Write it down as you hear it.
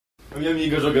A minha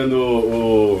amiga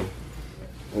jogando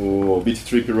o Beat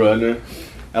Trip Runner,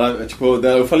 ela, tipo,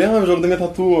 eu falei, o jogo da minha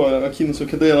tatu, aqui, não sei o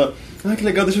que, daí ela, que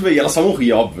legal, deixa eu ver. E ela só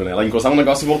morria, óbvio, né? Ela encostava no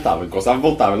negócio e voltava, encostava e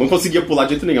voltava. Eu não conseguia pular de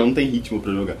jeito nenhum, não tem ritmo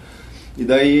pra jogar. E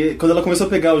daí, quando ela começou a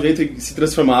pegar o jeito e se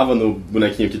transformava no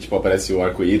bonequinho que, tipo, aparece o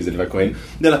arco-íris, ele vai correndo,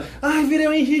 daí ela, virei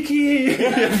o Henrique!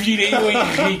 Virei o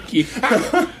Henrique!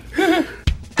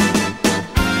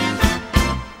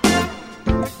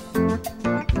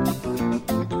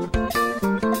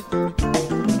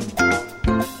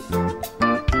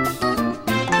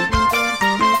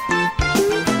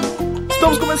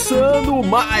 Estamos começando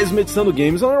mais uma edição do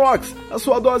Games on the Rocks, a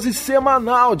sua dose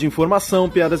semanal de informação,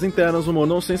 piadas internas, humor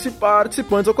nonsense e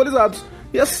participantes alcoolizados.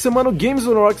 E essa semana o Games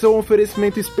on the Rocks é um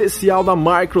oferecimento especial da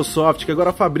Microsoft, que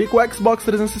agora fabrica o Xbox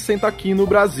 360 aqui no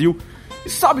Brasil. E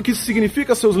sabe o que isso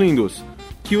significa, seus lindos?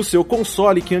 Que o seu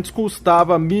console, que antes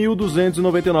custava R$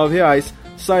 1.299,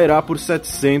 sairá por R$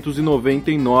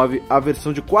 799 a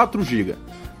versão de 4 GB.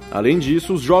 Além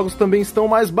disso, os jogos também estão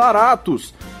mais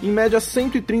baratos, em média R$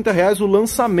 130 o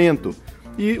lançamento.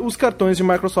 E os cartões de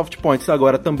Microsoft Points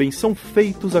agora também são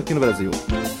feitos aqui no Brasil.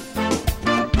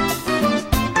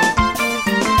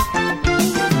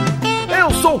 Eu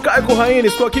sou o Caio Corraine,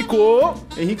 estou aqui com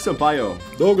Henrique Sampaio,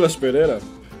 Douglas Pereira,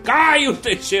 Caio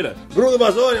Teixeira, Bruno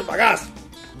Mazzoni, bagaço,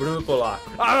 Bruno Polaco.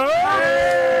 Parou!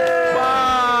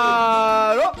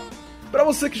 Para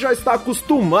você que já está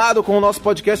acostumado com o nosso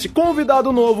podcast,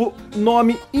 convidado novo,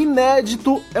 nome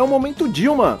inédito, é o Momento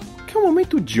Dilma. O que é o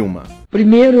Momento Dilma?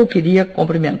 Primeiro eu queria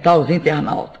cumprimentar os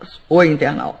internautas. Oi,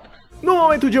 internautas. No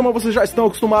Momento Dilma vocês já estão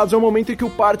acostumados, é o momento em que o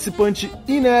participante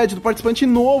inédito, participante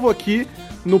novo aqui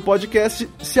no podcast,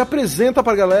 se apresenta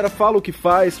pra galera, fala o que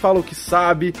faz, fala o que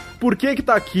sabe, por que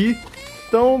tá aqui.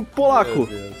 Então, Polaco,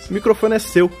 o microfone é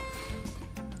seu.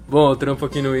 Bom, eu trampo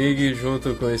aqui no IG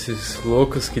junto com esses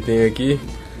loucos que tem aqui.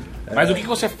 Mas o que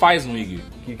você faz no IG?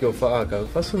 O que eu faço? Cara, eu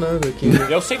faço nada aqui.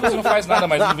 Eu sei que você não faz nada,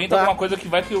 mas inventa alguma coisa que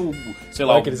vai que o... sei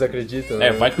lá... Vai que eles acreditam,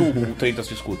 né? vai que o 30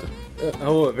 se escuta.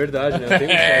 É verdade, né? Tem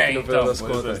um chefe no final então, das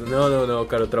contas. Não,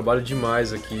 cara, eu trabalho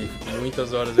demais aqui.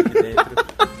 Muitas horas aqui dentro,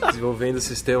 desenvolvendo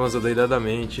sistemas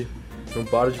adoidadamente. Não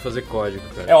paro de fazer código,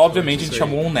 cara. Obviamente a gente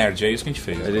chamou um nerd, é isso que a gente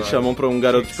fez. A gente chamou pra um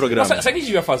garoto de programa. Sabe o que a gente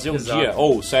devia fazer um dia?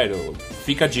 Sério,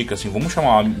 fica a dica, assim, vamos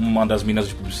chamar uma das minas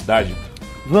de publicidade?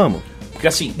 Vamos. Porque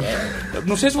assim,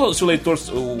 não sei se o leitor,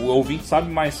 o ouvinte sabe,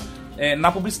 mas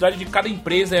na publicidade de cada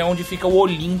empresa é onde fica o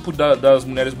Olimpo das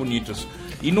mulheres bonitas.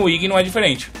 E no IG não é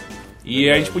diferente.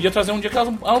 E a gente podia trazer um dia que ela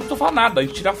não precisa falar nada. A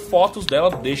gente tira fotos dela,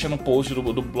 deixa no post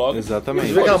do blog. Exatamente.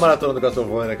 Você vê aquela maratona do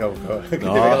Castlevania, que teve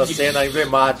aquela cena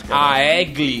emblemática. A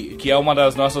Egli, que é uma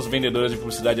das nossas vendedoras de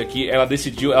publicidade aqui, ela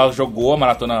jogou a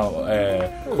maratona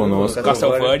conosco,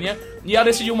 Castlevania. E ela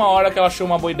decidiu uma hora que ela achou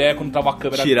uma boa ideia quando tava a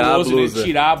câmera close,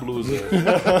 tirar a blusa.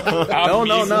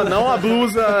 Não a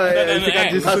blusa, fica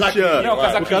de sutiã. Não,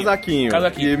 o casaquinho.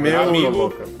 E meu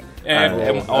amigo.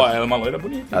 Ela é uma loira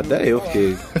bonita. Até eu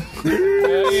fiquei.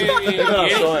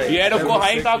 E era o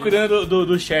Corraine que tava cuidando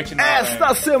do chat, né?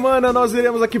 Esta semana nós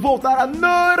iremos aqui voltar à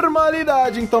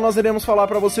normalidade. Então nós iremos falar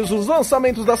pra vocês os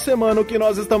lançamentos da semana, o que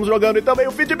nós estamos jogando e também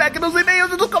o feedback dos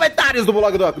e-mails e dos comentários do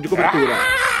blog de cobertura.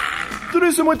 Tudo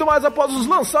isso e muito mais após os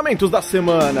lançamentos da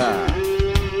semana.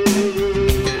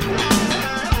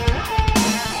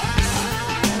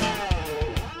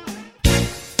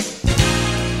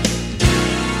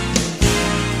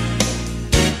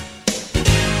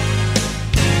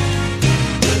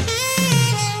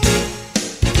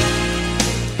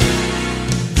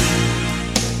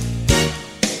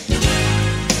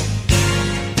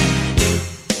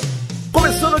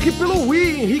 Aqui pelo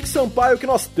Wii, Henrique Sampaio, que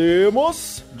nós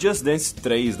temos... Just Dance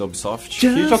 3 da Ubisoft,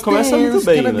 que já começa muito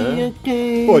bem, né?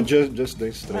 Pô, Just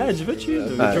Dance 3. É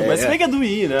divertido. Mas se bem que é do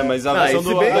Wii, né? Mas a versão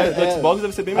do Xbox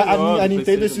deve ser bem melhor. A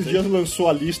Nintendo esses dias lançou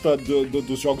a lista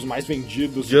dos jogos mais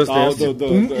vendidos. Just Dance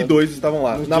 1 e 2 estavam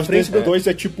lá. Na frente do 2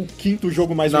 é tipo o quinto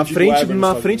jogo mais vendido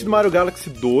na frente do Mario Galaxy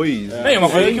 2. Uma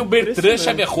coisa que o Bertrand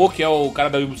Chaverrot, que é o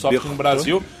cara da Ubisoft no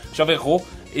Brasil, Chaverrot,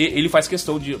 ele faz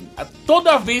questão de...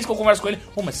 Toda vez que eu converso com ele...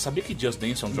 mas você sabia que Just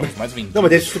Dance é um dos jogos mais vendidos? Não,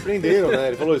 mas eles se surpreenderam, né?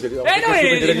 Ele falou isso.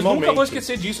 Eles nunca vão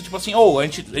esquecer disso. Tipo assim, a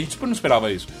gente super não esperava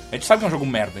isso. A gente sabe que é um jogo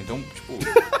merda, então, tipo...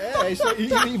 isso aí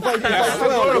vai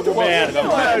é um jogo merda.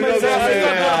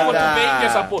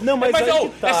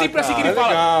 É sempre assim que ele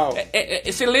fala.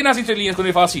 Você lê nas entrelinhas quando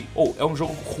ele fala assim, é um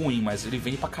jogo ruim, mas ele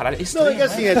vende pra caralho. É estranho, não, é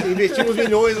que assim, investimos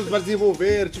milhões pra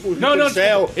desenvolver, tipo,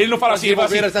 ele não fala assim, ele fala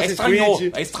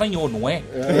assim, estranhou, não é?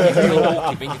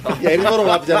 E aí eles foram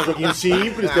lá, fizeram um joguinho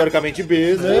simples, teoricamente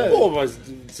B, né? Pô, mas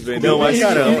se vendeu mais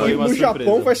caramba. E no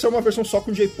Japão vai ser uma versão só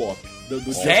com J-pop.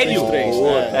 do Sério? Just 3.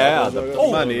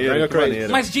 Maneiro.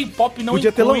 Mas J-pop não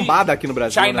Podia ter inclui lambada aqui no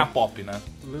Brasil, China né? Pop, né?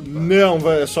 Não,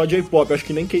 velho, é só J-pop. Acho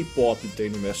que nem K-pop tem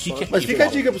no meu. Que é Mas fica a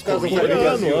dica pros caras não saberem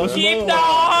Coreano, assim. Que da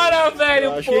hora,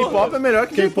 velho, acho porra. K-pop é melhor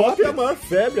que K-pop é a maior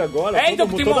febre agora. Então,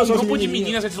 tem um todas as grupo de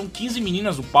meninas, são 15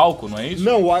 meninas no palco, não é isso?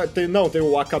 Não, tem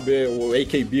o AKB, o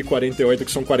AKB 48,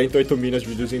 que são 48 minas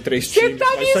divididos em 3 times. tá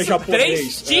Mas isso é nisso? japonês.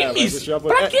 3 times? Mas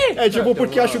japonês. Pra quê? É tipo,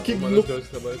 porque acho que...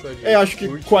 acho que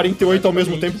 48 ao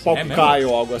mesmo tempo o palco mesmo? cai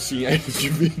ou algo assim. Aí eles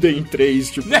dividem em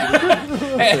 3, tipo...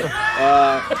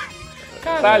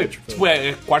 Caralho, tipo,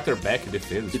 é quarterback,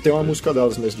 defesa. E tem uma música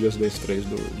delas nesse Just Dance 3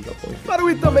 do Japão. Para o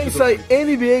Wii também sai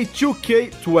NBA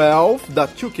 2K12 da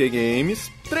 2K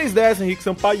Games. 3DS, Henrique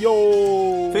Sampaio.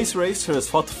 Face Racers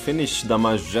Photo Finish da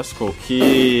Majesco,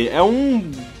 que é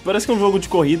parece que é um jogo de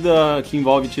corrida que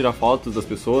envolve tirar fotos das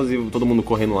pessoas e todo mundo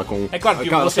correndo lá com... É claro que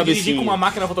aquelas você dirigir cabecinhas. com uma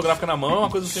máquina fotográfica na mão é uma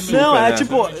coisa sempre... Não, Super, é né?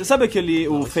 tipo, sabe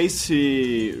o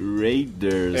Face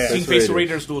Raiders? Sim, Face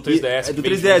Raiders do 3DS. É do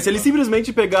 3DS. Eles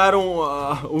simplesmente pegaram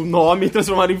o nome e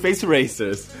transformaram em Face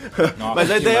Racers. Nossa, Mas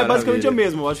a ideia é maravilha. basicamente a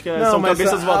mesma. Eu acho que Não, são mas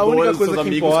cabeças a única voadoras, coisa seus que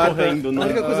amigos importa, correndo, né? A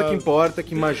única coisa que importa é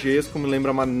que Majesco me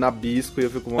lembra uma Nabisco e eu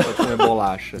fico com vontade de comer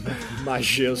bolacha.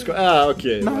 Majesco. Ah,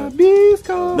 ok.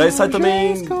 Nabisco! Daí sai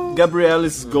também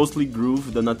Gabrielle's Ghostly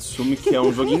Groove da Natsumi, que é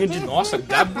um joguinho de... Nossa,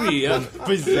 Gabriel.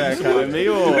 Pois é, cara, é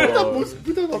meio...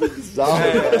 Puta nome bizarro.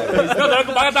 Não, na hora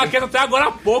que o Baga tá quieto até agora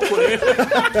há pouco, né?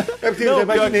 É porque eu já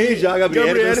imaginei já a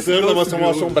Gabriela dançando na mansão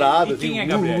assombrada. E quem é assim.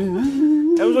 Gabriel?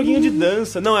 É um joguinho de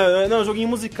dança. Não, é um joguinho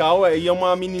musical e é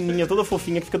uma menininha toda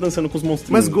fofinha que fica dançando com os monstrinhos.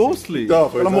 Mas Ghostly? Não,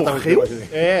 foi ela exatamente morreu? o que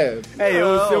eu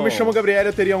imaginei. Eu me chamo Gabriela,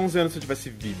 eu teria 11 anos se eu tivesse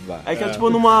viva. É que é tipo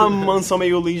numa mansão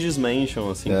meio Luigi's Mansion,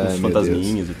 assim, com os meu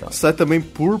fantasminhas e tal. Sai também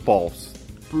Purples.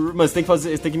 Mas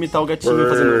você tem que imitar o gatinho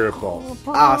fazendo...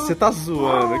 Ah, você tá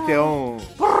zoando, que é um...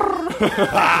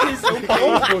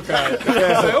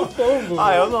 É o pombo.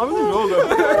 Ah, é o nome do jogo.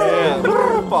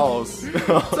 É, Paus.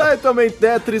 Sai também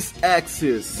Tetris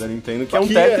Axis. Da Nintendo, que é um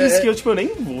Que Tetris que eu, tipo, eu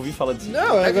nem ouvi falar disso.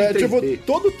 Não, é tipo, 3D.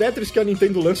 todo Tetris que a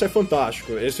Nintendo lança é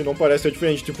fantástico. Esse não parece ser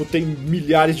diferente. Tipo, tem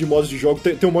milhares de modos de jogo.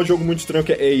 Tem um modo de jogo muito estranho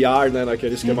que é AR, né?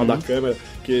 Naquele esquema da câmera.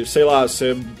 Que, sei lá,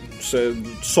 você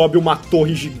sobe uma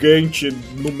torre gigante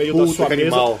no meio da sua que mesa.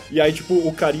 animal. E aí, tipo,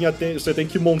 o carinha você tem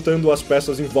que ir montando as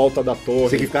peças em volta da torre. Você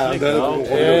tem que ficar andando com o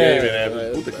videogame,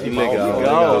 né? Puta que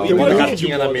legal. Tem uma Tem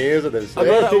cartinha muito na mesa, deve ser.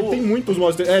 Agora, tem muitos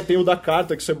modos. Tem o da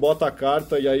carta, que você bota a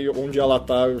carta e aí onde ela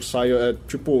tá, sai,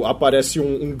 tipo, aparece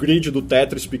um grid do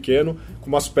Tetris pequeno, com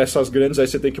umas peças grandes, aí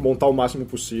você tem que montar o máximo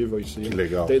possível em cima. Que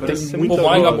legal. Tem Pô, muita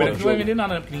vai, coisa. Gabriel, que não vai vender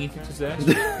nada, né? Porque ninguém tem sucesso.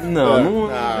 Não.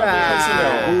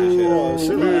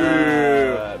 Sei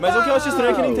lá. Mas o que eu acho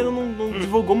estranho é que a Nintendo não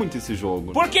divulgou muito esse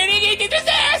jogo. Porque ninguém tem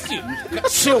 3DS!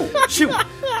 Chiu!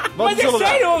 Mas é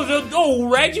sério, o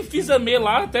Red Fizame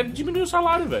lá até diminuiu o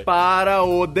salário, velho. Para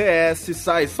o DS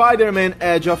sai Spider-Man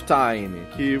Edge of Time,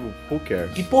 que who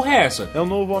cares? Que porra é essa? É o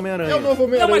novo Homem-Aranha. É o novo Não,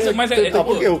 Homem-Aranha. mas Então,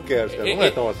 por que eu quero, cara? Não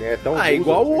é tão assim, é tão... Ah,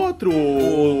 igual o outro.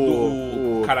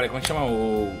 Caralho, como é que chama?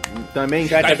 O... Também.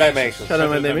 Shattered Dimensions.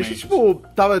 Shattered Dimensions. Tipo,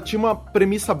 tinha uma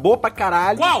premissa boa pra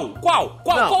caralho. Qual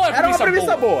Não, é a era uma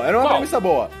premissa boa. Era uma Qual? premissa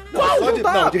boa.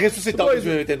 Não, de ressuscitar o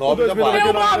 2099 já vale. É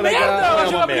uma merda a uma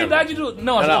jogabilidade do...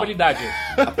 Não, a jogabilidade.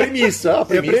 A premissa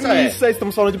É premissa,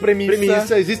 estamos falando de premissa.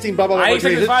 Premissa, existem blá blá blá. Aí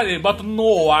você blá, fala, ele bota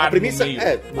no ar A premissa no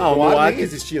meio. o o ar ar nem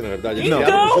existia, na verdade. Eles Então!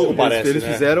 criaram pro jogo, parece, Eles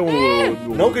né? fizeram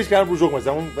o... Não que eles criaram pro jogo, mas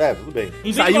tudo bem.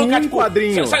 Em vez de Saiu colocar, um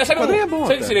quadrinho. Sabe, O quadrinho é bom, sabe o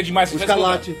que até. seria demais? O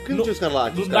Escarlate. Por que não tinha o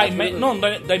Escarlate? Do Escarlate Dimension, foi-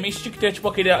 não, Dimension tinha que ter tipo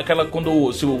aquela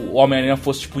quando se o Homem-Aranha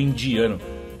fosse tipo indiano.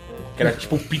 Que era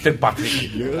tipo Peter Patrick.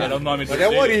 Era o nome Mas dele. é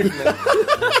o Orif, né?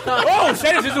 Oh,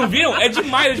 sério, vocês não viram? É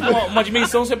demais, é tipo uma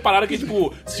dimensão separada que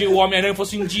tipo, se o Homem-Aranha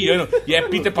fosse indiano e é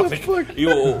Peter Patrick. E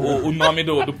o nome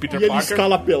do Peter E ele Parker.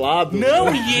 escala pelado.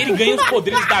 Não, e ele ganha os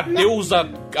poderes da deusa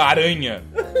aranha.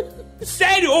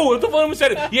 Sério? Eu tô falando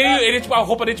sério. E ele tipo, a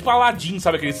roupa dele tipo Aladdin,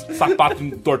 sabe aquele sapato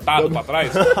entortado pra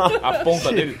trás? A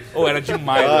ponta dele. Era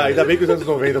demais. velho. Ainda bem que os anos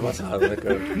 90 passaram, né,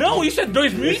 cara? Não, isso é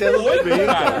Esse é 2008, 90,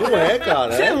 cara. Não é,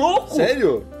 cara. Você é louco?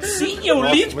 Sério? Sim, eu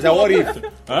li. Mas é um Orif.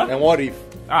 Hã? É um Orif.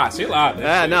 Ah, sei lá,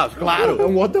 né? Não, claro. É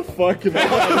um what the fuck, velho.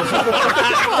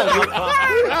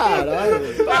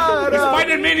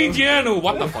 Spider-Man indiano,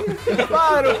 what the fuck?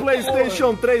 Para o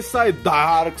PlayStation 3 sai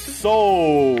Dark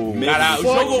Souls. Cara, o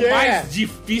Fuck jogo yeah. mais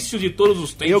difícil de todos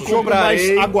os tempos. Eu O jogo mais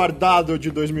comprarei. aguardado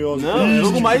de 2011. Não, o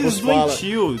jogo mais Você fala.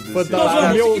 doentio. Fantástico. Não,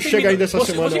 O meu você que chega ainda essa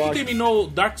você, semana, Você eu que acho. terminou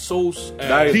Dark Souls,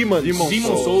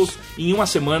 Demon Souls em uma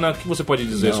semana, o que você pode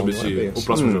dizer sobre não é bem o assim.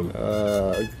 próximo jogo?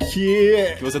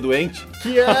 Que Que você é doente?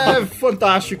 é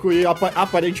fantástico e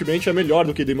aparentemente é melhor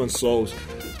do que Demon Souls.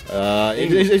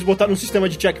 Eles botaram um sistema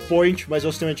de checkpoint, mas é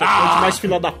o sistema de checkpoint mais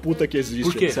filha da puta que existe.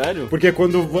 Por quê? Sério? Porque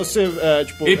quando você,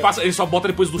 Ele só bota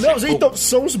depois do Não, checkpoint. então,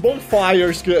 são os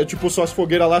bonfires, que são as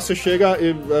fogueiras lá, você chega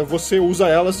e você usa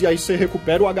elas e aí você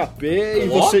recupera o HP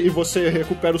e você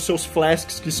recupera os seus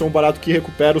flasks, que são barato que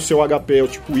recupera o seu HP, é o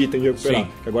tipo item de recuperar,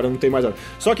 que agora não tem mais nada.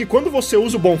 Só que quando você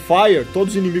usa o bonfire,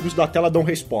 todos os inimigos da tela dão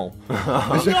respawn.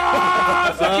 Nossa,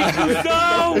 que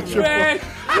cuzão, velho!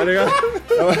 Tá ligado?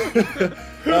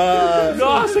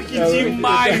 Nossa, que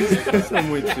demais! Isso é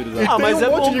muito filho da... Mas é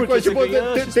bom porque tipo, você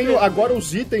ganha tem agora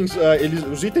os itens,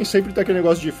 os itens sempre tem aquele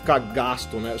negócio de ficar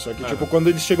gasto, né? Só que, tipo, quando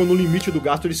eles chegam no limite do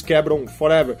gasto, eles quebram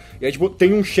forever. E aí, tipo,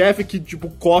 tem um chefe que, tipo,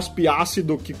 cospe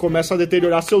ácido que começa a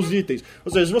deteriorar seus itens.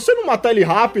 Ou seja, se você não matar ele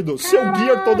rápido, seu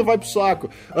gear todo vai pro saco.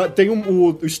 Tem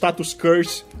o status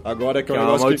curse agora, que é um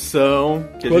negócio maldição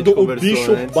que quando o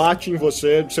bicho bate em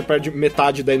você, você perde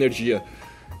metade da energia.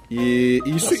 E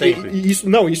isso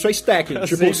é stacking.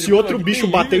 Tipo, se outro bicho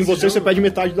bater em você, você perde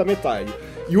metade da metade.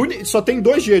 E só tem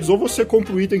dois jeitos: ou você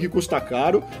compra o item que custa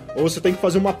caro, ou você tem que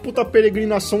fazer uma puta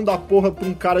peregrinação da porra pra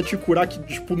um cara te curar que,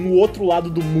 tipo, no outro lado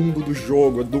do mundo do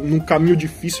jogo, num caminho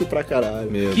difícil pra caralho.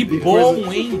 Que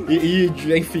bom, hein?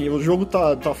 Enfim, o jogo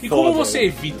tá foda. E como você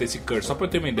evita esse curse? Só pra eu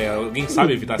ter uma ideia, alguém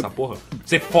sabe evitar essa porra?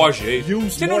 Você foge aí.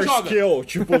 Você não joga. Skill,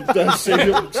 tipo,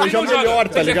 seja melhor,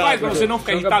 tá ligado? Faz pra você não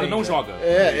ficar irritado, não joga.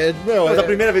 Mas a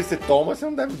primeira vez que você toma, você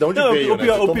não deve de onde veio,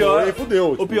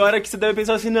 O pior é que você deve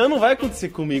pensar assim, não vai acontecer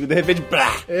comigo. De repente,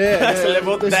 blá! Você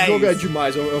levou 10. Esse jogo é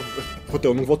demais.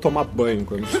 Eu não vou tomar banho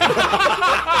quando isso.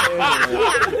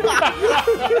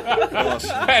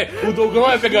 Nossa. O Dogão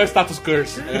vai pegar o status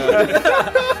curse.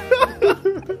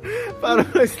 Para o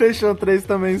PlayStation 3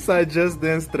 também sai Just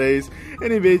Dance 3,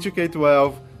 NBA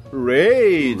 2K12,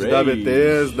 Rage da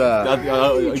Bethesda.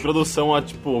 Em produção há,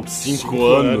 tipo, 5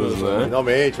 anos, né?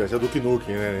 Finalmente, vai ser o Duke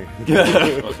Nukem, né?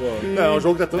 Não, o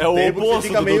jogo tá tanto o tempo que você oposto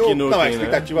fica do meio... Duke Nukem, não, a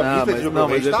expectativa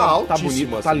Mas tá altíssima.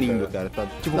 Bonito, tá lindo, cara.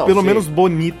 Tipo, pelo menos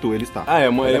bonito ele está. É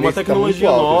uma tecnologia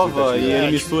nova e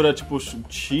ele mistura, tipo,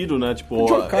 tiro, né? Tipo,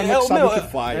 o cara sabe o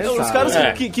que faz. Os caras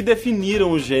que definiram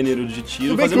o gênero de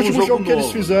tiro, fazendo um jogo que eles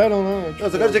fizeram, né?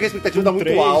 Eu só quero dizer que a expectativa tá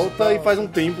muito alta e faz um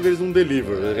tempo que eles não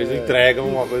deliveram. Eles entregam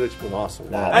uma coisa tipo, nossa,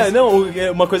 uau.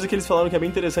 Uma coisa que eles falaram que é bem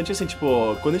interessante é assim,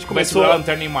 tipo, quando a gente começou... Vai segurar a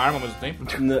lanterna e uma arma ao mesmo tempo?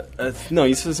 Não,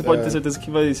 isso você pode ter certeza que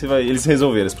eles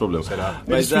resolveram esse problema. Será?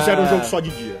 Mas eles fizeram um jogo só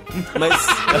de dia. Mas...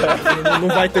 não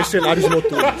vai ter cenários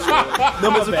noturnos.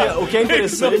 Não, mas o que é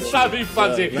interessante... Eles não sabem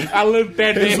fazer a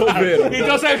lanterna e a arma.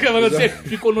 Então sabe o que você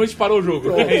ficou noite e parou o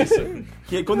jogo. É isso.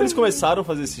 Que quando eles começaram a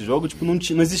fazer esse jogo, tipo,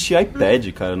 não existia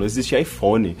iPad, cara, não existia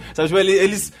iPhone. Sabe, tipo,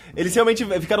 eles realmente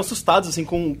ficaram assustados, assim,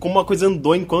 com como uma coisa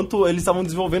andou enquanto eles estavam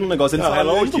desenvolvendo um negócio. Eles falaram,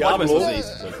 não, a gente não pode mais fazer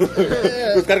isso.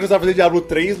 Os caras que começaram a fazer Diablo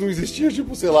 3 não existia,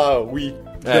 tipo, sei lá, Wii.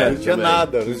 Não tinha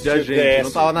nada, não existia gente,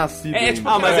 não tava nascido.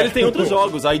 Mas ele tem outros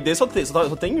jogos, a ID só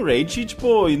tem Rage,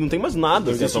 tipo, e não tem mais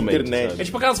nada, assim, atualmente. Internet. É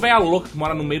tipo aquelas velhas loucas que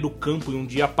moram no meio do campo e um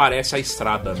dia aparece a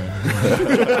estrada, né?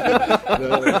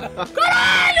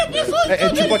 Caralho, pessoal! É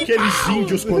tipo aqueles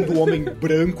índios quando o homem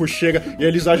branco chega e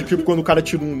eles acham que tipo, quando o cara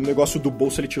tira um negócio do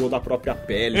bolso, ele tirou da própria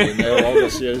pele, né? Ou algo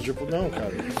assim. É tipo, não,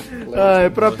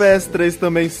 cara. Pra PS3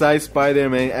 também sai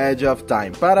Spider-Man Edge of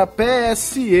Time. Para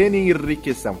PSN,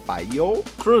 Henrique Sampaio.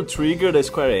 Chrono Trigger da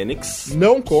Square Enix.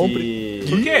 Não compre.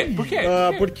 Por quê?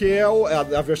 Porque é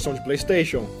a versão de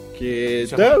PlayStation. Que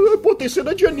tem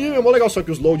cena de anime, é mó legal, só que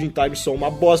os loading times são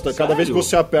uma bosta. Cada vez que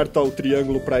você aperta o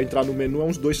triângulo pra entrar no menu, é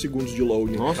uns 2 segundos de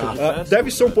loading. Nossa, deve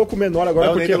ser um pouco menor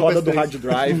agora porque roda do hard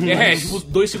drive. Tipo,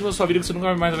 2 segundos da sua vida que você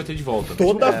nunca mais vai ter de volta.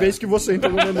 Toda vez que você entra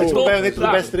no menu. Tipo o Bayonetta no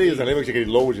PS3, lembra que tinha aquele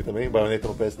load também? Bayonetta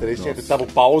no PS3, tava o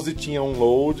pause, tinha um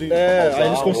load. Aí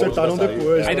eles consertaram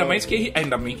depois.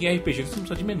 Ainda bem que em RPG você não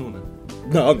precisa de menu, né?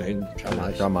 Não, nem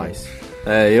jamais.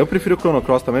 Eu prefiro o Chrono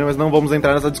Cross também, mas não vamos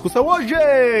entrar nessa discussão hoje!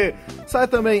 Sai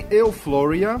também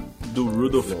Euphoria, do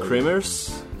Rudolph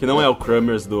Kramers, que não é o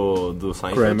Kramers do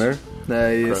Seinfeld.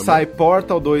 E sai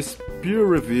Portal 2 Peer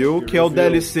Review, que é o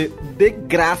DLC de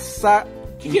graça.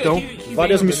 Então,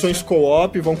 várias missões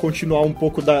co-op, vão continuar um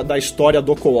pouco da história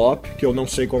do co-op, que eu não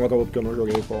sei como acabou porque eu não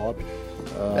joguei o co-op.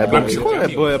 É bom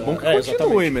que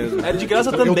continue mesmo. É de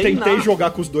graça também. Eu tentei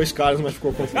jogar com os dois caras, mas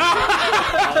ficou confuso.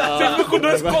 Você ficou com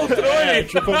 2 controles?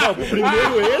 Tipo, não,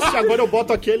 primeiro esse, agora eu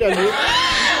boto aquele ali.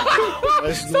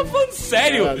 Você tá falando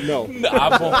sério? Não.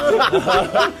 Bom.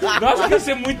 Nossa, que ia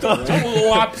ser muito tipo,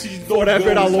 o ápice de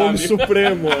Forever Alone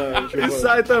Supremo. E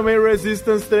sai também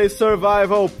Resistance 3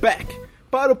 Survival Pack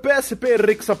para o PSP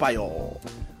Rick Sampaio.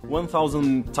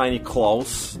 1000 Tiny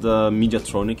Claws, da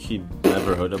Mediatronic,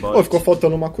 never heard about it. Ficou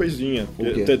faltando uma coisinha.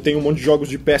 Tem um monte de jogos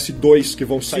de PS2 que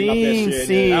vão sair na PSN.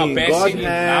 Sim, Ah, o PS God não,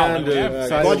 Hand, né?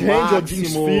 sai God o Hand, Maximo. Odin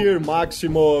Sphere,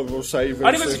 Maximo, vão sair A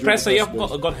Animal versões de Express aí é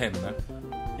PS2. God Hand, né?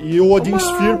 E o Odin Mas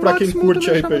Sphere, pra quem Maximo curte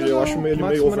também RPG, achava eu acho legal. ele meio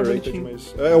Maximo era overrated, bonitinho.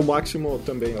 mas... o Maximo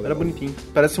também. Era bonitinho.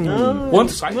 Parece um...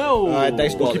 Quanto sai? Não é o... Ah, é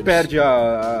 10 O que dólares. perde a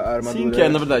armadura. Sim, que é,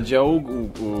 na verdade, é o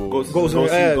Ghost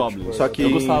Goblin. Só que Eu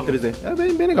em gostava. 3D. É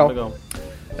bem legal.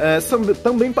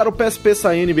 Também para o PSP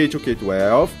sai NBA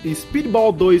 2K12 e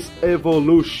Speedball 2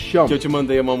 Evolution. Que eu te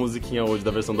mandei uma musiquinha hoje da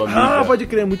versão do Amiga. Pode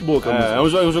crer, muito boa aquela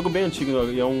música. É um jogo bem antigo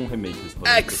e é um remake.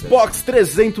 Xbox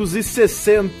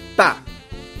 360,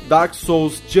 Dark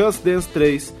Souls, Just Dance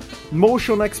 3,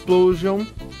 Motion Explosion,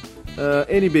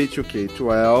 NBA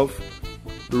 2K12,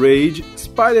 Rage,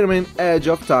 Spider-Man Edge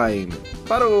of Time.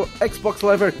 Para o Xbox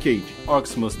Live Arcade,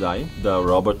 Orcs Must Die, da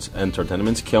Robot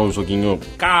Entertainment, que é um joguinho...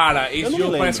 Cara, esse não me jogo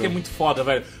lembro. parece que é muito foda,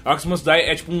 velho. Orcs Must Die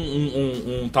é tipo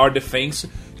um Tower Defense,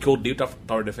 que eu odeio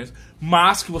Tower Defense,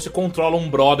 mas que você controla um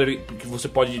brother, que você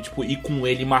pode, tipo, ir com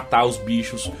ele e matar os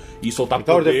bichos e soltar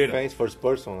Tower poder. Defense, First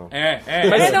Person, não.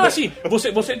 Mas não, assim,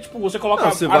 você coloca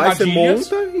você vai, você armadilhas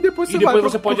monta e depois você e depois vai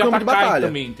você pro pode campo de atacar batalha.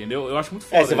 também, entendeu? Eu acho muito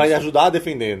foda. Você vai isso. ajudar a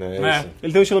defender, né? É. Isso.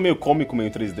 Ele tem um estilo meio cômico, meio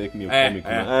 3D, meio cômico,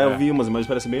 né? Eu vi umas imagens,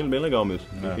 parece bem legal mesmo,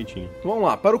 bem feitinho. Vamos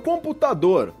lá, para o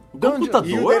computador.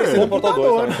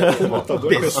 Computador?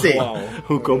 PC.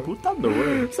 O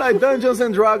computador. Sai Dungeons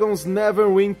and Dragons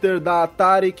Neverwinter da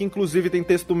Atari, que inclusive tem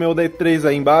texto meu da E3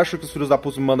 aí embaixo, que os filhos da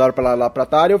puta me mandaram lá pra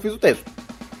Atari e eu fiz o texto.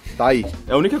 Tá aí.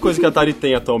 É a única coisa que a Atari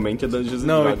tem atualmente é Dungeons and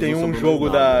Não, Dragons. e tem um jogo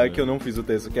que eu não fiz o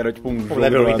texto, que era tipo um jogo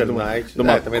Neverwinter de uma, Night. de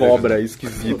uma também cobra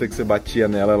esquisita que você batia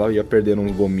nela, ela ia perdendo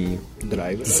um gominho.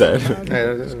 Driver. Sério?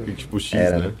 É. Tipo X,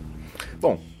 Era, né?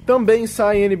 Bom, também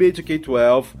sai NBA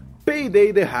 2K12,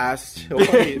 Payday The Heist. Eu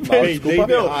falei, desculpa.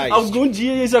 The Heist. Algum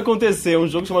dia isso ia acontecer, um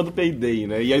jogo chamado Payday,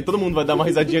 né? E aí todo mundo vai dar uma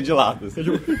risadinha de lado. Assim.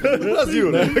 No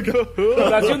Brasil, né? No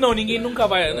Brasil não, ninguém nunca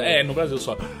vai... no Brasil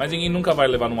só. Mas ninguém nunca vai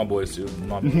levar numa boa esse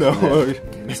nome. Não.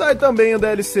 Sai também o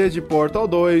DLC de Portal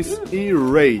 2 e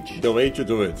Rage. The way to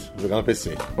do it. Jogar no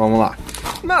PC. Vamos lá.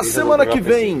 Na semana que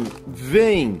vem,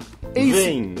 Vem.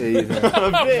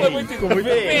 Foi muito comigo.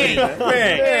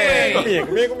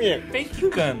 Comigo. Vem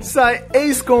quicando. sai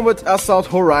Ace Combat Assault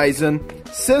Horizon,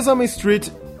 Sesame Street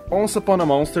Once Upon a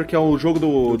Monster, que é o jogo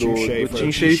do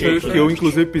Tim Schafer, que eu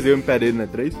inclusive pisei no pé dele na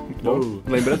E3. Muito bom.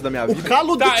 Lembrança da minha O vida.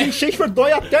 calo do Tim Schafer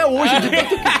dói até hoje, de tanto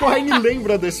que o Corraine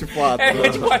lembra desse fato. É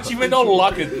tipo Achievement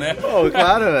Unlocked, né? Pô,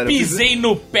 claro, velho. Pisei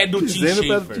no pé do Tim Pisei no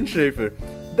pé do Schafer. Tim Schafer.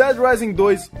 Dead Rising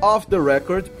 2 Off the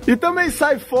Record. E também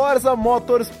sai Forza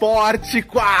Motorsport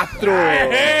 4.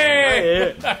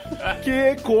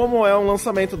 Que, como é um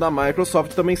lançamento da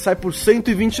Microsoft, também sai por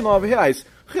R$129.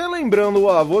 Relembrando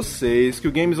a vocês que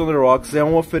o Games on the Rocks é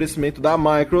um oferecimento da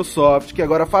Microsoft, que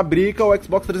agora fabrica o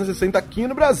Xbox 360 aqui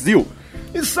no Brasil.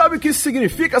 E sabe o que isso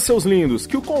significa, seus lindos?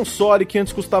 Que o console que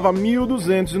antes custava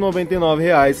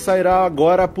R$1.299 sairá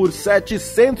agora por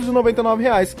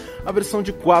R$799, a versão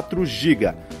de 4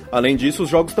 GB. Além disso, os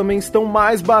jogos também estão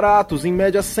mais baratos, em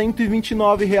média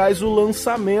R$129 o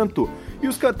lançamento. E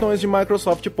os cartões de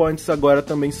Microsoft Points agora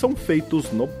também são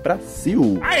feitos no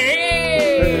Brasil.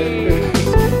 Aê!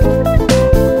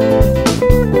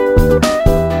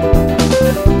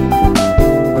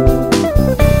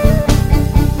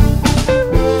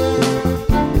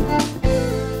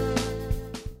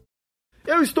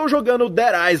 Eu estou jogando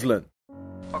Dead Island.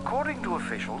 According to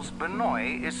officials,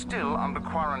 Benoit is still under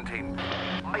quarantine.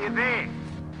 Are you there?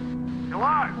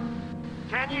 Hello?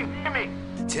 Can you hear me?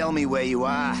 Tell me where you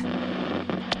are.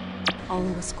 All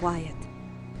was quiet,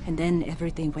 and then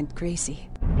everything went crazy.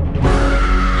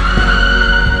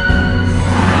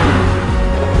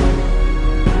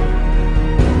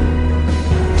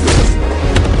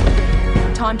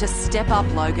 Time to step up,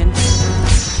 Logan.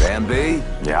 Bambi?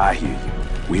 Yeah, I hear you.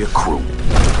 We a crew.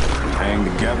 We hang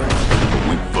together,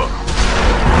 we fuck.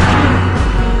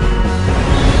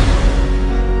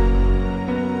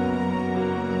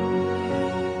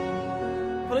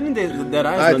 Falando em Dead Island,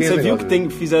 tem você esse viu negócio.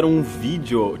 que fizeram um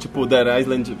vídeo, tipo, Dead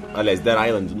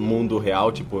Island no mundo real,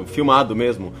 tipo, filmado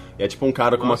mesmo. E é tipo um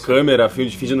cara com uma câmera,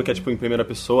 fingindo que é tipo em primeira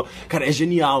pessoa. Cara, é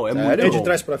genial, é muito É bom. de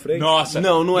trás pra frente? Nossa.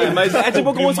 Não é, mas é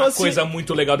tipo como se uma fosse... coisa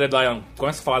muito legal da Dead Island.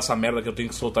 Começa a falar essa merda que eu tenho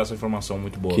que soltar essa informação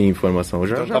muito boa. Que informação?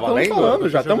 Já estamos falando,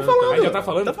 já estamos falando. Aí já tá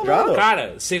falando?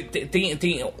 Cara, você tem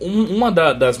uma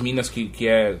das minas que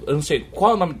é... Eu não sei,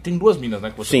 qual é o nome? Tem duas minas,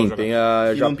 né? Que você Sim, pode jogar. tem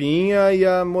a Japinha e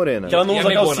a Morena. Que ela não E é usa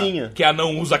legal calcinha. Que a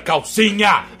não usa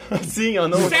calcinha. Sim, ela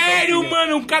não... Sério,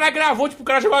 mano, um cara gravou, tipo, o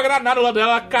cara jogou a granada lá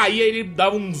dela, ela caía e ele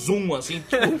dava um zoom, assim,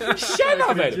 tipo,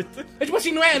 chega, velho. É tipo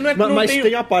assim, não é Mas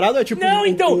tem a parada, é tipo... Não,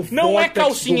 então, não é vórtex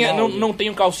calcinha, do mal. não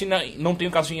tenho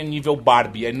calcinha nível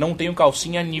Barbie, não tenho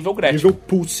calcinha nível Gretchen. Nível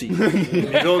pussy.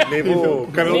 nível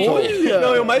cabelo.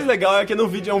 Não, e o mais legal é que no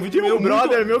vídeo é um vídeo Meu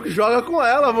brother meu que joga com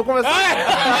ela, vou começar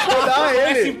a rodar Começa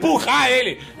a ele. empurrar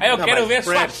ele. Aí eu quero ver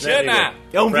sua chana.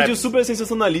 É um vídeo super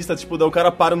sensacionalista, tipo, daí o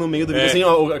cara para no meio do vídeo, assim,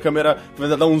 a câmera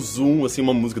começa a dar um zoom, assim,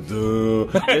 uma música,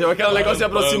 aquele negócio se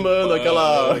aproximando,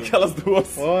 aquelas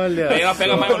duas. Olha. Aí ela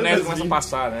pega a maionese e começa a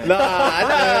passar, né?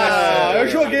 Não, eu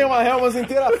joguei uma Helmas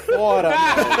inteira fora.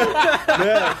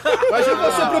 Mas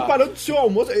você preparando o seu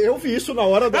almoço, eu vi isso na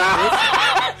hora do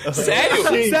almoço. Sério?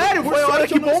 Sim. Sério, foi a hora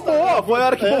que bombou. Foi a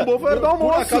hora que bombou, foi a hora do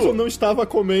almoço. Por acaso eu não estava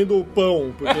comendo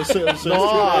pão, porque se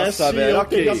Nossa, velho, eu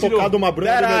ok. teria tocado uma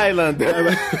branca... Dead Island. Dead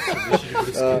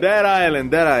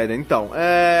Island. Então,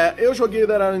 eu joguei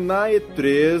Dead Island na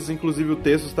E3, inclusive o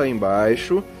texto está aí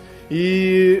embaixo,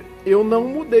 e eu não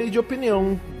mudei de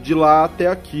opinião de lá até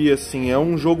aqui, assim, é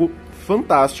um jogo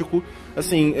fantástico,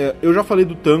 assim, eu já falei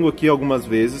do Tango aqui algumas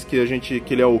vezes, que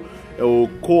ele é o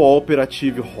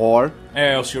Cooperative Horror.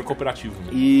 É o senhor cooperativo.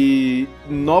 E,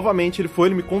 novamente, ele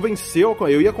me convenceu,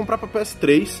 eu ia comprar pra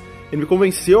PS3, ele me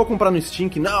convenceu a comprar no Steam,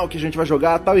 que a gente vai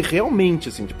jogar e tal, e realmente,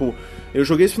 assim, tipo, eu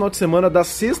joguei esse final de semana, da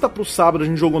sexta pro sábado a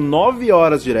gente jogou 9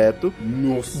 horas direto.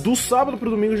 Nossa. Do sábado pro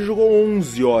domingo a gente jogou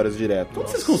 11 horas direto. Como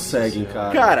vocês conseguem,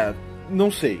 cara? Cara,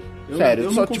 não sei. Sério,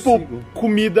 eu só, não tipo, consigo.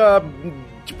 Comida,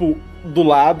 tipo, do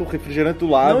lado, refrigerante do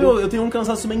lado. Não, eu tenho um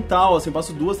cansaço mental, assim, eu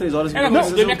passo 2-3 horas...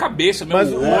 Não, deu minha cabeça, meu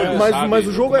olho, mas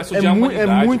o jogo é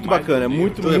muito bacana, é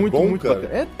muito cara.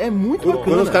 bacana. É muito bacana.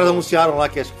 Quando os caras anunciaram lá,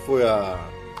 que acho que foi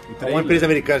uma empresa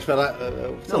americana,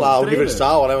 sei lá,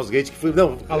 Universal, Lionsgate, que foi...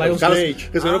 Não, a Lionsgate.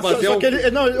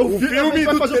 O filme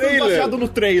vai fazer um filme baseado no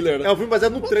trailer. É um filme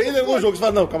baseado no trailer no jogo. Você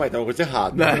fala, não, calma aí, tem uma coisa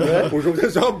errada. O jogo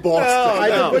deve ser uma bosta.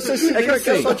 Aí depois você se liga que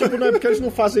é só, tipo, não é porque eles não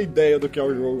fazem ideia do que é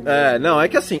o jogo. É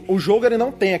que assim, o jogo ele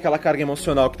não tem aquela carga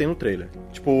emocional que tem no trailer.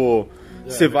 Tipo...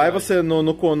 Você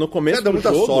no começo dá do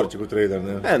muita jogo... sorte com o trailer,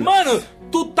 né? Mano,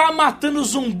 tu tá matando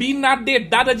zumbi na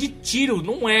dedada de tiro.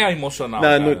 Não é emocional,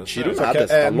 Não, no tiro nada,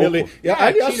 você tá louco.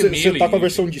 Aliás, você tá com a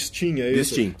versão de Steam, é isso? De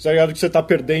Steam. Você tá ligado que você tá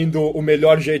perdendo o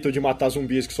melhor jeito de matar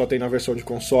zumbis que só tem na versão de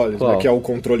consoles, né? Que é o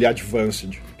controle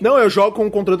Advanced. Não, eu jogo com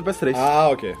o controle do PS3. Ah,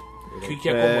 ok. O que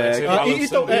é como é? Você vai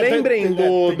Então, lançando- lembrem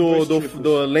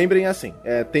lembrem assim,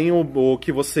 tem o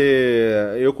que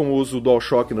você... Eu como uso o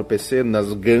DualShock no PC,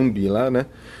 nas Gambi lá, né?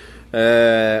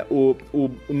 O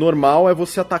normal é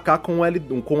você atacar com o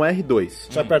L1, com o R2.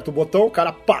 Você aperta o botão, o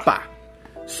cara pá.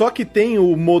 Só que tem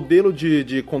o modelo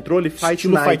de controle Fight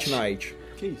Night,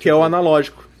 que é o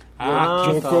analógico.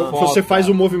 Você faz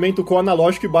o movimento com o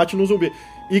analógico e bate no zumbi.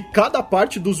 E cada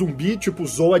parte do zumbi, tipo,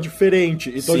 zoa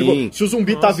diferente. Então, tipo, se o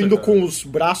zumbi tá vindo com os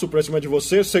braços pra cima de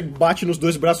você, você bate nos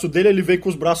dois braços dele, ele vem com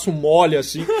os braços mole,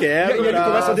 assim. E ele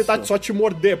começa a tentar só te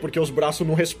morder, porque os braços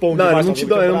não respondem mais.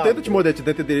 Ele não tenta te morder,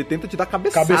 ele tenta te dar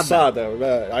cabeçada.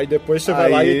 Aí depois você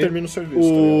vai lá e termina o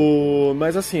serviço.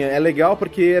 Mas assim, é legal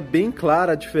porque é bem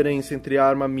clara a diferença entre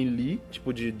arma melee,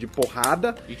 tipo, de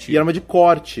porrada, e arma de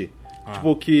corte.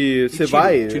 Tipo, que você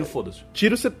vai... Tiro, foda-se.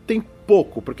 Tiro você tem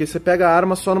pouco, porque você pega a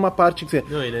arma só numa parte que você...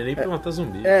 Não, ainda nem pra matar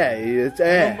zumbi.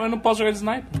 Eu não posso jogar de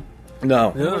sniper.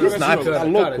 Não, Sniper, tá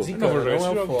louco? Não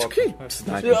é o foco.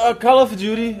 Call of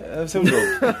Duty é o seu jogo.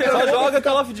 Só joga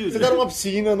Call of Duty. Você tá numa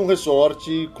piscina, num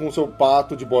resort, com o seu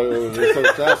pato de boia,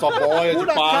 sua boia Por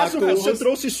de acaso pato. você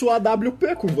trouxe sua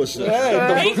AWP com você.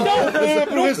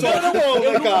 Pro resort bom, né,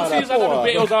 Eu não cara? preciso usar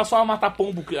WP, eu usava só matar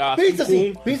pombo Pensa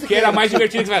assim, que era mais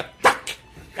divertido que você vai... Tac!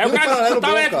 Aí o cara Era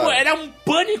escutava, bom, cara. era um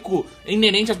pânico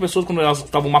inerente às pessoas quando elas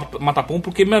estavam matar pombo,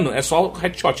 porque, mano, é só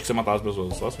headshot que você matava as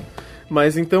pessoas, só assim.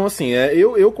 Mas então, assim,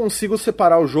 eu consigo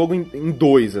separar o jogo em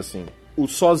dois, assim. O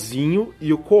sozinho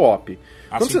e o co-op.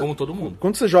 Assim como todo mundo.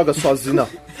 Quando você joga sozinho... Não.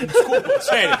 Desculpa,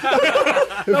 sério.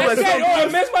 Sério, é a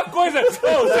mesma coisa.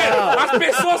 Sério, as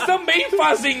pessoas também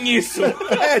fazem isso.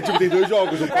 Tipo, tem dois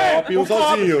jogos, um co-op e um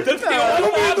sozinho. Tanto que tem um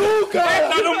menu, cara.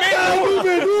 Tá no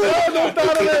menu. Não tá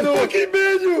no menu. Que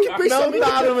menu! Não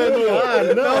tá no menu.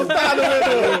 Não tá no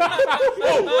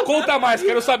menu. Conta mais,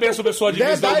 quero saber sobre a sua Dead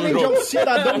divisão do Island é jogo. o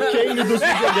cidadão Kane dos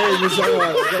videogames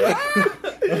agora.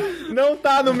 Não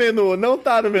tá no menu.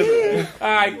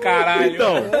 Ai, caralho.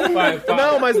 Então, vai.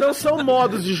 não, mas não são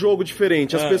modos de jogo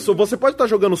diferentes. As pessoas, você pode estar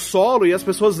jogando solo e as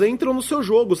pessoas entram no seu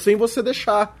jogo sem você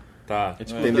deixar. Tá.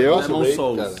 Entendeu?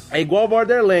 É igual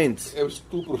Borderlands. É o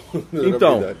estupro.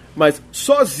 Então, mas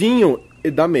sozinho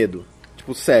dá medo.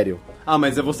 Tipo, sério. Ah,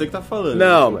 mas é você que tá falando.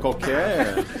 Não, Tipo,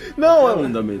 qualquer... Não,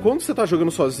 dá medo. quando você tá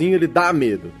jogando sozinho, ele dá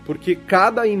medo. Porque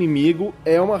cada inimigo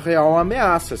é uma real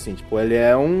ameaça, assim. Tipo, ele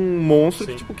é um monstro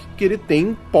que ele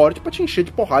tem porte pra te encher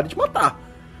de porrada e te matar.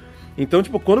 Então,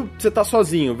 tipo, quando você tá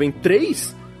sozinho, vem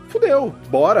 3, fudeu,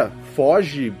 bora,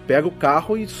 foge, pega o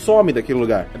carro e some daquele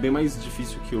lugar. É bem mais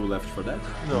difícil que o Left 4 Dead?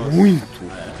 Muito!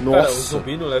 Nossa. Cara, o Nossa!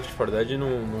 zumbi no Left 4 Dead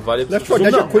não vale... Left 4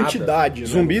 Dead é a quantidade, né?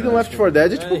 Zumbi no Left 4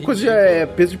 Dead é tipo coisa de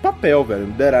peso de papel, velho.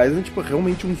 No Dead Island é tipo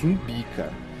realmente um zumbi,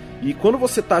 cara. E quando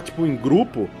você tá, tipo, em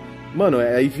grupo, mano,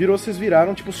 aí vocês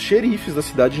viraram, tipo, os xerifes da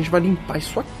cidade, a gente vai limpar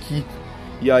isso aqui.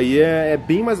 E aí é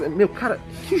bem mais... Meu, cara,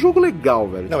 que jogo legal,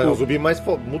 velho. Não, tipo, é um zumbi mais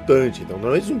mutante, então.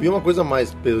 Normalmente zumbi é uma coisa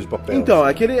mais peso de papel. Então,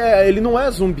 é que ele não é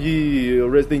zumbi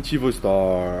Resident Evil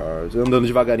Stars, andando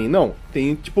devagarinho, não.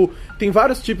 Tem, tipo, tem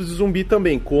vários tipos de zumbi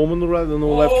também, como no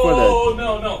Left 4 Dead. Oh,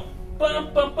 não.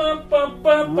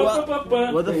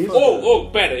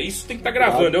 Pera, isso tem que estar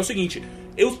gravando. É o seguinte,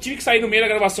 eu tive que sair no meio da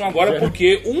gravação agora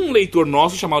porque um leitor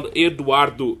nosso chamado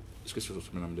Eduardo... Esqueci o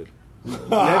sobrenome dele.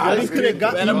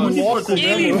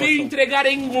 Ele veio entregar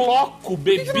em loco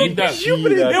bebida.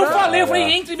 Eu falei,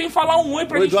 entra e vem falar um oi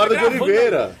pra gente. Eduardo de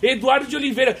Oliveira. Eduardo de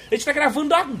Oliveira. A gente tá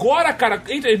gravando agora, cara.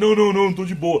 Entra aí. Não, tô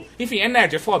de boa. Enfim, é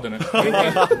nerd, é foda, né?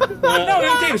 Não,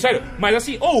 eu entendo, sério. Mas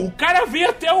assim, o cara veio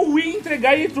até o Wii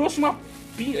entregar e ele trouxe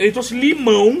ele trouxe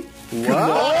limão.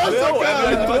 Nossa,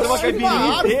 cara, ele fazer uma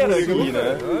caipirinha inteira aqui,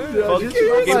 né?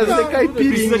 Fazer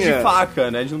caipirinha. Precisa de faca,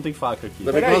 né? A gente não tem faca aqui.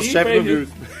 Ainda bem que o nosso chefe não viu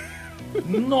isso.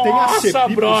 Nossa,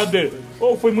 brother!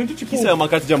 Foi muito tipo... Isso é uma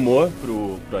carta de amor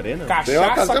pro Arena? Tem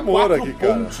uma casa de amor aqui,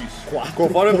 cara.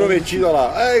 Conforme prometido, olha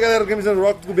lá. Aí, galera do Games &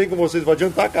 Rock, tudo bem com vocês? Vou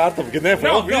adiantar a carta, porque, né? Foi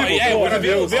ao vivo.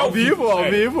 Ao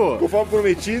vivo. Conforme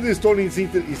prometido, estou lhes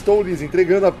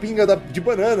entregando a pinga de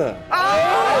banana.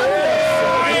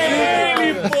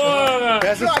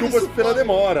 Peço desculpas pela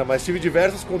demora, mas tive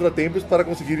diversos contratempos para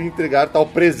conseguir entregar tal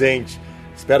presente.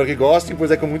 Espero que gostem,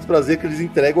 pois é com muito prazer que lhes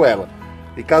entrego ela.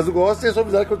 E caso gostem, é só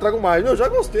avisar que eu trago mais. Eu já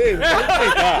gostei, não pode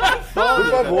aceitar.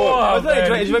 Por favor. Mas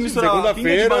a gente vai misturar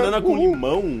segunda-feira, de banana com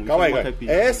limão. Calma aí, cara.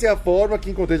 Essa é a forma que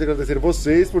encontrei de agradecer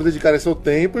vocês por dedicarem seu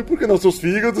tempo e por que não seus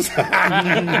fígados.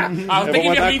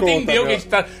 Tem que me entender que a gente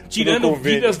tá tirando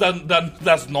vidas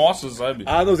das nossas, sabe?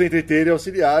 A nos entreter e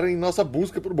auxiliar em nossa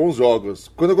busca por bons jogos.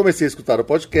 Quando eu comecei a escutar o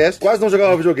podcast, quase não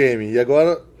jogava videogame.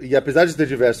 E apesar de ter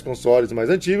diversos consoles mais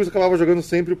antigos, eu acabava jogando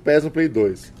sempre o PES no Play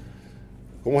 2.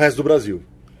 Como o resto do Brasil.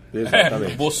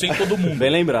 Exatamente. Você e todo mundo. Bem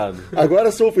lembrado.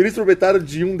 Agora sou feliz proprietário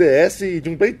de um DS e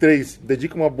de um Play 3.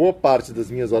 Dedico uma boa parte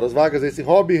das minhas horas vagas a esse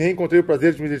hobby e reencontrei o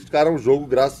prazer de me dedicar a um jogo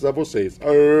graças a vocês.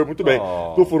 Muito bem.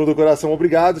 Do fundo do coração,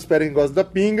 obrigado. Espero que gostem da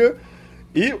pinga.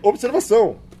 E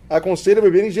observação. Aconselho a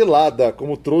beberem gelada.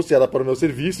 Como trouxe ela para o meu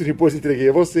serviço e depois entreguei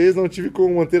a vocês, não tive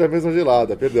como manter a mesma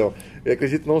gelada. Perdão. Eu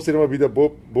acredito não ser uma bebida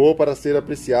boa para ser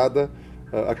apreciada.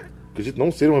 Acredito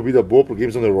não ser uma bebida boa para o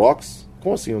Games on the Rocks.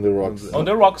 Como assim On The Rocks? On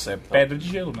The Rocks, é pedra de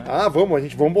gelo, né? Vamos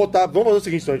fazer o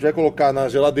seguinte, então, a gente vai colocar na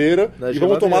geladeira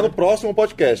vamos tomar no próximo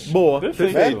podcast. Boa,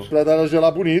 perfeito. Pra dar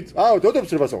gelar bonito. Tem outra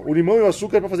observação. O limão e o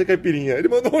açúcar é pra fazer caipirinha. Ele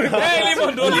mandou o limão. Ele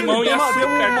mandou limão e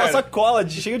açúcar, uma sacola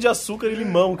cheia de açúcar e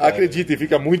limão, cara. Acreditem,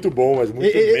 fica muito bom, mas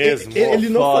muito mesmo. Ele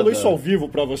não falou isso ao vivo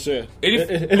pra você.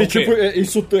 Ele tipo,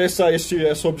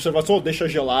 essa observação deixa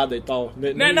gelada e tal.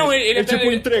 Ele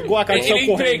tipo, entregou a carta e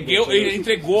correndo. Ele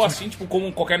entregou assim, tipo,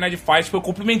 como qualquer nerd faz, foi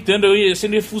cumprimentando, eu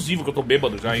sendo efusivo, que eu tô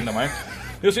bêbado já ainda mais.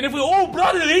 Eu sendo efusivo,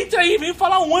 brother, entra aí, vem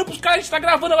falar um oi pros caras, a gente tá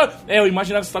gravando agora. Eu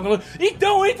imaginava que você tá gravando.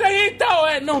 Então, entra aí e tal.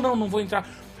 Não vou entrar.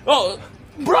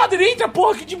 Brother, entra,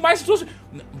 porra, que demais.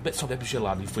 Só bebe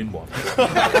gelado, ele foi embora.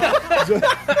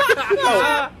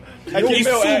 Ele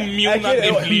sumiu na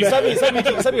neblina.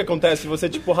 Sabe o que acontece? Você,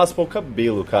 tipo, raspou o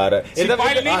cabelo, cara. Ele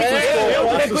nem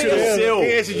reconheceu. Quem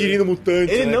é esse girino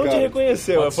mutante? Ele não te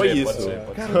reconheceu, foi isso.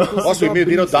 Nossa, o e-mail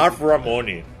dele é o Darth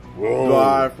Ramone.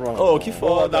 Que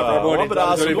foda. Um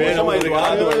abraço. Como chama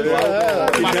Eduardo?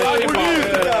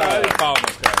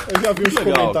 Eu já vi os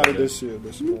comentários desse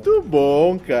Muito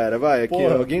bom, cara. Vai, aqui,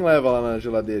 alguém leva lá na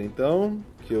geladeira, então,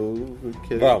 que eu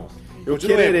Vamos. Eu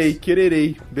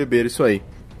quererei beber isso aí.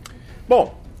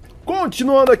 Bom,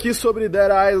 continuando aqui sobre Dead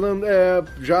Island,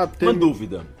 já tem... Uma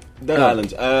dúvida. Dead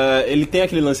Island, ele tem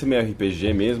aquele lance meio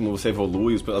RPG mesmo? Você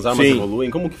evolui, as armas evoluem?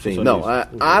 Como que funciona isso? Não, a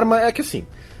arma é que assim...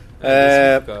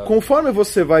 conforme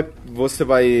você vai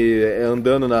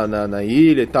andando na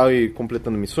ilha e tal e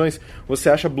completando missões, você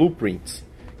acha blueprints,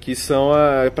 que são,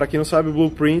 pra quem não sabe,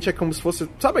 blueprint é como se fosse,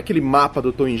 sabe aquele mapa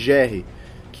do Tom e Jerry,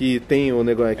 que tem o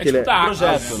negócio... tipo é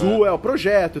projeto, azul, né? É o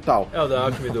projeto e tal. É o da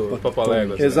Acme do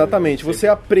Papaléguas. Exatamente. Você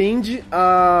aprende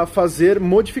a fazer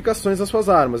modificações nas suas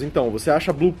armas. Então, você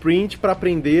acha blueprint pra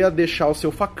aprender a deixar o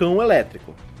seu facão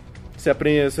elétrico. Você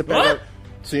aprende... Você pega...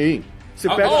 Sim. Você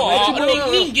pega...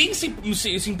 Ninguém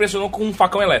se impressionou com um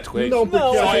facão elétrico. É Não,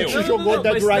 porque a gente jogou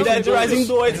Dead Rising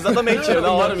 2. Exatamente.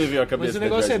 Na hora me veio a cabeça. Mas o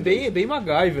negócio é bem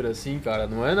MacGyver, assim, cara.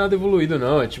 Não é nada evoluído,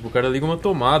 não. É tipo, o cara liga uma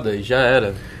tomada e já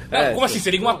era. Como assim? Você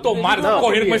liga uma tomada, tá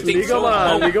correndo com uma extensão?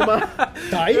 Liga uma...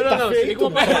 Tá aí, tá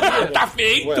feito. Tá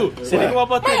feito! Você liga uma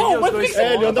bateria, os dois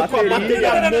Ele anda com a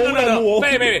bateria no ombro.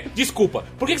 Peraí. Desculpa.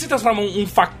 Por que você transforma um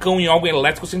facão em algo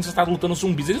elétrico sendo que você tá lutando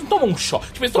zumbis? Eles não tomam um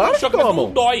choque. Tipo, eles tomam um choque, mas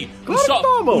não dói. Claro que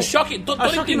tomam. O choque... Toda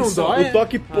choque não intenção.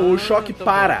 dói? O choque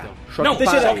para.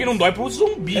 Choque não dói pro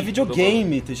zumbi. É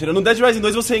videogame, Teixeira. No Dead Rising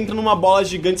 2 você entra numa bola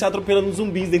gigante e sai atropelando uns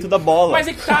zumbis dentro da bola. Mas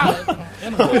é que tá...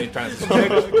 Eu não vou entrar nessa.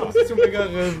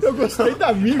 Eu gostei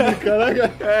da mímica, né?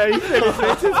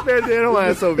 Infelizmente vocês perderam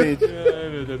essa, ouvinte.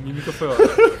 Meu Deus, a mímica foi ótima.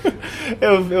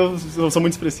 Eu sou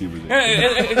muito expressivo,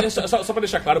 gente. Só pra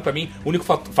deixar claro, pra mim, o único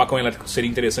facão elétrico que seria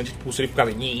interessante, tipo, se ele ficar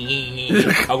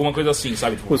alguma coisa assim,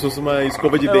 sabe? Tipo, como se fosse uma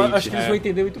escova de Eu dente. acho que eles vão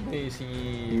entender muito bem, assim.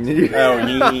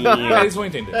 eles vão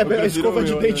entender. É escova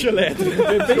de dente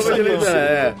elétrica. Escova de dente,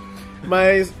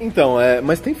 Mas, então,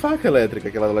 mas tem faca elétrica,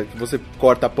 aquela lá que você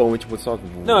corta pão e tipo só...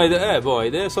 Não, a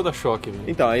ideia é só dar choque, velho.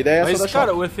 Então, a ideia é mas, só dar cara,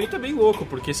 choque. o efeito é bem louco,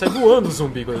 porque sai voando o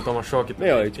zumbi quando toma choque.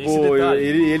 Tipo,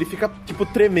 ele fica, tipo,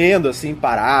 tremendo, assim,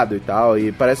 parado e tal,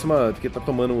 e parece que tá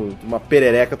tomando uma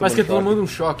perereca. Mas que tá choque. tomando um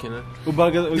choque, né? O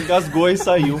Baga engasgou e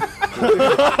saiu.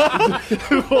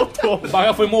 Voltou. O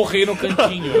Baga foi morrer no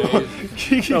cantinho.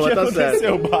 que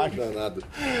aconteceu, Baga? Nada.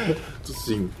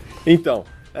 Sim. Então...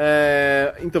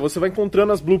 Então você vai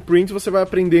encontrando as blueprints, você vai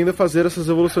aprendendo a fazer essas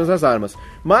evoluções das armas.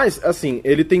 Mas, assim,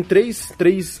 ele tem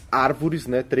três árvores,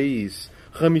 né? 3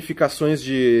 ramificações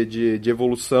de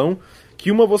evolução.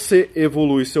 Que uma você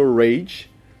evolui seu rage,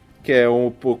 que é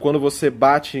quando você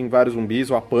bate em vários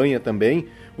zumbis ou apanha também,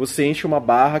 você enche uma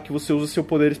barra que você usa seu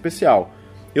poder especial.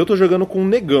 Eu tô jogando com um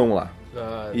negão lá.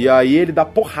 E aí ele dá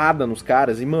porrada nos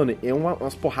caras e, mano, é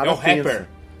umas porradas tensas.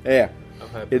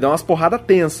 Ele dá umas porradas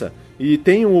tensas. E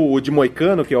tem o de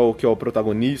Moicano, que é o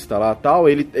protagonista lá tal,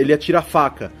 ele atira a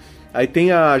faca. Aí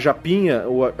tem a Japinha,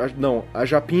 a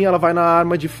Japinha ela vai na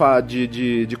arma de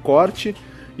corte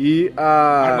e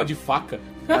a... Arma de faca?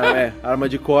 Arma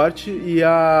de corte e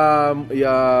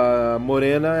a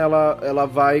Morena ela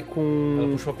vai com... Ela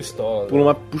puxa uma pistola.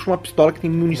 Puxa uma pistola que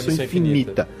tem munição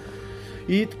infinita.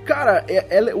 E, cara,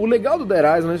 o legal do Dead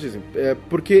Rising, né, Jason, é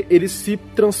porque ele se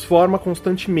transforma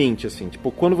constantemente, assim.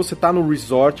 Tipo, quando você tá no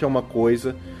resort é uma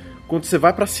coisa, quando você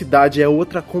vai pra cidade é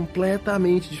outra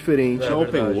completamente diferente. É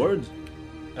open world?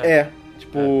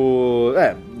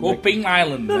 Open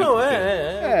Island. Não,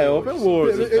 é open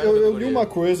world. Eu li uma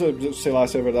coisa, sei lá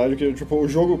se é verdade, que tipo, o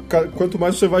jogo, quanto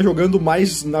mais você vai jogando,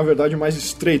 mais, na verdade, mais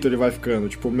estreito ele vai ficando.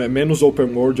 Tipo, menos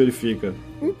open world ele fica.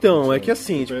 Então, é que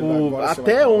assim, tipo,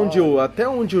 até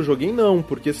onde eu joguei não,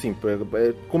 porque assim,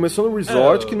 começou no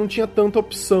resort que não tinha tanta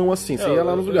opção assim, você ia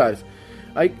lá nos lugares.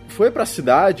 Aí foi pra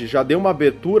cidade, já deu uma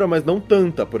abertura, mas não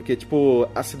tanta, porque, tipo,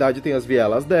 a cidade tem as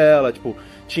vielas dela, tipo,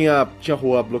 tinha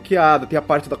rua bloqueada, tem a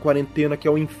parte da quarentena que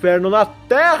é o inferno na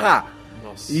terra!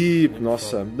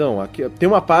 Aqui, tem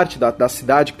uma parte da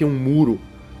cidade que tem um muro,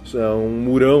 um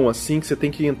murão assim, que você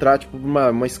tem que entrar, tipo,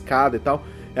 uma escada e tal,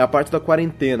 é a parte da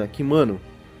quarentena, que, mano,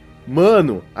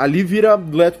 ali vira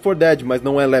Left 4 Dead, mas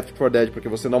não é Left 4 Dead, porque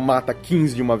você não mata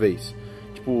 15 de uma vez.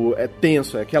 Tipo, é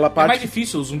tenso, é aquela parte... É mais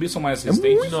difícil, os zumbis são mais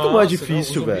resistentes. É muito mais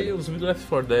difícil, velho. O zumbi do Left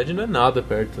 4 Dead não é nada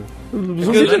perto. O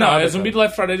zumbi do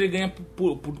Left 4 Dead ele ganha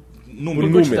por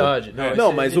número. Quantidade.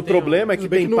 Não, mas o problema é que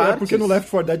tem partes... É porque no Left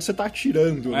 4 Dead você tá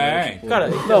atirando, né? Tipo... Cara,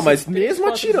 não, mas mesmo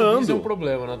atirando... é um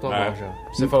problema na tua mão já.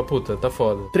 Você fala, puta, tá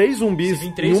foda. 3 zumbis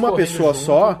em uma pessoa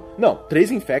só... Não,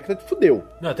 3 infected, fudeu.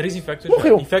 Não, 3 infected...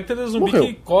 Morreu. Infected é o zumbi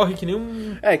que corre que nem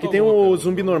um... Que tem o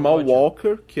zumbi normal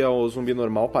Walker, que é o zumbi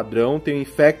normal padrão. Tem o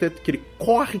infected, que ele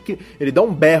corre... Ele dá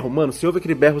um berro, mano. Se ouve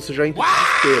aquele berro, você já entra em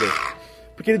desespero.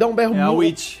 Porque ele dá um berro... É a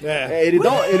Witch.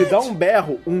 Ele dá um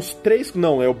berro uns 3...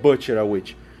 Não, é o Butcher, a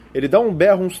Witch. Ele dá um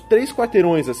berro uns 3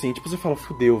 quarteirões, assim. Tipo, você fala,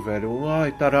 fudeu, velho.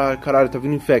 Ai, caralho, tá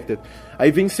vindo infected. Aí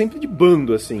vem sempre de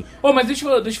bando, assim. Mas deixa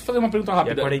eu fazer uma pergunta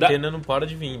rápida. E a quarentena não para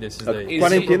de vir desses daí. A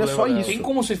quarentena é só isso. Tem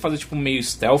como você fazer, tipo, meio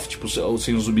stealth, tipo,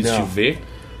 sem os zumbis te ver?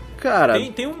 Cara,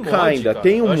 tem um mod, cara.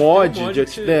 Tem um mod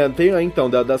então,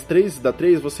 das três,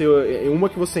 você... Uma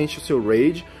que você enche o seu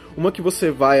raid, uma que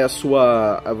você vai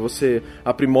você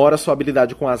aprimora a sua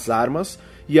habilidade com as armas,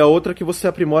 e a outra que você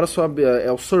aprimora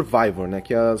é o Survivor, né?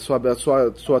 Que é a sua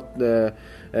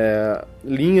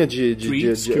linha de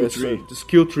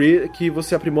skill tree que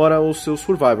você aprimora o seu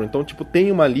Survivor. Então, tipo,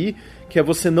 tem uma ali que é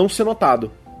você não ser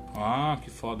notado. Ah, que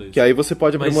foda isso. Que aí você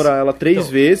pode aprimorar ela 3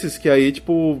 vezes, que aí,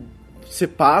 tipo, você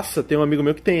passa, tem um amigo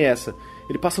meu que tem essa.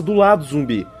 Ele passa do lado do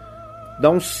zumbi. Dá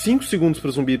uns 5 segundos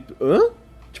pro zumbi. Hã?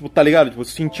 Tipo, tá ligado? Tipo,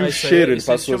 sentiu o cheiro, ele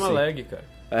passou assim. Isso chama lag, cara.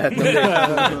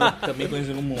 Também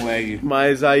conhecido como lag.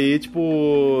 Mas aí,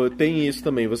 tipo, tem isso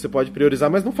também. Você pode priorizar,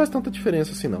 mas não faz tanta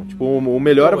diferença assim, não. Tipo, o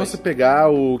melhor é você pegar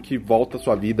o que volta a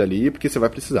sua vida ali, porque você vai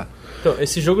precisar. Então,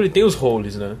 esse jogo ele tem os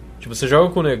roles, né? Tipo, você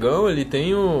joga com o negão, ele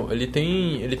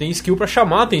tem skill pra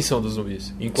chamar a atenção dos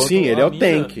zumbis. Sim, ele é o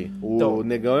tank. O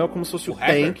negão é como se fosse o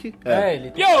tank.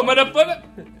 Ele tem...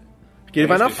 Porque ele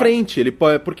vai na frente,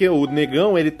 porque o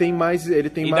negão, ele tem mais... Ele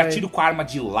dá tiro com a arma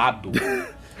de lado.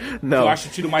 Não. Eu acho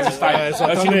o tiro mais assustador. É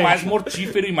o tiro mais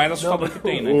mortífero e mais assustador que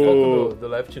tem, né? Do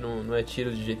left não é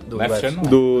tiro de jeito... Do left não.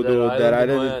 Do Dead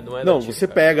Island... Não, você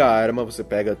pega a arma,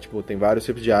 tipo, tem vários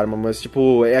tipos de arma, mas,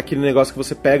 tipo, é aquele negócio que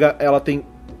você pega, ela tem...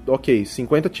 Ok,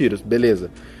 50 tiros,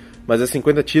 beleza. Mas é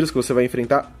 50 tiros que você vai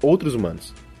enfrentar outros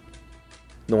humanos.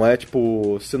 Não é,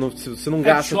 tipo... Você não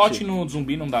gasta... Headshot no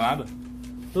zumbi não dá nada?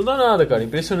 Não dá nada, cara.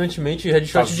 Impressionantemente,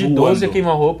 headshot de 12 a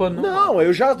queima-roupa... Não,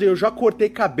 eu já cortei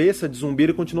cabeça de zumbi e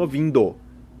ele continua vindo.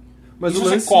 Mas se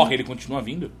você corre, ele continua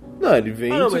vindo? Não, ele vem,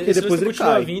 mas que depois ele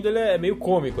cai. Vindo, ele é meio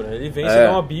cômico, né? Ele vem, você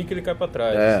dá uma bica e ele cai pra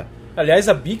trás. É. Aliás,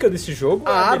 a bica desse jogo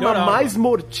a arma mais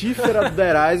mortífera do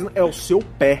Dead Island é o seu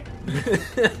pé.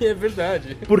 É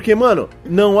verdade. Porque, mano,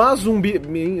 não há zumbi...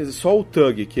 Só o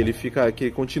Tug que ele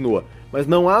continua. Mas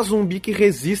não há zumbi que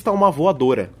resista a uma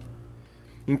voadora.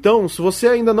 Então, se você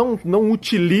ainda não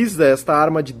utiliza esta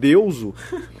arma de deuso,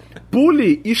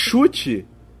 pule e chute.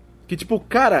 Que tipo,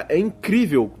 cara, é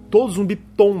incrível. Todo zumbi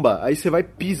tomba, aí você vai e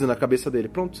pisa na cabeça dele.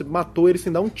 Pronto, você matou ele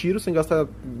sem dar um tiro, sem gastar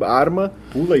arma.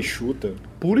 Pula e chuta.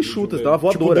 Você dá uma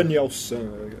voadora. Tipo Daniel San.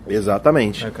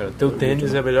 Exatamente. Cara, teu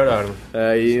tênis é a melhor arma.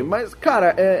 Mas,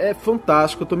 cara, é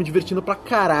fantástico. Eu tô me divertindo pra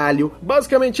caralho.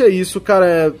 Basicamente é isso,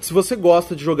 cara. Se você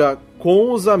gosta de jogar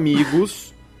com os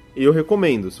amigos... Eu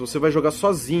recomendo. Se você vai jogar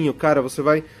sozinho, cara, você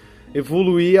vai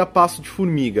evoluir a passo de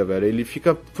formiga, velho. Ele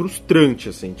fica frustrante,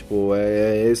 assim, tipo,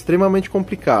 é extremamente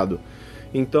complicado.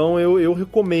 Então eu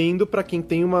recomendo pra quem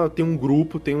tem um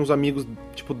grupo, tem uns amigos,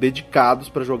 tipo, dedicados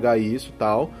pra jogar isso e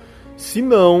tal. Se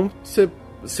não,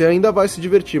 você ainda vai se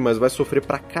divertir, mas vai sofrer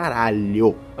pra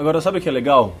caralho. Agora, sabe o que é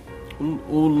legal?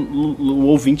 O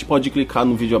ouvinte pode clicar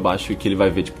no vídeo abaixo que ele vai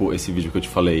ver, tipo, esse vídeo que eu te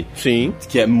falei. Sim.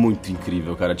 Que é muito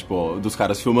incrível, cara. Tipo, dos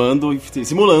caras filmando e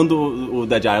simulando o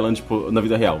Dead Island, tipo, na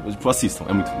vida real. Tipo, assistam.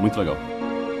 É muito, muito legal.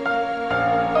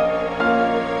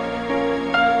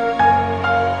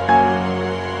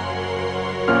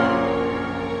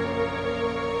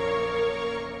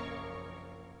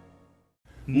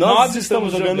 Nós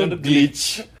estamos jogando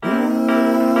Glitch.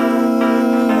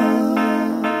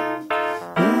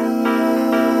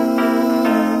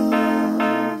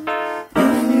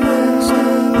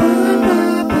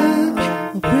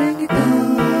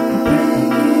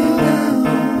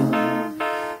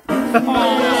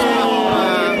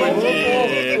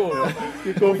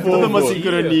 Ficou fofo. Toda uma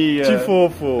sincronia. Que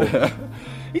fofo.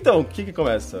 Então, o que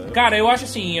começa? Cara, eu acho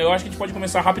que a gente pode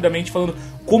começar rapidamente falando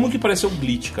como que pareceu o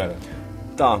Glitch, cara.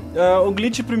 Tá, o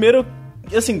Glitch primeiro...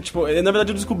 Assim, tipo, na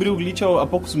verdade eu descobri o Glitch há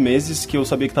poucos meses, que eu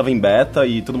sabia que tava em beta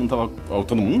e todo mundo tava...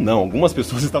 Todo mundo não, algumas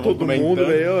pessoas estavam comentando. Todo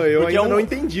mundo, eu ainda não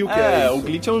entendi o que é isso. O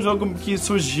Glitch é um jogo que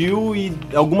surgiu e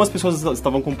algumas pessoas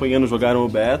estavam acompanhando, jogaram o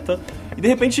beta e de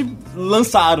repente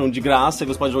lançaram de graça e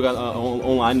você pode jogar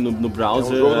online no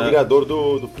browser. É um jogo do criador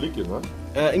do Flickr, não é?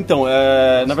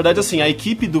 Na verdade, assim, a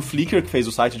equipe do Flickr, que fez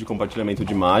o site de compartilhamento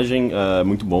de imagem,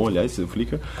 muito bom, aliás, o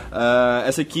Flickr,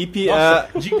 essa equipe... Nossa,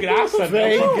 de graça,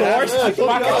 né? De graça,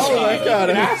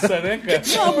 né, cara?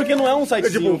 Não, porque não é um site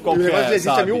qualquer, o negócio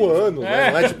existe há 1000 anos,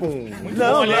 né? Não é tipo um...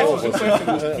 Não.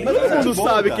 Mas todo mundo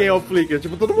sabe quem é o Flickr,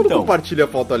 tipo, todo mundo compartilha a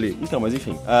foto ali. Então, mas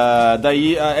enfim,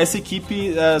 daí essa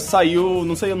equipe saiu,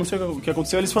 não sei o que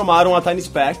aconteceu, eles formaram a Tiny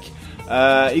Spec,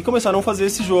 e começaram a fazer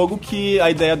esse jogo que a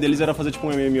ideia deles era fazer tipo um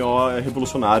MMO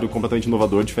revolucionário, completamente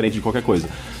inovador, diferente de qualquer coisa.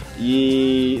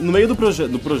 E no meio do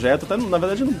projeto, até na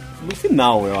verdade no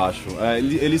final, eu acho,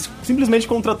 eles simplesmente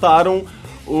contrataram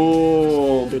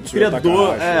o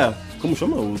criador... Como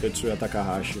chama? O Tetsuya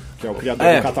Takahashi, que é o criador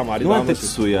do Katamari Damacy. Não é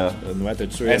Tetsuya. Não é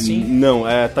Tetsuya? É sim? Não,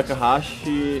 é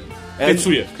Takahashi...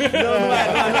 Tetsuya.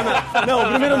 Não, o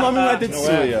primeiro nome não é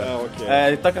Tetsuya. Okay.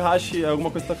 É Takahashi,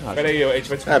 alguma coisa Takahashi. Peraí, a gente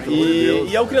vai descobrir.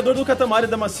 E é o criador do Katamari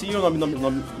Damacy, o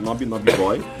Nob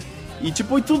Boy. E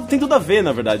tipo, tem tudo a ver,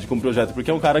 na verdade, com o projeto,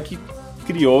 porque é um cara que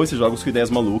criou esses jogos com ideias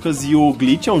malucas, e o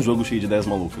Glitch é um jogo cheio de ideias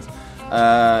malucas.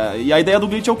 E a ideia do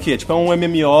Glitch é o quê? Tipo, é um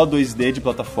MMO 2D de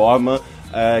plataforma,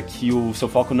 que o seu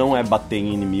foco não é bater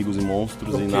em inimigos e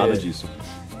monstros e nada disso.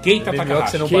 Keita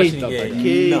Takahashi. Você não bate ninguém.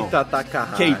 Keita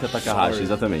Takahashi. Keita Takahashi,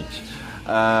 exatamente.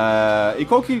 E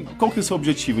qual que é o seu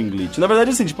objetivo em Glitch? Na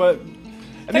verdade, assim, tipo...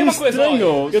 É Tem meio uma coisa, estranho.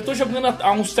 ó, eu tô jogando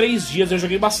há uns 3 dias, eu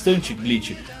joguei bastante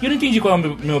Glitch. E eu não entendi qual é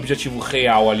o meu objetivo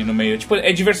real ali no meio. Tipo,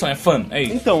 é diversão, é fun, é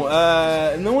isso. Então,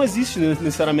 não existe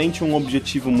necessariamente um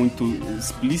objetivo muito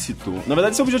explícito. Na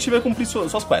verdade, seu objetivo é cumprir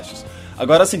suas quests.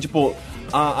 Agora, assim, tipo,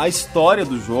 a história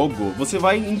do jogo, você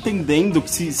vai entendendo,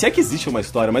 se é que existe uma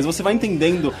história, mas você vai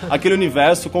entendendo aquele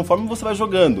universo conforme você vai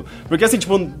jogando. Porque, assim,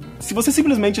 tipo, se você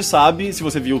simplesmente sabe, se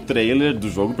você viu o trailer do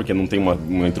jogo, porque não tem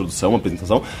uma introdução, uma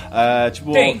apresentação,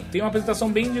 tipo... Tem uma apresentação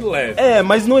bem de leve.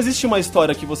 Mas não existe uma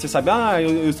história que você sabe,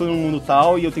 eu estou num mundo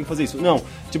tal e eu tenho que fazer isso. Não.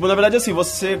 Tipo, na verdade, assim,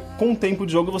 você, com o tempo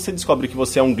de jogo, você descobre que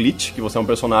você é um glitch, que você é um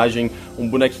personagem, um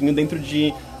bonequinho dentro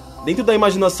da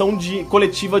imaginação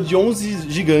coletiva de 11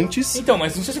 gigantes. Então,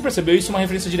 mas não sei se você percebeu, isso é uma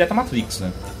referência direta à Matrix,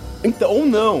 né? Então, ou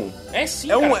não. É sim,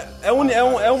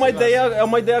 é uma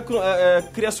ideia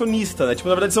criacionista, né? Tipo,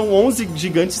 na verdade são 11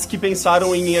 gigantes que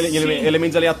pensaram em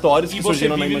elementos aleatórios que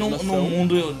surgiram na imaginação. E você vive num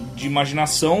mundo de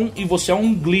imaginação e você é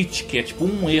um glitch, que é tipo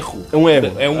um erro. É um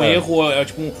erro. É um erro, é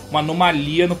tipo uma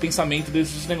anomalia no pensamento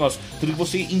desses negócios. Tudo que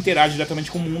você interage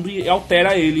diretamente com o mundo e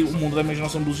altera o mundo da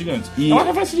imaginação dos gigantes. É uma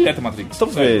referência direta à Matrix.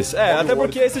 Talvez. Até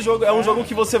porque esse jogo é um jogo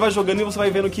que você vai jogando e você vai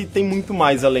vendo que tem muito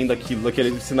mais além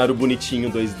daquele cenário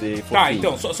bonitinho 2D. Tá,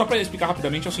 então, só pra explicar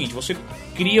rapidamente, é o seguinte, você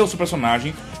cria o seu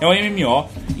personagem, é um MMO,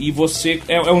 e você...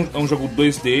 É um jogo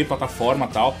 2D, plataforma e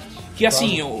tal, que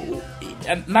assim,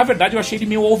 na verdade eu achei ele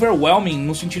meio overwhelming,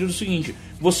 no sentido do seguinte,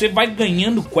 você vai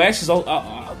ganhando quests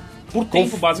por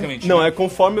tempo, basicamente. Não, é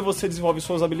conforme você desenvolve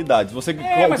suas habilidades. Você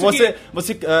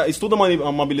estuda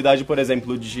uma habilidade, por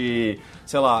exemplo, de...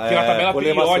 Sei lá... Tem uma tabela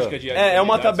periódica de habilidades. É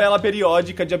uma tabela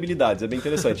periódica de habilidades, é bem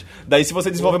interessante. Daí, se você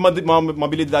desenvolve uma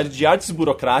habilidade de artes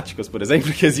burocráticas, por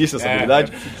exemplo, que existe essa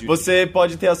habilidade, você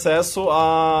pode ter acesso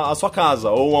à sua casa,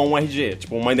 ou a um RG,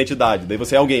 tipo, uma identidade. Daí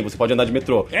você é alguém, você pode andar de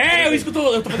metrô.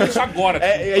 Eu tô fazendo isso agora,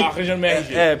 arranjando meu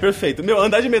RG. Perfeito. Meu,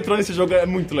 andar de metrô nesse jogo é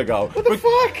muito legal. What the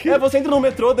fuck? Você entra no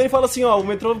metrô, daí fala assim, o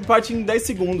metrô parte em 10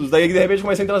 segundos. Daí, de repente,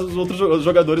 começa a entrar os outros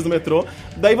jogadores do metrô.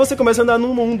 Daí você começa a andar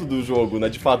no mundo do jogo, né,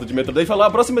 de fato, de metrô. Daí fala, a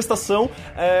próxima estação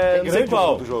não sei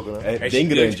qual. Do jogo, né? É bem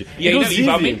grande. E ainda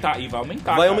vai aumentar.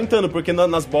 Vai aumentando, porque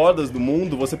nas bordas do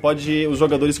mundo, os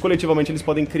jogadores coletivamente, eles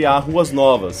podem criar ruas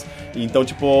novas. Então,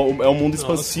 tipo, é um mundo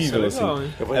expansível, isso é legal, assim.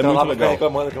 hein? Eu vou entrar lá pra ficar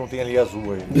reclamando que não tem a linha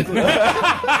azul aí.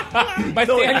 Mas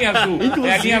tem a linha azul.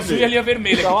 É a linha azul e a linha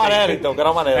vermelha. Então amarelo, então, quero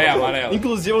amarelo. Amarelo.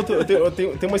 Inclusive, eu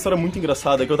tenho uma história muito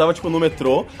engraçada, que eu tava, tipo, no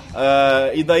metrô,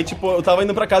 e daí, tipo, eu tava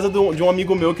indo pra casa de um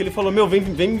amigo meu, que ele falou,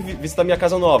 vem visitar minha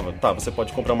casa nova. Tá, você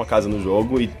pode comprar uma casa no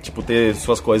jogo e, tipo, ter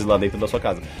suas coisas lá dentro da sua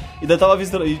casa. E daí eu tava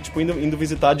indo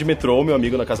visitar de metrô meu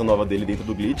amigo na casa nova dele, dentro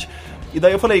do Glitch. E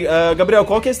daí eu falei, Gabriel,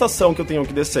 qual que é a estação que eu tenho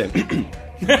que descer?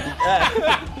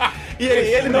 E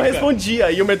ele não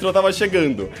respondia, e o metrô tava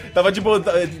chegando. Tava, tipo,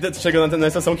 chegando na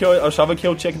estação que eu achava que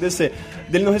eu tinha que descer.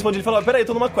 Ele não respondia, ele falava, peraí,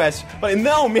 tô numa quest. Eu falei,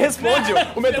 não, me responde,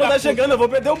 o metrô tá chegando, eu vou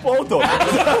perder o ponto.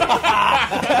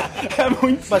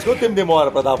 Mas quanto tempo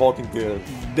demora pra dar a volta inteira?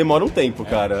 Demora um tempo,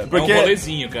 cara. Porque, é um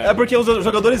rolezinho, cara. É porque os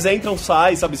jogadores entram,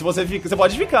 saem, sabe? Se você fica, você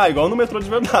pode ficar, igual no metrô de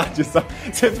verdade, sabe?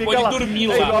 Você fica pode lá. Dormir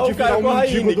lá. É igual o cara com a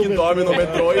Raine, que dorme no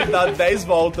metrô e dá 10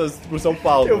 voltas por São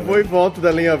Paulo. Eu vou e volto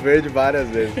da linha verde várias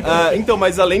vezes. Então,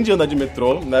 mas além de andar de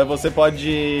metrô, né, você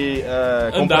pode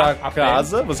comprar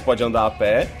casa, você pode andar a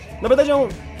pé. Na verdade,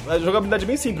 a jogabilidade é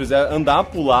bem simples, é andar,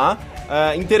 pular,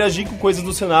 interagir com coisas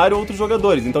do cenário ou outros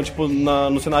jogadores. Então, tipo,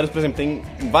 nos cenários, por exemplo, tem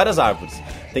várias árvores.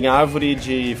 Tem árvore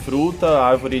de fruta,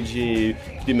 árvore de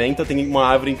pimenta, tem uma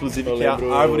árvore, inclusive, que é a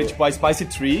árvore, tipo, a Spicy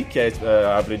Tree, que é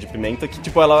a árvore de pimenta, que,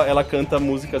 tipo, ela canta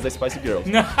músicas da Spice Girls.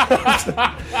 Tem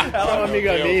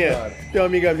uma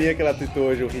amiga minha que ela tweetou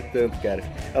hoje, eu ri tanto, cara.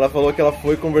 Ela falou que ela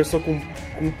foi e conversou com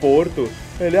um porto.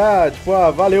 Ele,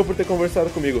 valeu por ter conversado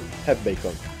comigo. Have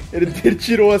bacon. Ele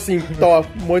tirou assim,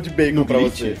 um monte de bacon pra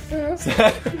você.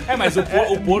 Mas o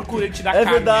porco, ele te dá carne.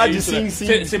 É verdade, isso, sim, né?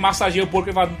 sim. Você massageia o porco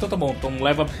e fala, então tá bom, então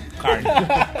leva carne.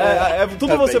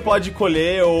 Tudo você pode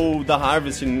colher ou dar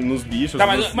harvest nos bichos. Tá,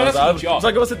 mas é o seguinte, ó. Só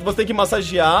que você tem que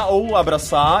massagear ou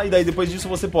abraçar, e daí depois disso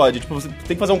você pode. Tipo, você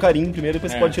tem que fazer um carinho primeiro,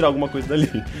 depois você pode tirar alguma coisa dali.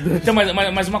 Então,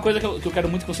 mas uma coisa que eu quero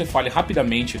muito que você fale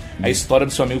rapidamente, a história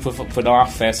do seu amigo foi dar uma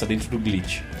festa dentro do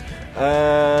Glitch.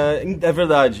 É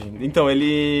verdade. Então,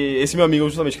 esse meu amigo,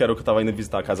 justamente, que era o que eu tava indo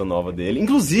visitar a casa nova dele.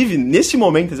 Inclusive, nesse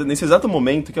exato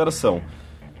momento, que horas são?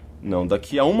 Não,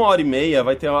 daqui a 1h30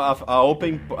 vai ter a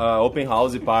open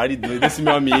house party desse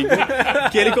meu amigo,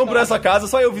 que ele comprou essa casa,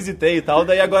 só eu visitei e tal,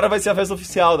 daí agora vai ser a festa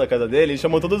oficial da casa dele, ele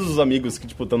chamou todos os amigos que,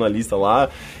 tipo, estão na lista lá,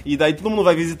 e daí todo mundo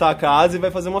vai visitar a casa e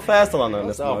vai fazer uma festa lá na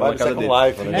casa dele.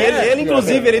 Live, né? E ele,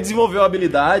 inclusive, ele desenvolveu a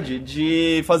habilidade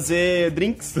de fazer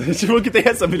drinks, tipo, que tem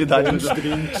essa habilidade dos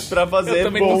drinks, pra fazer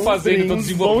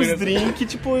bons drinks,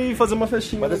 tipo, e fazer uma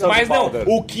festinha. Mas não,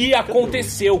 o que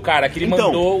aconteceu, cara, que ele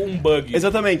mandou um bug.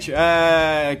 Exatamente.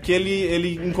 Que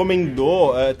ele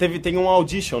encomendou. Tem um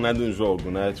audition, né, do jogo,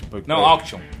 né? Tipo, não,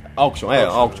 auction.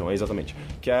 Auction, exatamente.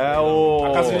 Que é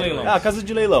a casa de leilão. A casa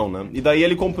de leilão, né? E daí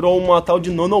ele comprou uma tal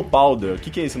de Nono Powder. O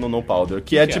que é esse Nono Powder?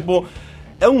 Que é tipo.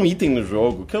 É um item no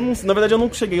jogo, que eu não, na verdade eu não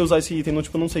cheguei a usar esse item, não,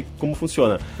 tipo, eu não sei como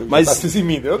funciona. Mas... Tá se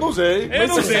imindo. Eu não sei. Eu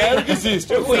não sei. Sério que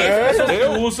existe. Eu conheço pessoas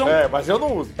que usam. Mas eu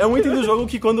não uso. É um item do jogo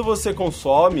que quando você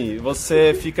consome,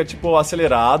 você fica, tipo,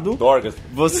 acelerado. Dorgas.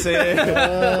 Você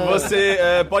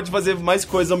pode fazer mais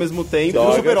coisas ao mesmo tempo.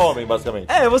 Um super-homem, basicamente.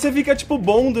 Você fica, tipo,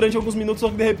 bom durante alguns minutos, só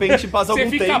que de repente passa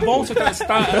algum tempo. Você fica bom, você tá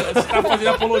fazendo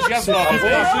apologia às drogas.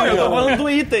 Eu tô falando do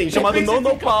item, chamado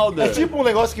Nono Powder. É tipo um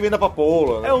negócio que vem da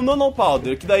papoula, né? É o Nono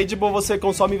Powder, que daí, tipo, você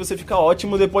consome e você fica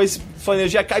ótimo, depois sua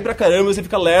energia cai pra caramba, você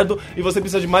fica lerdo, e você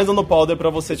precisa de mais Nono Powder pra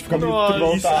você ficar muito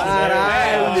bom.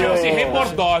 Chama-se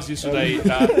rebordose isso daí,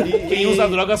 tá? Quem usa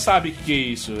droga sabe o que é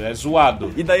isso, é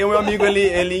zoado. E daí o meu amigo,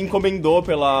 ele encomendou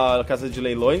pela casa de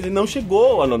leilões e não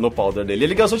chegou a Nono Powder dele.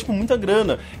 Ele gastou, tipo, muita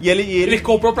grana. E ele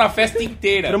comprou pra festa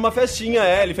inteira. Era uma festinha,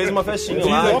 ele fez uma festinha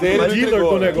lá.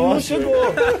 Não chegou.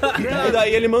 E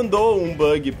daí ele mandou um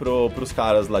bug pros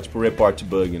caras lá, tipo, report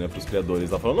bug, né, pros criadores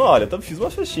lá, falando, olha, fiz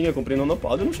uma festinha, comprei Nono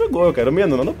Powder, não chegou, eu quero minha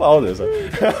Nono Powder, sabe?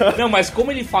 Não, mas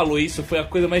como ele falou isso, foi a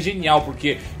coisa mais genial,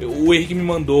 porque o Henrique me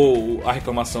mandou a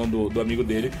reclamação do amigo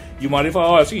dele, e o Mario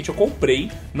falou, olha, é o seguinte, eu comprei,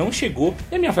 não chegou,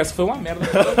 e a minha festa foi uma merda.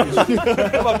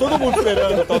 Tava todo mundo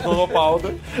esperando o Nono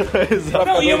Powder. Exato.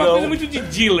 Não, e é uma coisa muito de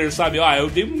dealer, sabe? Eu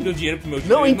dei meu dinheiro pro meu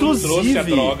dealer, não, inclusive, trouxe a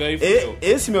droga e foi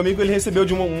esse meu amigo, ele recebeu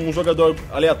de um jogador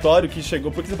aleatório que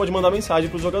chegou, porque você pode mandar mensagem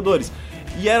pros jogadores.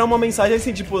 E era uma mensagem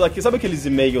assim, tipo, sabe aqueles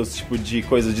e-mails, tipo, de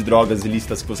coisas de drogas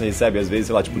ilícitas que você recebe às vezes,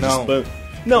 sei lá, tipo, de spam?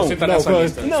 Não, você tá nessa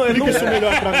lista. Não, eu não isso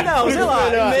melhor pra mim. Não, sei lá,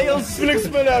 e-mails. Explica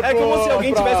isso melhor. É como se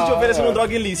alguém tivesse te oferecendo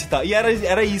droga ilícita. E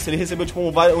era isso, ele recebeu, tipo,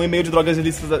 um e-mail de drogas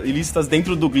ilícitas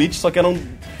dentro do glitch, só que eram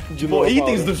tipo,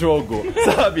 itens do jogo,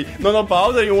 sabe? Nono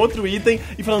Powder e um outro item,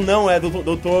 e falando, não, é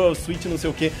Dr. Switch, não sei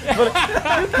o quê.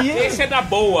 Esse é da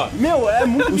boa. Meu, é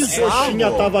muito bizarro. O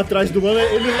Coxinha tava atrás do mano,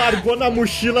 ele largou na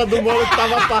mochila do mano que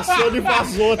tava passando e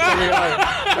vazou, tá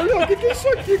ligado? Olha, o que é isso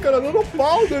aqui, cara? Nono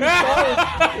Powder,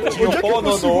 Tinha pó,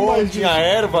 tinha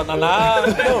erva, naná.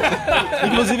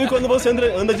 Inclusive, quando você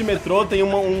anda de metrô, tem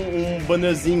um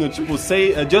bannerzinho, tipo,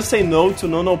 just say no to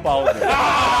Nono Powder.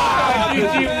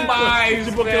 Que demais,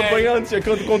 tipo, campanha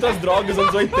contra as drogas dos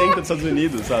anos 80 dos Estados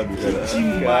Unidos, sabe?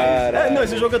 Demais. Não,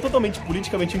 esse jogo é totalmente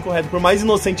politicamente incorreto, por mais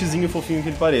inocentezinho e fofinho que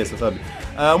ele pareça, sabe?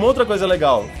 Uma outra coisa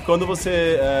legal, quando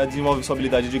você desenvolve sua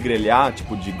habilidade de grelhar,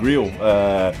 tipo, de grill,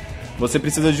 você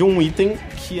precisa de um item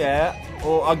que é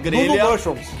a grelha.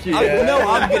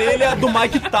 A grelha do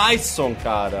Mike Tyson,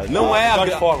 cara. Não é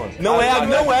George Foreman. Não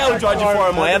é o George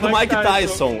Foreman, é do Mike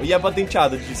Tyson. E é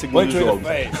patenteada de segundo jogo.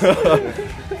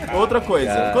 Outra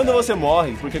coisa, quando você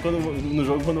morre, porque no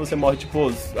jogo, quando você morre,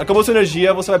 tipo, acabou sua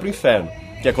energia, você vai pro inferno.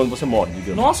 Que é quando você morre,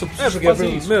 digamos. Nossa, eu preciso fazer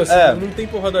isso. Meu, se não tem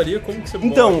porradaria, como que você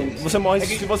morre? Então, você morre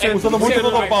se você usando muito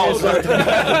Nono Powder.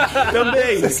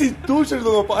 Também. Você se tuxa de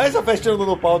Nono Powder. Essa festinha do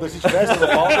Nono Powder, se tivesse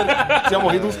Nono Powder, tinha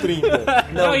morrido uns 30.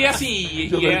 Não, e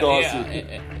assim,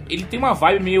 ele tem uma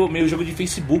vibe meio jogo de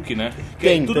Facebook, né?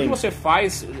 Tudo que você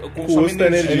faz consome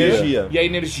energia. E a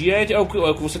energia é o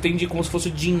que você tem como se fosse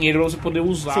dinheiro pra você poder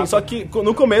usar. Sim, só que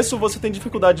no começo você tem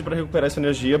dificuldade pra recuperar essa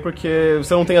energia, porque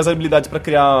você não tem as habilidades pra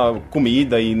criar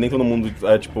comida e nem todo mundo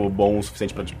é, tipo, bom o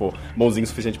suficiente pra, tipo, bonzinho o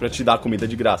suficiente pra te dar comida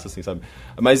de graça, assim, sabe?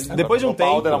 Mas depois de um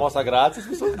tempo... Powder, amostra grátis, as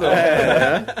pessoas dão.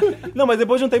 Não, mas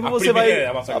depois de um tempo você vai...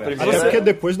 Até porque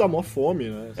depois dá mó fome,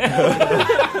 né?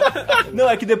 Não,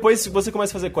 é que depois você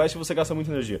começa a fazer quest, você gasta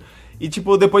muita energia. E,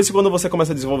 tipo, depois quando você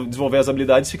começa a desenvolver as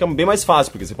habilidades, fica bem mais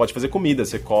fácil, porque você pode fazer comida,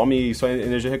 você come e sua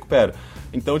energia recupera.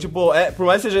 Então, tipo, por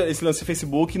mais que seja esse lance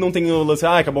Facebook, não tem o lance,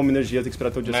 acabou a minha energia, tem que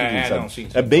esperar até o dia seguinte, sabe? Não, sim,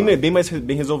 é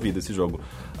bem resolvido esse jogo.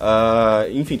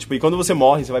 Enfim, tipo, e quando você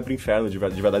morre, você vai pro inferno, de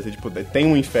verdade, você, tipo, tem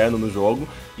um inferno no jogo.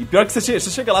 E pior que você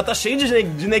chega lá, tá cheio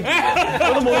de neguinho.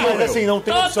 Todo mundo Mas assim, não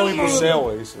tem opção ir pro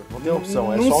céu, é isso? Não tem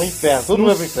opção, é só o inferno. Todo mundo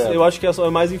vai pro inferno. Eu acho que é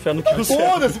mais inferno que o céu.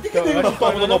 Foda-se, por que tem gente que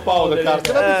toma Nono Powder, cara?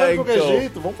 Você vai pro inferno de qualquer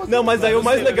jeito, vamos fazer. Não, mas aí o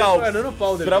mais legal,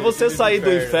 pra você sair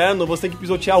do inferno, você tem que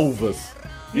pisotear uvas.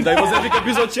 E daí você fica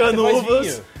pisoteando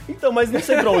uvas. Então, mas não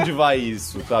sei pra onde vai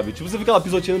isso, sabe? Tipo, você fica lá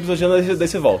pisoteando, daí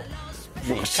você volta.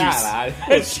 Caralho.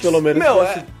 Pelo menos Meu,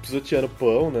 pisoteando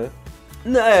pão, né?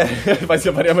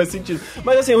 Faria mais sentido.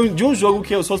 Mas assim, de um jogo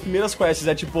que suas primeiras quests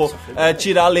é tipo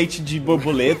tirar leite de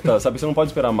borboleta, sabe? Você não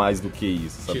pode esperar mais do que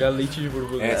isso, sabe? Tirar leite de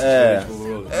borboleta.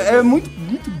 É muito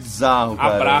bizarro,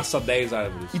 cara. Abraça 10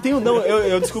 árvores. E tem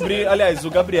eu descobri, aliás, o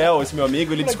Gabriel, esse meu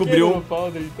amigo, ele descobriu...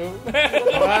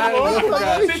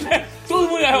 Todo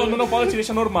mundo no Nanopower te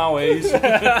deixa normal, é isso.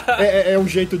 É um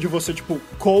jeito de você, tipo,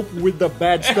 cope with the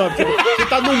bad stuff. Tipo, você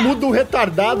tá num mundo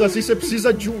retardado, assim, você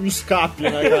precisa de um escape,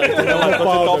 né, cara? Quando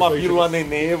você toma pílula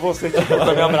nenê, você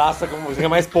também abraça, você ganha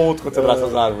mais ponto quando você abraça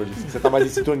as árvores. Você tá mais em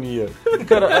sintonia.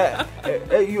 Cara,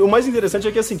 e o mais interessante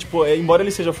é que, assim, tipo, embora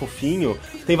ele seja fofinho,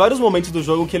 tem vários momentos do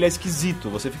jogo que ele é esquisito.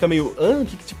 Você fica meio, o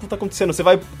que tipo tá acontecendo? Você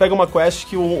pega uma quest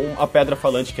que a pedra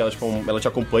falante, que ela, tipo, ela te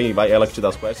acompanha e ela que te dá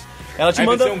as quests, ela te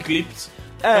manda... Vai ser um clips.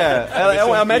 É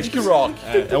a Magic Rock.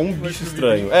 É um bicho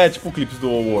estranho. É tipo clipes do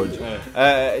World.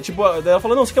 Tipo, daí ela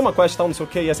fala, não, você quer uma quest e tal, não sei o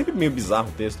que. E é sempre meio bizarro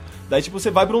o texto. Daí, tipo, você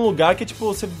vai pra um lugar que é tipo,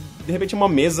 você de repente é uma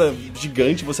mesa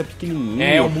gigante, você é pequenininho.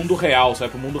 É o mundo real, você vai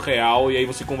pro mundo real e aí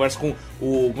você conversa com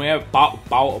o... Como é?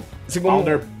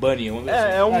 Powder Bunny.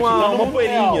 É uma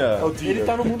poeirinha. Ele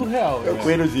tá no mundo real. É o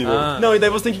coelho Zero. Não, e daí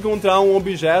você tem que encontrar um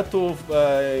objeto...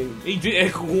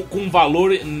 com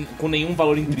valor... Com nenhum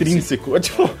valor intrínseco. É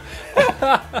tipo...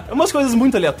 É umas coisas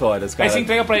muito aleatórias, cara. Aí você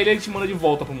entrega pra ele e ele te manda de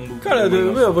volta pro mundo. Cara,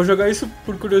 eu vou jogar isso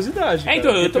por curiosidade.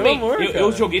 Então, eu também.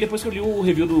 Eu joguei depois que eu li o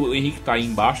review do Henrique que tá aí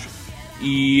embaixo.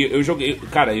 E eu joguei.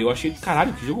 Cara, eu achei,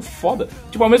 caralho, que jogo foda.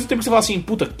 Tipo, ao mesmo tempo que você fala assim,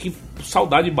 puta, que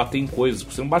saudade de bater em coisas,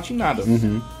 você não bate em nada.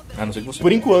 A não ser que você.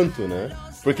 Por enquanto, né?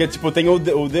 Porque, tipo, tem o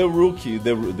The Rook,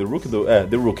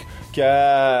 The Rook, que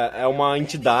é uma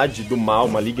entidade do mal,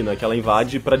 maligna, que ela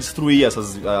invade pra destruir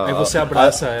essas... Aí você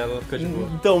abraça ela, fica de boa.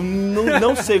 Então,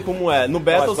 não sei como é. No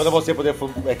Battles... Quando você puder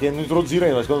fumar... É que não introduziram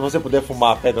ainda, mas quando você puder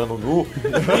fumar a pedra no nu,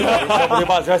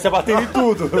 vai ser batendo em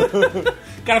tudo.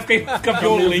 O cara fica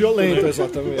violento, né?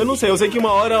 Exatamente. Eu não sei, eu sei que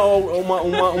uma hora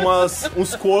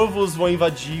uns corvos vão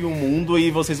invadir o mundo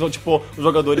e vocês vão, tipo, os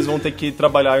jogadores vão ter que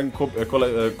trabalhar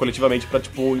coletivamente pra,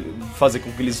 tipo, fazer com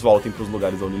que eles voltem pros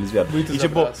lugares onde eles vieram. Muitos e,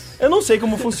 tipo, abraços. eu não sei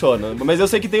como funciona, mas eu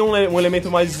sei que tem um elemento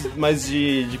mais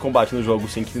de combate no jogo,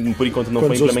 assim, que por enquanto não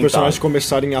quando foi os personagens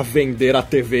começarem a vender a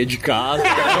TV de casa,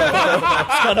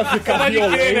 os caras ficam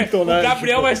violentos, né? O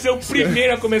Gabriel vai ser o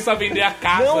primeiro a começar a vender a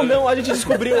casa. Não, a gente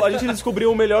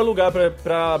descobriu o melhor lugar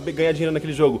pra ganhar dinheiro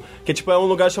naquele jogo, que tipo, é um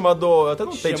lugar chamado, eu até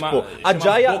não sei, tipo,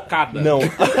 Ajaya... Bocada. Não.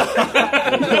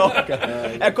 Não,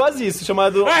 cara. É quase isso,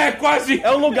 chamado... É quase!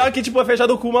 É um lugar que, tipo, é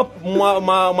fechado com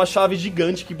uma chave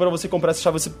gigante, que pra você comprar essa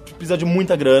chave você precisa de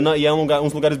muita grana, e é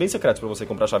uns lugares bem secretos pra você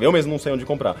comprar a chave. Eu mesmo não sei onde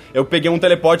comprar. Eu peguei um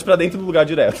teleporte pra dentro do lugar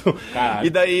direto. Caralho. E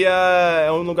daí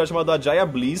é um lugar chamado Ajaya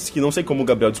Bliss, que não sei como o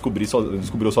Gabriel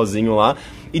descobriu sozinho lá.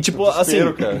 E tipo, assim...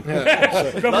 cara.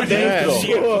 Lá dentro.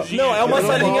 Não, é uma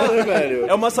salinha...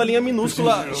 É uma salinha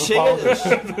minúscula cheia...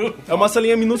 É uma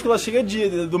salinha minúscula cheia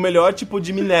do melhor tipo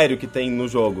de minério que tem no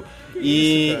jogo.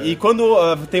 E quando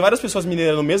tem várias pessoas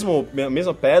minerando a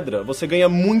mesma pedra, você ganha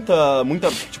muita,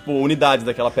 tipo, unidade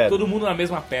daquela pedra. Todo mundo na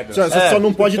mesma pedra. Você só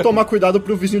não pode tomar cuidado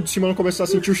pro vizinho de cima não começar a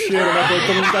sentir o cheiro, né? Porque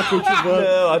todo mundo tá cultivando.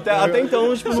 Não, até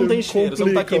então, tipo, não tem cheiro, você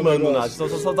não tá queimando nada,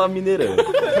 só tá minerando.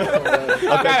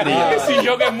 Cara, esse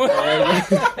jogo é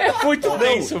muito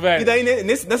denso, velho. E daí,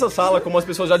 nessa sala, como as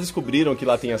pessoas já descobriram que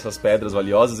lá tem essas pedras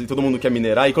valiosas e todo mundo quer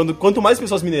minerar, e quanto mais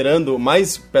pessoas minerando,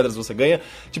 mais pedras você ganha.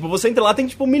 Tipo, você entra lá, tem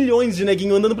tipo milhões de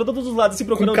neguinho andando pra todos os lados, assim,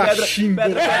 procurando pedra.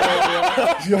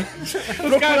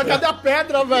 Procura, cadê a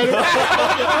pedra, velho?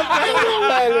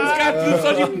 Os caras tudo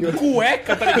só de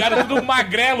cueca, tá ligado? Tudo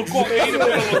magrelo, correndo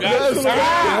pelo lugar.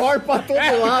 Horror pra todo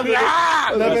lado.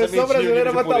 Na versão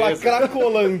brasileira vai estar lá,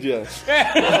 Cracolândia.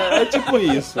 É tipo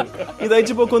isso. E daí,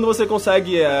 tipo, quando você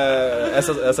consegue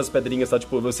essas pedrinhas, tá?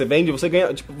 Tipo, você vende, você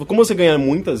ganha... Tipo, como você ganha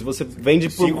muitas, você vende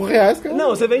por... R$5, cara. Não,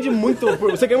 você vende muito...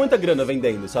 Você ganha muita grana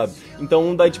vendendo, sabe?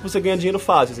 Então, daí, tipo, você ganha dinheiro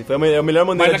fácil, assim. Foi a melhor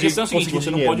maneira de... Mas a questão é a seguinte, você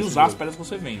dinheiro, não pode usar as pedras que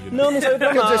você vende. Não serve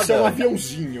pra nada. Quer dizer, você é um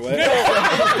aviãozinho,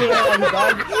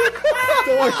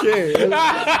 Então, ok.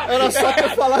 Era só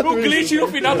ter falado isso. O glitch no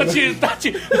final tá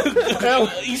te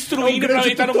instruindo pra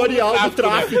entrar no tutorial do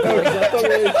tráfico,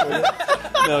 exatamente.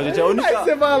 Não, gente, a única... Aí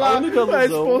você vai lá, é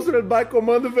sponsored by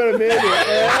Comando Vermelho.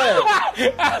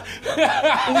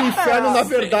 O inferno, na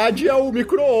verdade, é o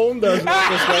micro-ondas, né,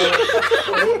 pessoal?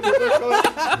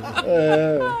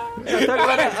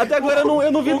 Até agora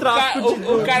eu não vi tráfico.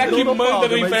 O cara que manda no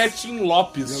Powder, Império Team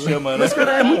Lopes chama, né? Mas,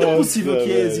 cara, é muito possível que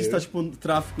exista, tipo,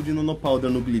 tráfico de nanopowder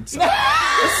no Blitz.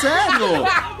 É sério!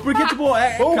 Porque, tipo,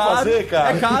 Vamos caro. fazer,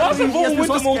 cara. É caro Nossa, e vamos as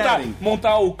muito pessoas querem.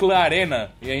 montar o Clã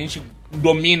Arena e a gente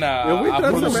domina Eu vou a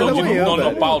entrar nessa produção merda de amanhã, velho. Vamos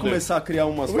nanopowder. começar a criar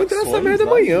umas Eu vou entrar nessa facções merda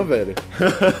lá. amanhã, velho.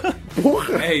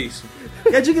 Porra. É isso.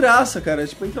 E é de graça, cara.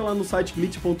 Tipo, entra lá no site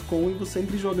glitch.com e você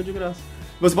sempre joga de graça.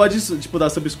 Você pode, tipo, dar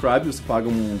subscribe, você paga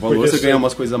um valor, Porque você ganha sempre-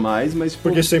 umas coisas a mais, mas... Tipo,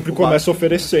 Porque sempre começa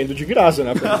oferecendo de graça,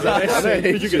 né? É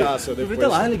sempre de graça. Aproveita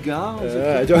Depois. lá, é legal.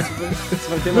 É, Você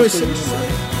vai ter umas coisas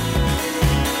mais.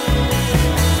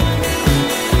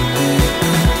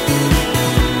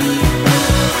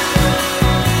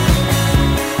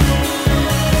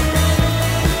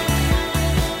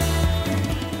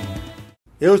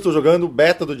 Eu estou jogando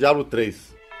beta do Diablo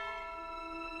 3.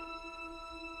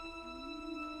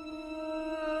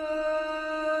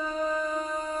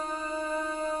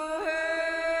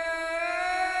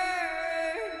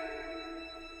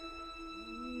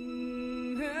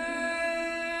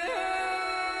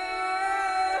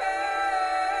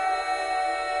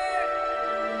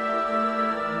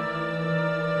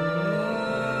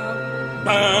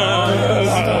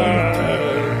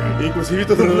 Inclusive,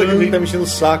 todo mundo aqui tá me enchendo o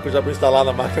saco já pra instalar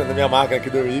na minha máquina aqui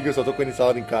do Igor, eu só tô com ele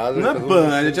instalado em casa. Não é Tá todo ban,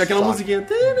 mundo tinha aquela saco. musiquinha...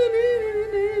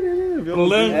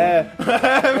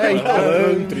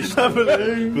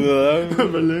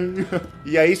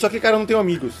 E aí, só que, cara, eu não tenho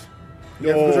amigos.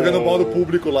 Eu fico jogando o modo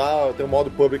público lá, tem um modo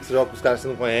público que você joga com os caras que você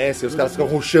não conhece, os caras ficam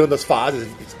rushando as fases,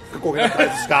 fica correndo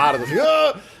atrás dos caras, assim,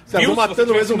 os caras vão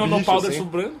matando o mesmo bicho, powder assim.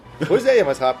 sobrando. Pois é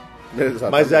mais rápido.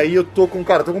 Mas aí eu tô com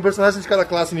um personagem de cada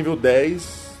classe nível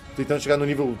 10, tentando chegar no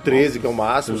nível 13, que é o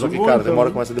máximo, só que, cara,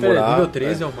 demora, começa a demorar. Nível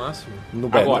 13 é o máximo? No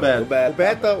beta. Agora,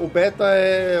 O beta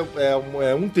é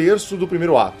 1/3 do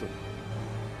primeiro ato.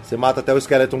 Você mata até o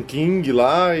Skeleton King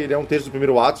lá, ele é 1/3 do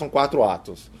primeiro ato, são 4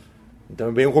 atos. Então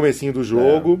é bem o comecinho do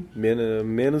jogo.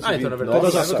 Menos Ah, de então na 20. verdade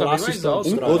Nossa, o level tá bem mais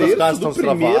alto. Todas as classes estão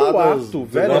primeiro travadas, ato,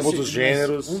 velho. ambos os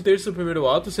gêneros. 1/3 do primeiro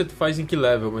ato você faz em que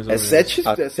level, mais ou É menos? 7%.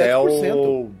 Até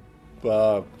o...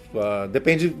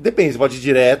 Depende, você pode ir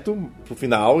direto pro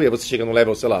final, e aí você chega no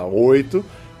level, sei lá, 8,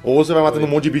 ou você vai matando um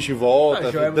monte de bicho em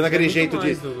volta, já é dando aquele muito jeito de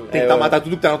mais do- tentar matar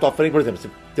tudo que tá na tua frente. Por exemplo,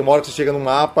 tem uma hora que você chega no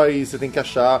mapa e você tem que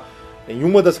achar, em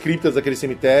uma das criptas daquele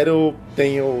cemitério,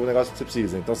 tem o negócio que você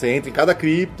precisa. Então você entra em cada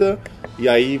cripta, e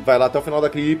aí vai lá até o final da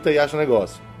cripta e acha o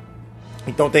negócio.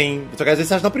 Então tem... Só que às vezes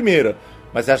você acha na primeira,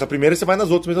 mas você acha na primeira e você vai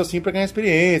nas outras mesmo assim pra ganhar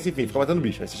experiência, enfim, fica matando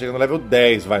bicho. Aí você chega no level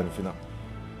 10, vai no final.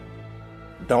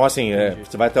 Então, assim,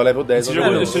 você vai até o level 10.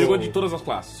 Você jogou de todas as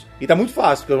classes. E tá muito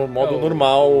fácil, porque é o modo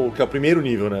normal, que é o primeiro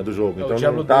nível, né, do jogo. Então O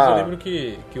Diablo não 2 tá... eu lembro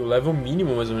que o level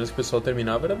mínimo, mais ou menos, que o pessoal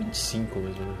terminava era 25,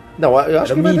 mais ou menos. Não, eu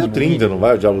acho Era que vai até mínimo, 30, mínimo. não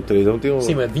vai, o Diablo 3, eu não tenho...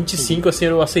 Sim, mas 25 assim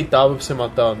era o aceitável pra você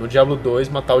matar. No Diablo 2,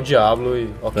 matar o Diablo e...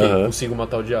 Ok, Aham. consigo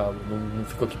matar o Diablo. Não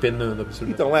ficou aqui penando,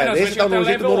 absurdamente. Então, Não, você nesse chega tá no até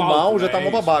jeito level normal, alto, já né, tá mó é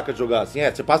isso. babaca de jogar, assim.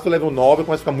 Você passa pro level 9 e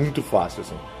começa a ficar muito fácil,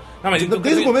 assim. Não, mas então,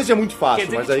 Desde o começo já é muito quer fácil,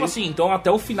 dizer mas que, aí... tipo assim, então até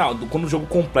o final, quando o jogo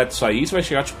completo sair, você vai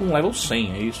chegar tipo um level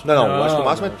 100, é isso? Não, eu acho que o Não,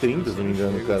 máximo não, é 30, se não me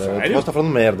engano, cara. Eu Sério? posso estar falando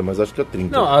merda, mas acho que é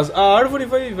 30. Não, a árvore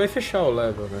vai fechar o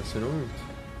level, né? Você não...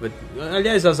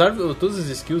 Aliás, as árvores, todas as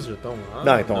skills já estão lá.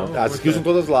 Não, então, as skills são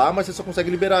todas lá, mas você só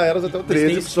consegue liberar elas até o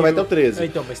 13, porque só vai até o 13.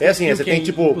 Então, mas É assim, skill você que tem é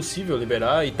tipo... impossível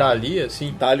liberar e tá ali,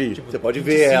 assim... Tá ali, tipo, você pode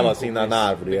 25, ver ela assim na mas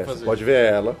árvore, tem que você fazer. pode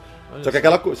ver ela.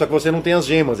 Só que você não tem as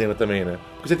gemas ainda também, né?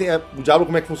 Porque você tem. O Diablo,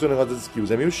 como é que funciona o negócio das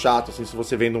skills? É meio chato, assim, se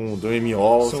você vem de um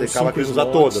MMO, São você acaba 5 querendo usar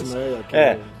slots, todas.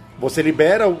 né? Você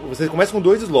libera. Você começa com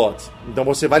 2 slots. Então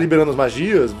você vai liberando as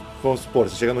magias, vamos supor,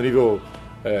 você chega no nível.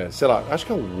 Sei lá, acho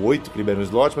que é o 8 que libera um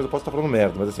slot, mas eu posso estar falando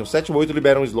merda. Mas assim, o 7 e o 8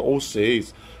 liberam um slot, ou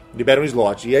 6. Libera um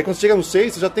slot. E aí quando você chega no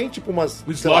 6, você já tem tipo umas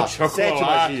sei lá, slot 7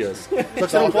 magias. Só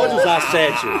que você não pode usar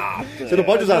 7. Você não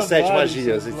pode usar 7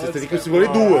 magias. Você tem que escolher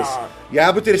 2. E aí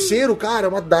abre o terceiro, cara, é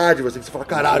uma dádiva. Você fala,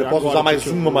 caralho, eu posso usar mais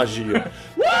uma magia.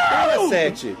 Então é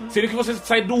 7. Seria que você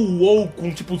sai do WoW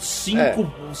com tipo 5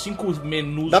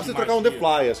 menus. Dá pra você de trocar on the magia.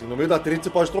 fly, assim, no meio da trade você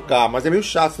pode trocar, mas é meio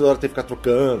chato toda hora ter que ficar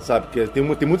trocando, sabe? Porque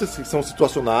tem muitas que são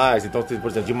situacionais, então, por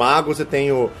exemplo, de mago você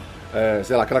tem o,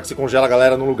 sei lá, aquela que você congela a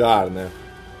galera no lugar, né?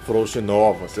 Frost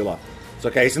nova, sei lá. Só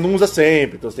que aí você não usa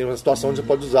sempre, então você tem uma situação onde você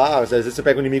pode usar, às vezes você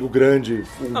pega um inimigo grande,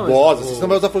 Não, boss, mas assim, você não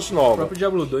vai usar Frost No nova. próprio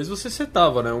Diablo 2 você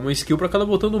setava, né? Uma skill pra cada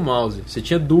botão do mouse. Você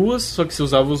tinha 2, só que você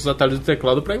usava os atalhos do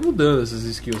teclado pra ir mudando essas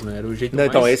skills, né? Era o jeito Não, mais...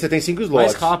 então, aí você tem 5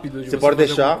 slots. mais rápido de você você pode fazer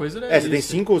deixar. alguma coisa, era Você tem isso.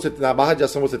 5. Na barra de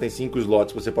ação você tem 5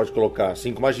 slots que você pode colocar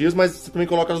 5 magias, mas você também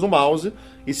coloca elas no mouse.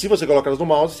 E se você coloca elas no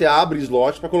mouse, você abre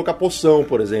slots pra colocar poção,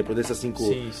 por exemplo, dessas 5.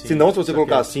 Sim, Se não, se você Só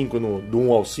colocar que- 5 do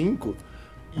 1 ao 5,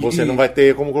 você não vai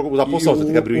ter como usar poção, você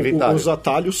tem que abrir o inventário. Os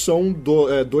atalhos são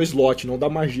do slot, não da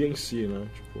magia em si, né?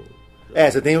 Tipo...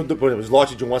 Você tem, por exemplo, o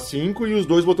slot de 1 a 5 e os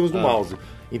 2 botões do mouse.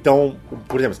 Então,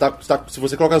 por exemplo, se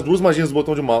você coloca as 2 magias no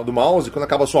botão do mouse, quando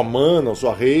acaba a sua mana, ou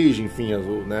sua rage, enfim,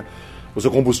 né, o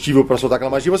seu combustível para soltar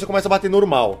aquela magia, você começa a bater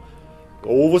normal.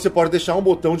 Ou você pode deixar um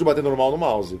botão de bater normal no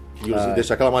mouse e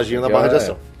deixar aquela magia na barra de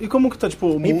ação. E como que tá, tipo,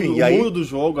 o Enfim, aí... mundo do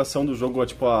jogo, a ação do jogo,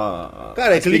 tipo,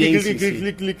 Cara, é clique.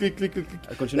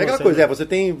 É aquela coisa, você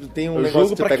tem um negócio jogo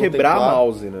que você pra pega quebrar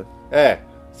mouse, né?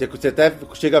 Você até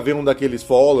chega a ver um daqueles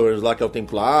followers lá, que é o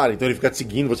Templar, então ele fica te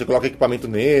seguindo, você coloca equipamento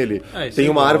nele. Tem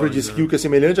uma árvore de skill que é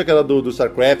semelhante àquela do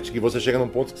StarCraft, que você chega num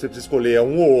ponto que você precisa escolher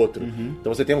um ou outro.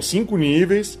 Então você tem uns 5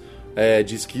 níveis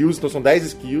de skills, então são 10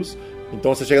 skills.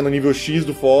 Então você chega no nível X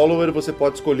do follower, você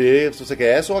pode escolher se você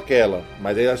quer essa ou aquela.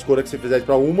 Mas aí a escolha que você fizer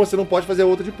pra uma, você não pode fazer a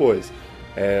outra depois.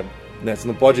 Né, você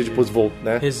não pode depois voltar,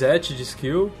 né? Reset de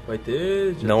skill, vai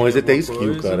ter... Não resetei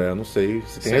skill, cara. Eu não sei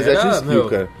se tem reset de skill,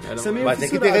 cara. Mas tem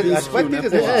que ter reset. Acho que vai ter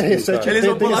reset. Eles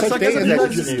vão falar só que tem reset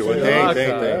de skill.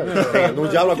 Tem. No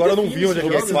Diablo agora eu não vi onde é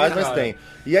que faz, mas tem.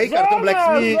 E aí, cara,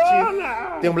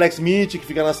 tem um Blacksmith que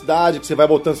fica na cidade, que você vai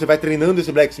botando, você vai treinando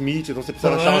esse Blacksmith, então você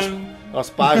precisa achar umas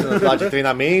páginas lá de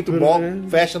treinamento,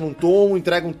 fecha num tomo,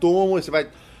 entrega um tomo, aí você vai...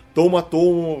 Tomo a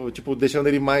tomo, tipo, deixando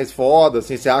ele mais foda,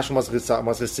 assim, você acha umas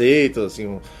receitas,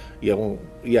 assim, e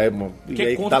aí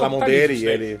tá na mão dele e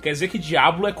ele... Quer dizer que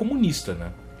Diablo é comunista, né?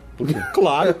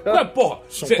 Claro. Ué, porra,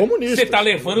 são comunistas. Você tá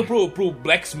levando pro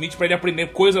Blacksmith pra ele aprender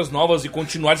coisas novas e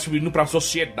continuar distribuindo pra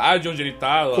sociedade onde ele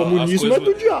tá. Comunismo é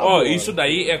do diabo. Isso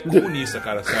daí é comunista,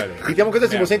 cara, sério. E tem uma coisa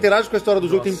assim, você interage com a história do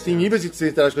jogo, tem níveis de que você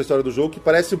interage com a história do jogo que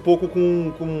parece um pouco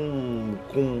com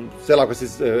sei lá, com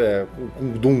esses... com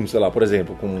Doom, sei lá, por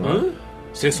exemplo,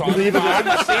 Você só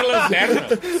arma sem lanterna.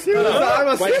 Você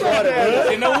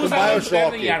não usa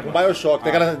lanterna em arma. Bioshock,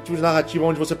 tem aquela tipo de narrativa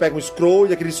onde você pega um scroll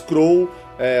e aquele scroll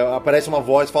aparece uma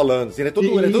voz falando. Assim, ele é todo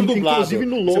dublado. Inclusive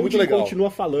no load ele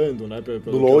continua falando, né?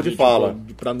 No load fala.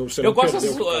 Pra não ser eu gosto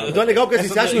dessas... Então é legal porque assim,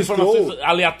 você acha no scroll...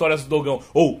 aleatórias do Dogão.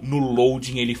 Ou no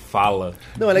loading ele fala.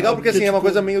 Não, é legal porque assim, é uma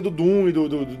coisa meio do Doom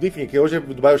e enfim, que hoje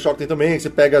do Bioshock tem também, que você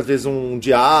pega às vezes um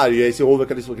diário e aí você ouve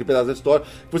aquele pedaço da história.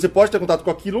 Você pode ter contato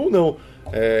com aquilo ou não.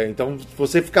 Então, se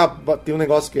você ficar... Tem um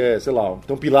negócio que é, sei lá,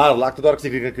 tem um pilar lá, que toda hora que você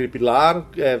clica naquele pilar,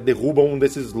 derruba um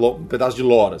desses pedaços de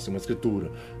lore, assim, uma escritura.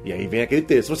 E aí vem aquele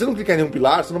texto. Se você não clicar em nenhum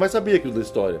pilar, você não vai saber aquilo da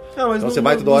história. Mas então você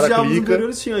vai toda hora, clica...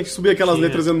 Eles tinham que subir aquelas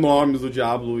letras enormes do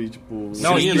Diablo e, tipo...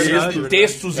 Não,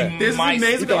 textos mais...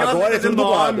 Então, agora é tudo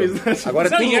dublado. Agora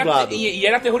é tudo dublado. E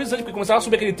era aterrorizante, porque começava a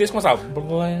subir aquele texto, começava...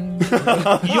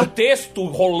 e o texto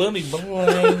rolando e...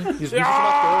 E os bichos te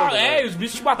matando. Os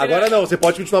bichos te batendo. Agora não, você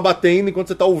pode continuar batendo enquanto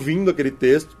você tá ouvindo aquele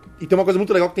texto. E tem uma coisa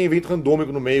muito legal que tem evento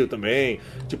randômico no meio também.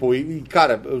 Tipo,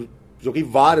 cara, eu joguei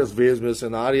várias vezes o meu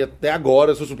cenário e até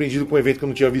agora eu sou surpreendido com um evento que eu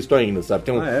não tinha visto ainda, sabe?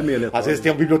 Tem às vezes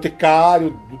tem um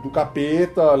bibliotecário do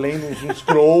capeta, lendo uns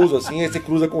scrolls, assim, aí você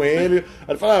cruza com ele. Aí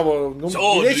ele fala, não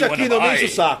me deixa aqui, não me enche o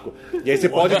saco. E aí você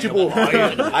pode, tipo...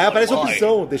 aí aparece a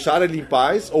opção, deixar ele em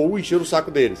paz ou encher o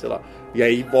saco dele, sei lá. E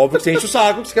aí, óbvio que você enche o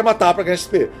saco, que você quer matar pra ganhar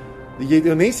XP. E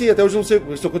eu nem sei, até hoje eu não sei,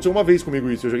 isso aconteceu uma vez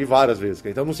comigo isso, eu joguei várias vezes,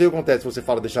 então eu não sei o que acontece se você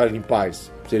fala deixar ele em paz,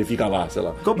 se ele fica lá, sei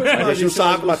lá. Qual personagem deixa o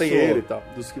saco, matei ele e tal.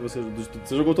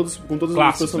 Você jogou com todos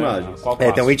os personagens.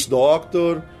 Né? Tem o Witch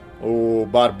Doctor, o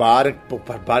Barbarian, o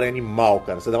Barbarian é animal,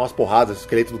 cara, você dá umas porradas, o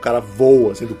esqueleto do cara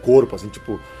voa, assim, do corpo, assim,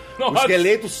 tipo... O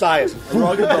esqueleto sai, assim,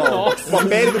 a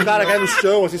pele do cara cai no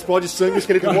chão, assim, explode sangue e o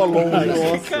esqueleto voa longe.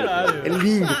 É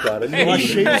lindo, cara. Eu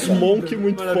achei os Monk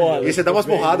muito foda. E você dá umas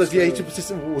porradas e aí, tipo,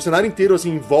 o cenário inteiro,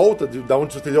 assim, em volta da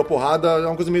onde você deu a porrada, é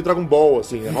uma coisa meio Dragon Ball,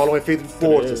 assim, rola um efeito de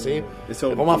força, assim. É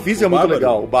uma física muito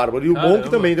legal, o Bárbaro. E o Monk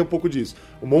também tem um pouco disso.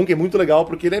 O Monk é muito legal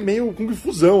porque ele é meio Kung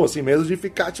Fusão, assim, mesmo, de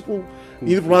ficar, tipo,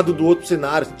 indo pra um lado do outro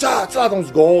cenário, assim, dá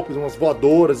uns golpes, umas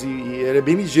voadoras, e ele é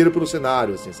bem ligeiro pelo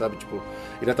cenário, assim, sabe? Tipo,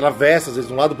 ele atravessa, às vezes,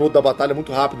 de um lado pro outro da batalha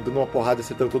muito rápido, dando uma porrada e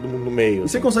acertando todo mundo no meio. E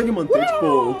você consegue manter, tipo,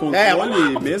 o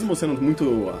controle, mesmo sendo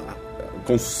muito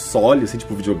console, assim,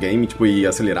 tipo, videogame, tipo, e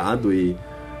acelerado e...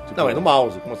 Tipo, não, é no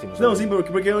mouse, como assim? Não, sim,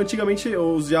 porque antigamente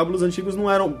os Diablos antigos não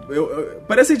eram...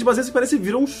 parece, tipo, às vezes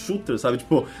viram um shooter, sabe?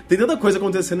 Tipo, tem tanta coisa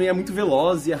acontecendo e é muito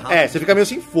veloz e é rápido. Você fica meio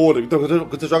sem fôlego. Então,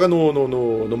 quando você joga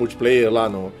no multiplayer lá,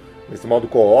 nesse modo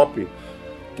co-op,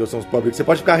 que são os public, você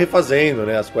pode ficar refazendo,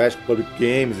 né, as quests com public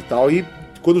games e tal, e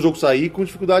quando o jogo sair, com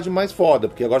dificuldade mais foda,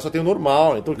 porque agora só tem o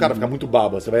normal, então, cara, fica muito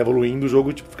baba, você vai evoluindo, o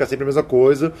jogo, tipo, fica sempre a mesma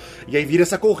coisa, e aí vira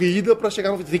essa corrida pra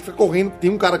chegar no... Você tem que ficar correndo, tem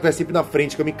um cara que vai sempre na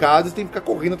frente, kamikaze, você tem que ficar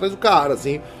correndo atrás do cara,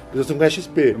 assim, porque você não ganha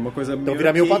XP. É uma coisa então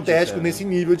vira meio patético nesse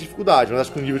nível de dificuldade, mas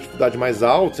acho que no nível de dificuldade mais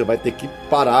alto, você vai ter que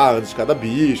parar antes de cada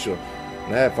bicho,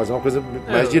 né? Fazer uma coisa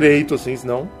mais direito, assim,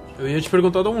 senão... Eu ia te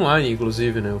perguntar do online,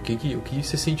 inclusive, né? O que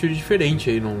você sentiu de diferente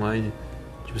aí no online?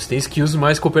 Tipo, você tem skills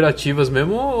mais cooperativas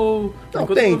mesmo ou...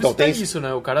 Não, tem isso,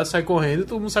 né? O cara sai correndo e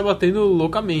todo mundo sai batendo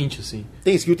loucamente, assim.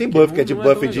 Tem skill, tem buff, que é tipo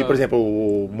buff de, por exemplo,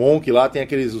 o Monk lá tem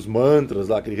os mantras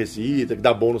lá que ele recita, que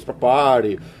dá bônus pra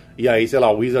party. E aí, sei lá,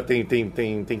 o Wizard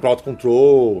tem crowd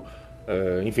control...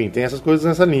 enfim, tem essas coisas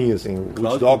nessa linha, assim. O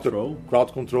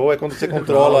crowd control é quando você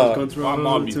controla... a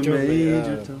mob.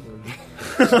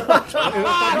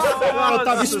 Eu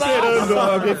tava esperando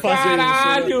alguém fazer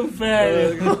Caralho,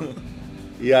 velho!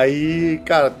 E aí,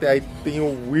 cara, aí tem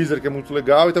o Wizard, que é muito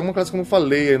legal, e tem alguma classe que eu não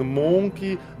falei, aí no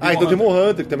Monk... então tem o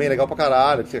Hunter, que também é legal pra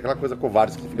caralho, que é aquela coisa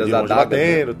covarde que fica de longe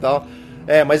batendo e tal.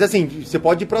 Mas assim, você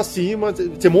pode ir pra cima,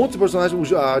 você monta o personagem,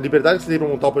 a liberdade que você tem pra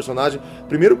montar o personagem,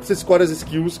 primeiro você escolhe as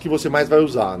skills que você mais vai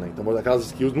usar, né? Então aquelas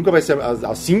skills, nunca vai ser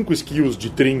as 5 skills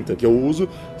de 30 que eu uso,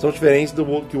 são diferentes do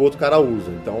que o outro cara usa.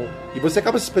 Então, e você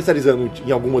acaba se especializando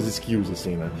em algumas skills,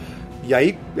 assim, né? E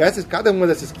aí, cada uma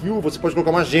dessas skills, você pode colocar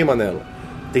uma gema nela.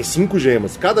 Tem 5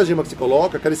 gemas. Cada gema que você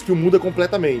coloca, aquela skill muda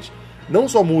completamente. Não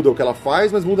só muda o que ela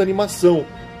faz, mas muda a animação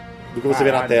do que você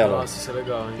vê na tela. Nossa, isso é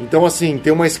legal, hein? Então, assim,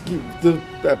 tem uma skill...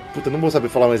 Puta, não vou saber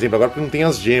falar um exemplo agora, porque não tem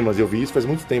as gemas. Eu vi isso faz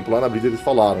muito tempo, lá na Blizzard eles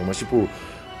falaram. Mas, tipo...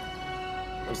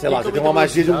 Sei lá, você tem uma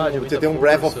magia você tem um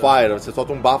Breath of Fire. Você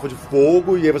solta um bafo de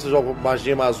fogo, e aí você joga uma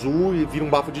gema azul e vira um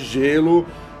bafo de gelo,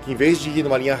 que em vez de ir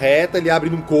numa linha reta, ele abre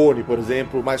num cone, por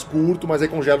exemplo, mais curto, mas aí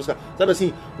congela os caras. Sabe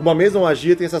assim, uma mesma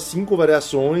magia tem essas 5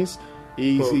 variações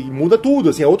e muda tudo,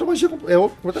 assim, é outra magia, é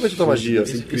completamente outra magia.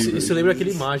 Isso lembra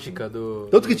aquele Mágica do...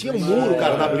 Tanto que tinha um muro,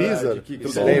 cara, na Blizzard.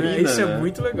 Isso é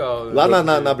muito legal. Lá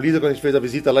na Blizzard, quando a gente fez a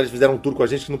visita, lá eles fizeram um tour com a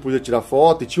gente que não podia tirar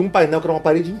foto, e tinha um painel que era uma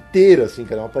parede inteira, assim,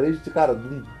 cara, uma parede, cara,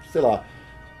 sei lá,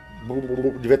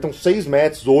 devia ter uns 6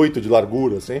 metros, 8 de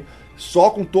largura, assim,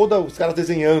 só com os caras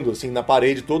desenhando, assim, na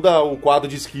parede, todo o quadro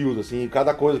de skills, assim,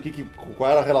 cada coisa aqui, qual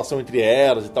era a relação entre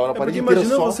elas e tal, era uma parede inteira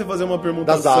imagina só você fazer uma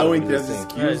permutação entre as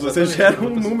skills, você gera um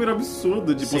número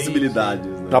absurdo de possibilidades,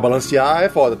 né? Pra balancear é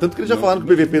foda. Tanto que eles já falaram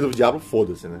que o PVP do Diablo,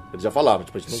 foda-se, né? Eles já falaram,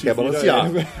 tipo, a gente não quer balancear.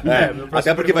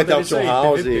 Até porque vai ter Auction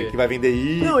House, que vai vender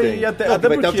item. Não, e até vai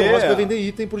porque ter Auction House que vai vender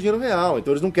item por dinheiro real.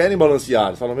 Então eles não querem balancear.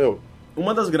 Eles falam,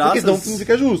 uma das graças... Porque não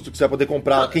fica justo, que você vai poder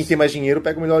comprar, quem tem mais dinheiro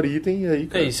pega o melhor item e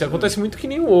aí... Isso acontece muito que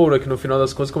nem o ouro, que no final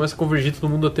das contas começa a convergir todo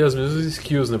mundo a ter as mesmas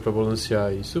skills, né, pra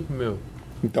balancear. Isso,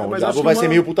 Então, o Diablo vai ser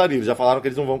meio putaria, eles já falaram que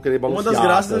eles não vão querer balancear. Uma das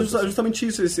graças é justamente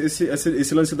isso,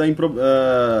 esse lance da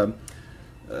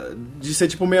de ser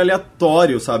tipo meio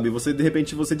aleatório, sabe? Você, de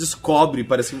repente, você descobre,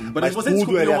 parece que você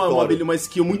descobriu uma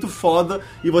skill muito foda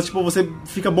e você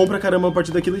fica bom pra caramba a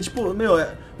partir daquilo e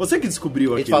você que descobriu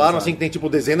aquilo. Eles falaram assim que tem tipo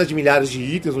dezenas de milhares de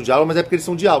itens no Diablo, mas é porque eles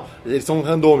são Diablo, eles são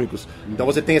randômicos. Então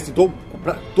você tem assim,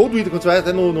 todo item, quando você vai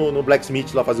até no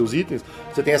Blacksmith lá fazer os itens,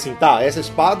 você tem assim, essa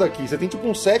espada aqui, você tem tipo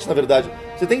um set, na verdade,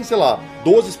 você tem, sei lá,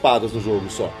 12 espadas no jogo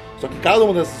só. Só que cada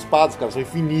uma dessas espadas, cara, são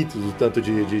infinitos o tanto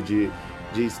de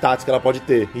stats que ela pode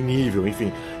ter, em nível,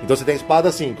 enfim. Então você tem espada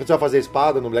assim, quando você vai fazer a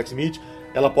espada no Blacksmith,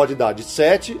 ela pode dar de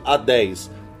 7 a 10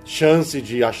 chance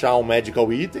de achar um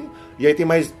magical item, e aí tem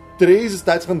mais 3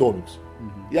 stats randômicos.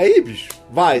 E aí, bicho,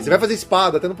 você vai fazer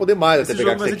espada até não poder mais, até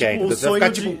pegar o que você quer. Você vai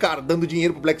ficar tipo, cara, dando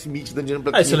dinheiro pro Blacksmith, dando dinheiro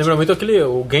pro Blacksmith. Isso lembra muito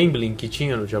o gambling que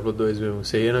tinha no Diablo 2 mesmo.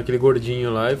 Você ia naquele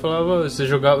gordinho lá e falava,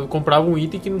 comprava um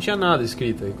item que não tinha nada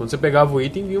escrito. E quando você pegava o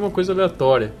item, vinha uma coisa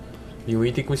aleatória. E um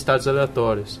item com status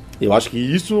aleatórios. Eu acho que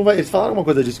isso eles falaram uma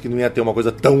coisa disso, que não ia ter uma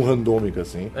coisa tão randômica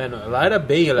assim. Lá era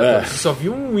bem aleatório. Você só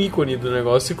via um ícone do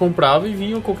negócio, você comprava e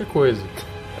vinha qualquer coisa.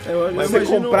 Mas você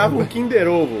comprava um Kinder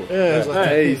Ovo.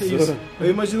 É isso.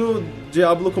 Eu imagino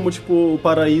Diablo como tipo o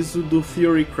paraíso do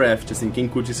Theorycraft, assim, quem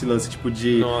curte esse lance tipo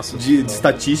de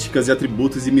estatísticas e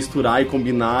atributos e misturar e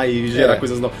combinar e gerar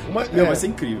coisas novas. Vai ser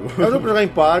incrível. Eu não vou jogar em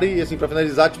party e assim, pra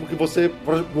finalizar, tipo, que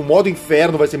o modo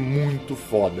inferno vai ser muito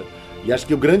foda. E acho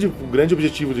que o grande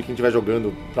objetivo de quem estiver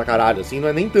jogando pra caralho, assim, não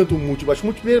é nem tanto o multiplayer. Acho que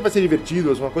o multiplayer vai ser divertido,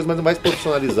 vai ser uma coisa, mas não vai se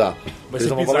profissionalizar. Eles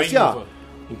não vão balancear.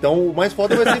 Então o mais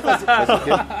foda vai ser fazer.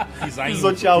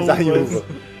 Pisotear uva.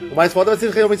 O mais foda vai ser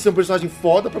realmente ser um personagem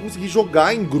foda pra conseguir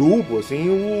jogar em grupo, assim,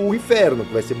 o inferno,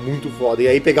 que vai ser muito foda. E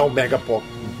aí pegar um Mega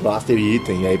Blaster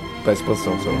item, e aí pra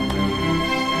expansão, sei lá.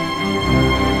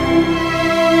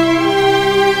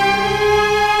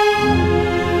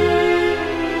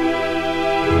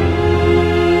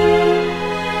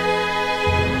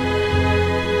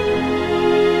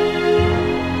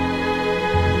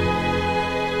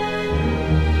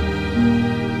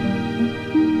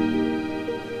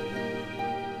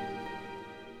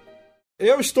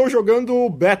 Eu estou jogando o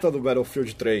beta do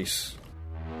Battlefield 3.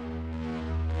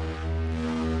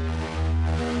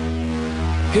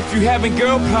 If you having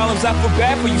girl problems, I feel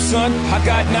bad for you, son. I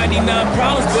got 99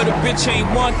 problems, but a bitch ain't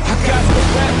one. I got the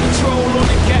rap patrol on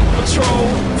the cat patrol.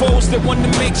 Foes that want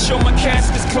to make sure my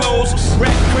cast is closed.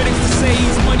 Rap critics to say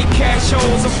he's money cash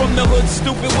holes. I'm from the hood,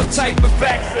 stupid, what type of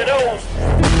facts are those?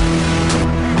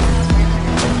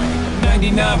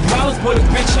 99 problems, but a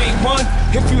bitch ain't one.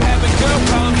 If you having girl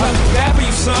problems, I feel bad for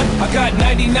you, son. I got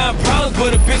 99 problems,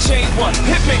 but a bitch ain't one.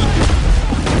 Hit me!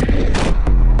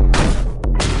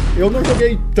 Eu não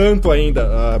joguei tanto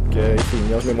ainda, porque, enfim,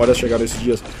 minhas memórias chegaram esses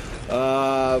dias.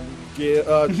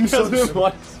 Minhas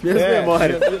memórias. Minhas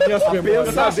memórias.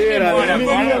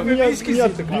 Minha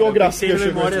biografia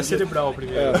chegou. Memória cerebral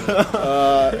primeiro.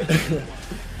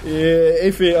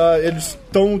 Enfim, eles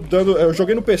estão dando... Eu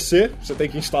joguei no PC, você tem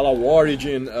que instalar o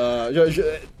Origin.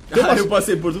 Eu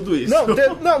passei por tudo isso. Não,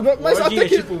 mas Origin até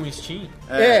que... é tipo um Steam?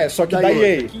 Só que da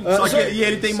EA. E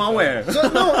ele tem malware.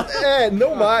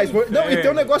 Não mais. Não, e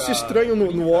tem um negócio estranho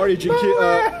no Origin que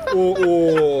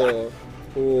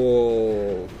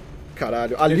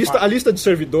caralho, a lista de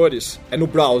servidores é no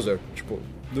browser, tipo,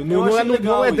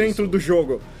 não é dentro do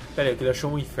jogo. Peraí, que ele achou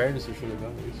um inferno, você achou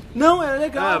legal isso? Não, é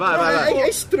legal. É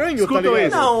estranho, escuta, tá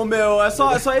ligado? Não, meu, é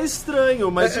só estranho,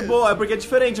 mas tipo, é porque é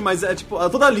diferente, mas é tipo,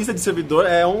 toda a lista de servidor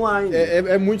é online.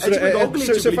 É muito estranho.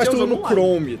 Você faz tudo no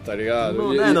Chrome, tá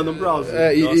ligado? Não, no browser.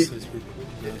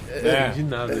 De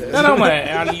nada. Não, mas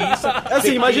é a lista.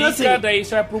 Assim, imagina assim. Daí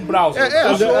isso é pro browser.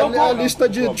 A lista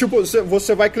de, tipo,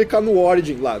 você vai clicar no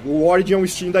Origin lá. O Origin é um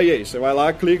Steam da EA. Você vai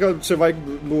lá, clica, você vai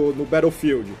no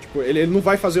Battlefield. Tipo, ele não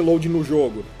vai fazer load no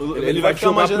jogo. Ele vai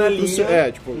ficar uma janelinha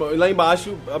lá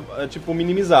embaixo, tipo,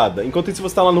 minimizada. Enquanto isso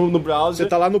você tá lá no browser. Você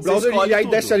tá lá no browser e aí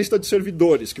desce a lista de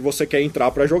servidores que você quer entrar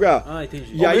pra jogar.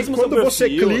 Entendi. E aí quando você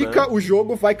clica, o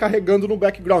jogo vai carregando no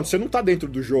background. Você não tá dentro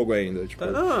do jogo ainda. Tipo,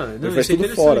 não, faz tudo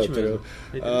fora.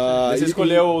 Você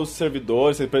escolheu os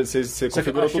servidores, você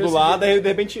configurou tudo lá, daí de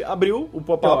repente abriu o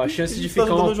pop-up. A chance de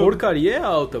ficar uma porcaria é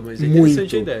alta, mas é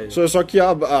interessante a ideia. Só que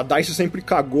a DICE sempre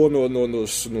cagou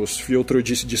nos filtros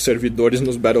de servidores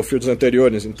nos Battlefields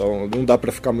anteriores, então não dá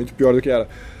pra ficar muito pior do que era.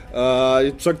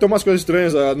 Só que tem umas coisas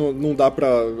estranhas, não dá pra...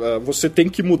 você tem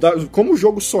que mudar... Como o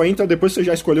jogo só entra depois que você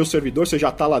já escolheu o servidor, você já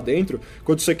tá lá dentro,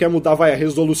 quando você quer mudar a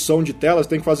resolução de tela, você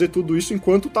tem que fazer tudo isso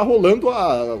enquanto tá rolando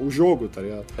o jogo, tá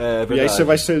ligado? Verdade. E aí você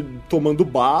vai tomando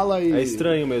bala e... É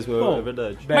estranho mesmo, é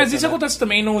verdade. Mas isso acontece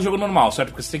também no jogo normal,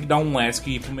 certo? Porque você tem que dar um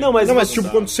ESC pro meio. Não, mas tipo,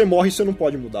 quando você morre, você não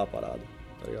pode mudar a parada,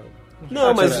 tá ligado?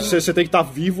 Não, mas você tem que estar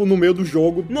vivo no meio do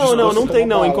jogo. Não tem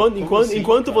não.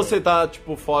 Enquanto você tá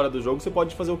tipo fora do jogo, você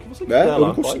pode fazer o que você quiser lá. Eu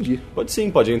não consegui. Pode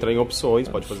sim, pode entrar em opções,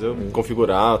 pode fazer,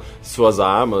 configurar suas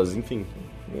armas, enfim.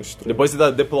 Depois você dá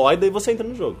deploy, daí você entra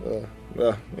no jogo.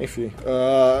 Enfim.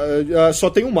 Só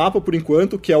tem um mapa por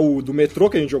enquanto, que é o do metrô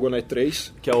que a gente jogou na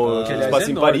E3. Que é o que passa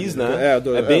em Paris, né?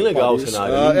 É bem legal Paris. O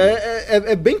cenário.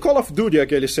 É bem Call of Duty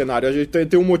aquele cenário. A gente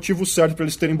tem um motivo certo pra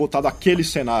eles terem botado aquele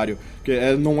cenário. Porque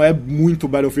não é muito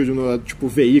Battlefield, tipo,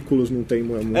 veículos, não tem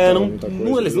muita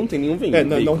coisa. Eles não tem nenhum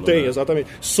veículo. Não tem, né? Exatamente.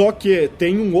 Só que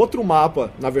tem um outro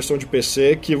mapa na versão de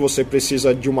PC que você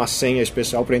precisa de uma senha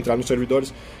especial pra entrar nos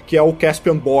servidores, que é o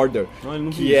Caspian Border,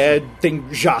 que tem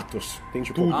jatos. Tem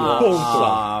tudo, ponto,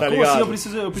 tá ligado? Assim? Eu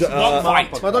preciso Dogfight.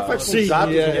 Mas Dogfight com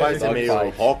jatos não vai ser meio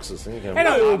Rox, assim?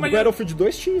 O Battlefield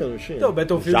 2 tinha, não tinha? Então, o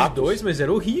Battlefield 2, mas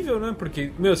era horrível, né?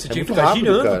 Porque, você tinha que ficar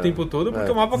girando o tempo todo,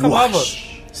 porque o mapa acabava.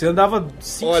 Você andava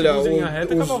 5 segundos em linha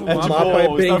reta e acabava o mapa. O mapa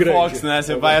é bem grande. Fox, né?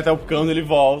 Você vai até o cano, ele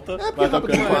volta. Vai até o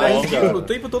cano, volta. O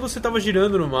tempo todo você tava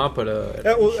girando no mapa.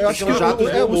 Eu acho que os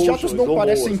jatos não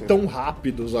parecem tão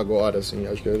rápidos agora, assim.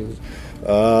 Acho que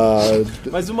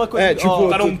mas uma coisa... tipo,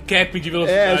 tá um cap de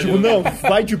velocidade. Não,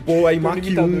 vai de boa, aí Mach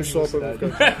 1 só pra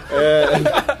ficar...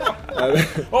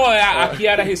 Aqui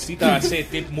era Recita,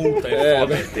 CT multa.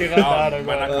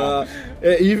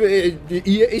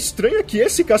 E é estranho que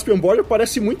esse Caspian Border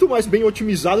parece muito mais bem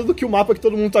otimizado do que o mapa que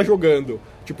todo mundo tá jogando.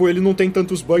 Tipo, ele não tem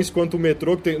tantos bugs quanto o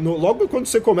metrô. Logo quando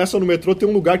você começa no metrô, tem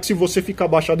um lugar que se você ficar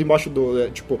abaixado embaixo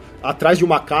tipo, atrás de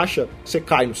uma caixa, você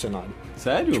cai no cenário.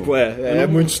 Sério? Tipo, é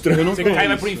muito estranho. Você cai e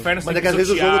vai pro inferno. Mas é que às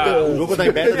vezes o jogo da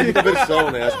Embeta tem muita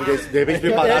versão, né? Acho que de repente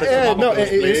prepararam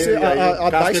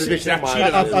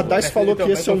a DICE falou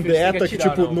que esse é um beta que,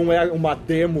 tipo, não é uma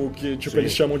demo que, tipo,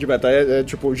 eles chamam de beta.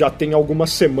 Tipo, já tem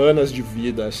algumas semanas de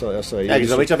vida essa aí.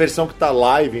 Geralmente a versão que tá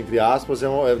live, entre aspas,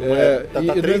 tá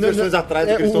 3 versões atrás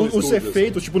do que eles estão no estúdio. Os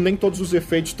efeitos, tipo, nem todos os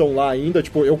efeitos estão lá ainda.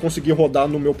 Tipo, eu consegui rodar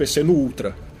no meu PC no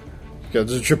Ultra.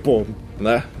 Porque, tipo,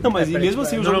 né? Não, mas e mesmo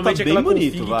assim o jogo tá Normalmente bem aquela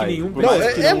bonito, config vai. que nenhum- Por Não,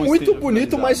 mais que é não muito esteja bonito,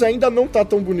 finalizado. mas ainda não tá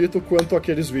tão bonito quanto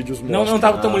aqueles vídeos mostram. Não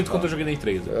tava tão bonito quanto eu joguei na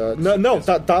E3. Não,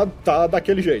 tá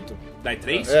daquele jeito. Da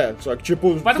E3? É, só que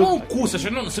tipo... Vai tomar um cu, você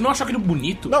não achou aquilo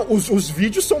bonito? Não, os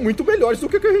vídeos são muito melhores do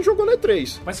que a gente jogou na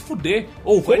E3. Vai se fuder.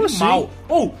 Foi Como animal.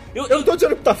 assim? Eu não tô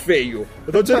dizendo que tá feio.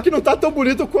 Eu tô dizendo que não tá tão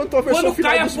bonito quanto a versão Quando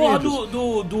final cai a dos porra vídeos.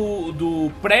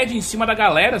 do prédio em cima da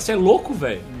galera, você é louco,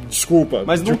 velho? Desculpa.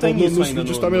 Mas não tem isso nos ainda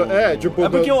vídeos no- tá melhor. no- É, tipo...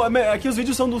 porque aqui os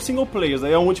vídeos são do single player,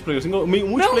 aí é um multiplayer. O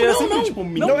multiplayer é sempre, tipo,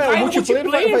 Não, cai o no multiplayer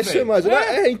vai multiplayer, ser velho. mais...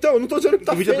 então, eu não tô dizendo que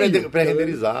tá O vídeo feio. é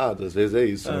pré-renderizado, às vezes é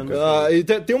isso. né, cara? E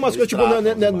tem umas coisas, tipo,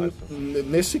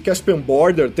 nesse Caspian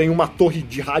Border tem uma torre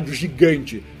de rádio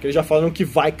gigante, que eles já falaram que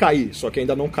vai cair, só que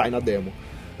ainda não cai na demo.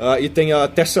 E tem a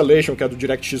Tessellation, que é do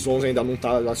DirectX 11, ainda não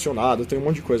tá acionada, tem um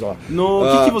monte de coisa lá.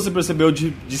 O que você percebeu de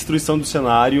destruição do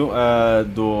cenário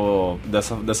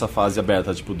dessa fase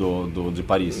aberta, tipo, de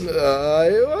Paris?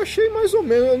 Eu achei mais ou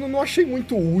menos, eu não achei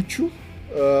muito útil.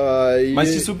 Mas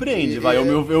te surpreende, vai.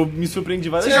 Eu me surpreendi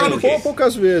várias vezes.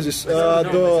 Poucas vezes.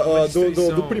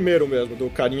 destruição. Do primeiro mesmo, do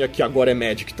carinha que agora é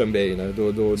Magic também, né?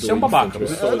 Você é um babaca.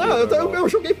 Eu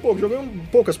joguei pouco, joguei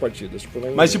poucas partidas. Tipo,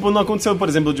 Mas, tipo, não aconteceu, por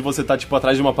exemplo, de você estar, tipo,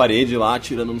 atrás de uma parede lá,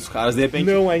 atirando nos caras, de repente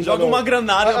não, ainda joga não. uma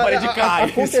granada e a parede cai.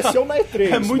 Aconteceu na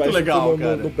E3. É muito mas, legal, tipo,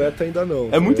 cara. No beta ainda não.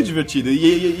 É muito divertido.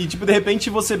 E, tipo, de repente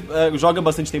você joga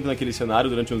bastante tempo naquele cenário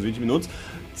durante uns 20 minutos.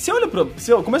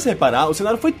 Você começa a reparar, o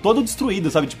cenário foi todo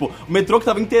destruído, sabe? Tipo, o metrô que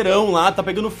tava inteirão lá, tá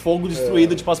pegando fogo,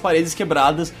 destruído, tipo, as paredes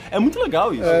quebradas. É muito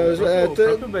legal isso. O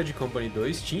próprio Bad Company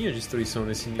 2 tinha destruição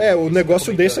nesse nível. O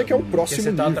negócio desse é que é o próximo Porque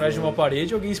você tá nível, atrás de né? uma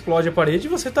parede, alguém explode a parede e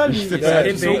você tá ali. Você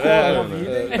arrebenta uma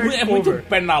vida e perde É muito cover.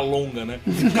 perna longa, né?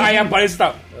 Cai a parede e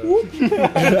tá...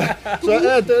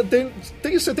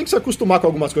 Você tem que se acostumar com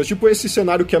algumas coisas. Tipo, esse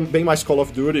cenário que é bem mais Call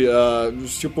of Duty,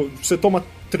 tipo, você toma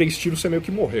 3 tiros, você meio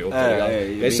que morreu, tá ligado?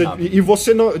 E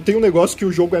você não. Tem um negócio que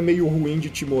o jogo é meio ruim de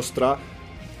te mostrar.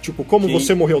 Tipo, como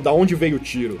você morreu, da onde veio o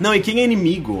tiro. Não, e quem é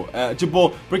inimigo?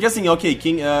 Tipo, porque assim, ok,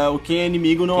 quem é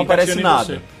inimigo não Quem tá aparece atirando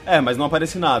em nada. Mas não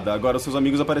aparece nada. Agora os seus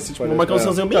amigos aparecem, tipo, uma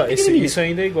cançãozinha bem Não, pequenininha. isso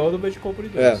ainda é igual ao do Bad Company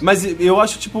 2. Mas eu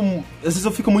acho, tipo, às vezes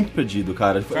eu fico muito perdido,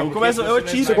 cara. Eu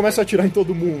atiro. Você começa a atirar em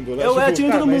todo mundo, né? Eu atiro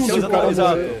em todo mundo,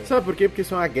 exato. Sabe por quê? Porque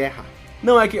isso é uma guerra.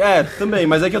 Não, também,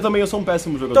 mas é que eu sou um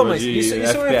péssimo jogador Então, mas de isso é um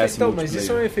efeito, FPS mas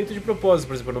isso é um efeito de propósito.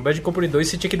 Por exemplo, no Bad Company 2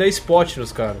 você tinha que dar spot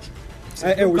nos caras.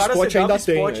 O spot ainda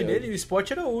tem. Spot nele, e o spot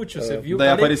era útil. Você viu Daí o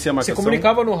cara, aparecia a marcação. você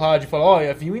comunicava no rádio, falava, ó,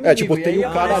 havia um inimigo. tipo, e tem aí um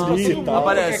cara aparece ali todo e mundo, tal.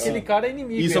 porque Aparece. aquele cara é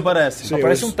inimigo. Isso aparece. Sim,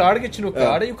 Aparece um target no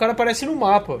cara e o cara aparece no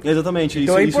mapa. Exatamente.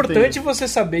 Então isso, é importante tem. você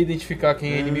saber identificar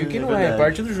quem é inimigo e quem não é. É verdade.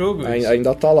 parte do jogo. Isso,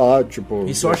 Ainda tá lá, tipo.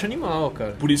 isso eu acho animal,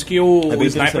 cara. Por isso que o bem sniper não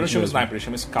interessante chama mesmo. sniper, ele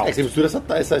chama scout. Você mistura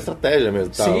essa estratégia mesmo.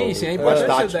 Tá? Sim, é importante,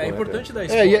 tático, é né, importante dar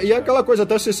spot. E aquela coisa,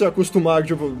 até você se acostumar,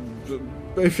 tipo.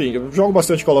 Enfim, eu jogo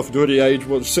bastante Call of Duty e aí,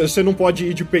 tipo, você não pode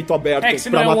ir de peito aberto É que você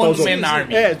pra não é matar um os outros. one-man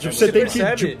army. Tipo, você tem que ir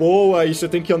percebe? de boa e você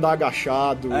tem que andar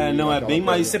agachado. Não, é bem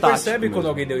mais Você tático percebe mesmo. quando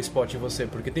alguém deu spot em você,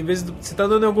 porque tem vezes que você tá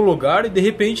andando em algum lugar e de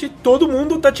repente todo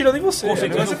mundo tá tirando em você. Você É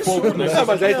um tá no fogo, né?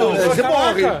 Mas aí você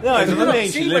morre. Não,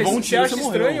 exatamente. Sim, Levou mas um você tiro, acha você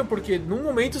estranho morreu. porque num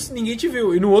momento ninguém te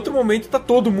viu e no outro momento tá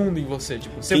todo mundo em você.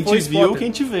 Tipo, você Quem foi te viu, spotter.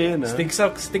 quem te vê, né? Você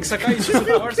tem que sacar isso. Isso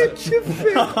força.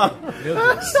 Meu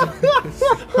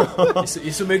Deus.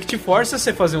 Isso meio que te força a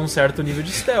você fazer um certo nível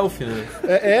de stealth, né?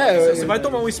 Você vai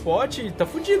tomar um spot e tá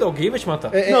fudido, alguém vai te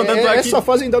matar. Não, tanto é que- Essa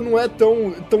fase ainda não é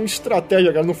tão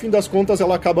estratégia, cara. No fim das contas,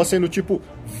 ela acaba sendo tipo,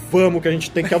 vamos que a gente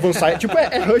tem que avançar. Tipo,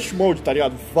 é rush mode, tá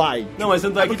ligado? Vai. Não, mas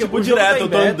tanto é que, porque tipo, o jogo direto tá em eu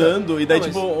tô beta. andando e daí, Não,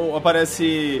 mas- tipo,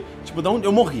 aparece... Tipo,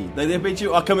 eu morri. Daí, de repente,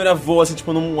 a câmera voa, assim,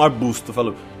 tipo, num arbusto.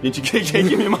 Falou, gente, quem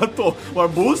que me matou? O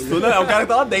arbusto? Não, é o cara que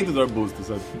tá lá dentro do arbusto,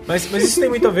 sabe? Mas isso tem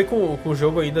muito a ver com o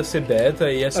jogo ainda ser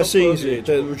beta e essa Sim, puzzle, sim.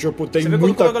 tipo, Tipo, tem você vê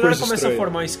muita quando a galera coisa começa estranha. a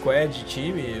formar squad,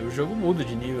 time, o jogo muda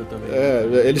de nível também.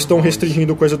 Eles estão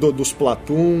restringindo coisa dos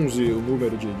platoons e o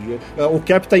número de... O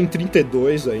cap tá em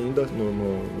 32 ainda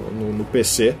no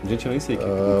PC. Gente, eu nem sei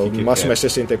O máximo é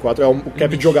 64. É o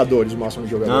cap de jogadores, o máximo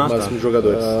de jogadores. Máximo de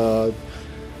jogadores.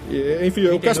 Enfim,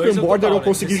 o 32 Caspian é o Border total, eu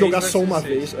consegui 16 jogar só uma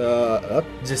 16. vez.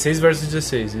 16 versus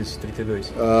 16, isso,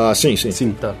 32.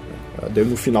 Sim. Tá. Daí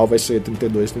no final vai ser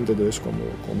 32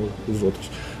 como os outros.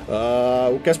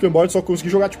 O Caspian Border só consegui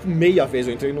jogar tipo meia vez.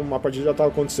 Eu entrei numa partida que já tava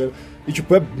acontecendo. E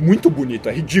tipo, é muito bonito,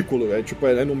 é ridículo. É tipo,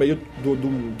 é no meio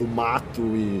do mato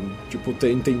e tipo,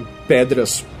 tem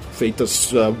pedras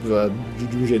feitas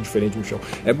de um jeito diferente no chão.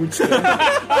 É muito estranho.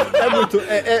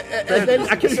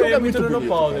 Aquele jogo é muito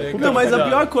bonito. Não, mas a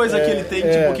pior coisa que ele tem,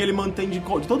 tipo, que ele mantém de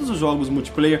todos os jogos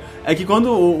multiplayer, é que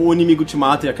quando o inimigo te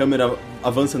mata e a câmera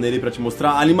avança nele pra te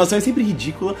mostrar, a animação é sempre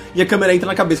ridícula e a câmera entra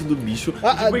na cabeça do bicho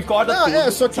e corta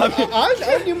tudo. Só que a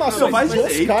animação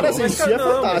dos caras em si é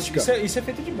fantástica. Isso é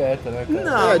feito de beta, né, cara?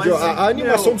 Não, mas a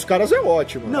animação dos caras é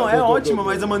ótima. Não, é ótima,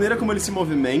 mas a maneira como eles se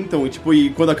movimentam, e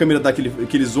quando a câmera dá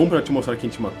aquele zoom pra te mostrar quem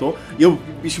te matou, e o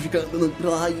bicho fica andando pra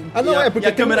lá, e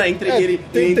a câmera entra e ele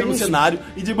entra no cenário,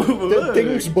 e tipo...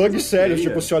 Tem uns bugs sérios,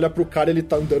 tipo, você olha pro cara, ele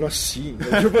tá andando assim,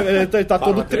 tipo, ele tá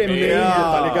todo tremendo,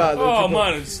 tá ligado? Oh,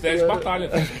 mano, isso é de batalha.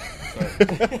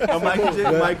 É o Michael J.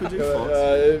 Fox.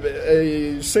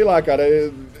 Sei lá, cara,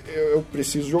 eu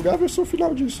preciso jogar a versão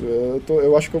final disso.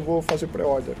 Eu acho que eu vou fazer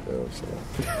pré-order.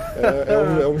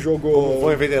 É um jogo... Como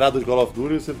foi veterano de Call of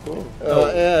Duty, você ficou...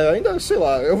 ainda, sei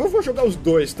lá, eu vou jogar os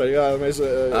dois, tá ligado? Mas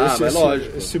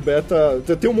lógico. Esse beta...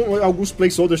 Tem alguns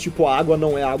placeholders, tipo, a água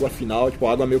não é a água final, tipo,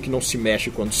 a água meio que não se mexe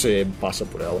quando você passa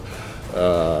por ela.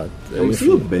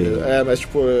 Tudo bem. Mas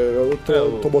tipo, eu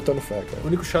tô botando fé, cara. O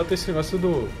único chato é esse negócio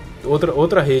do...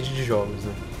 Outra rede de jogos,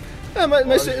 né?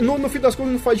 Mas no fim das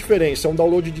contas não faz diferença. É um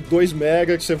download de 2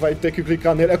 MB que você vai ter que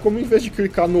clicar nele. É como em vez de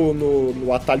clicar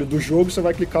no atalho do jogo, você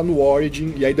vai clicar no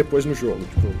Origin e aí depois no jogo.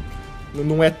 Tipo,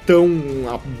 não é tão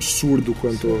absurdo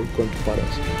quanto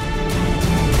parece.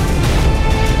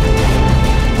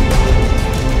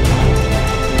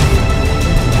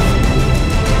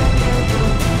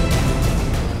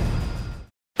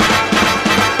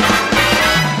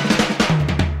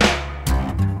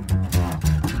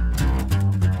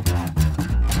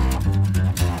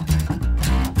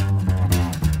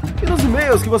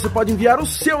 Que você pode enviar o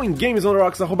seu em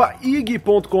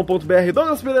gamesonrocks@ig.com.br.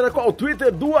 Douglas Pereira, qual o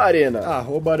Twitter do Arena?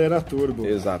 @ArenaTurbo.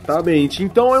 Exatamente.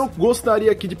 Então eu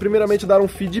gostaria aqui de primeiramente dar um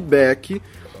feedback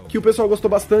que o pessoal gostou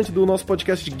bastante do nosso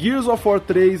podcast de Gears of War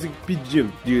 3 e pediu...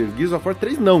 Gears of War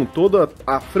 3 não, toda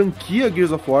a franquia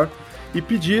Gears of War, e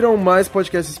pediram mais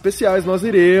podcasts especiais. Nós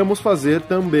iremos fazer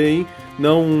também.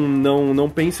 Não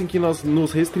pensem que nós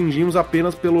nos restringimos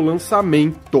apenas pelo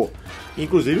lançamento.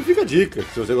 Inclusive, fica a dica.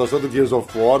 Se você gostou do Gears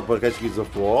of War, do podcast Gears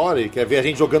of War, e quer ver a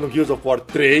gente jogando Gears of War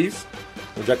 3,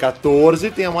 no dia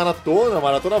 14 tem a maratona. A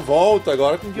maratona volta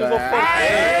agora com Gears of War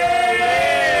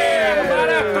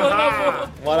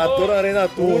 3. Maratona Arena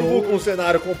Turbo, com um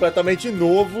cenário completamente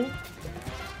novo.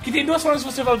 Que tem duas formas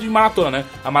de você falar de maratona, né?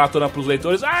 A maratona pros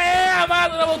leitores, a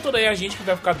maratona voltou. Aí a gente que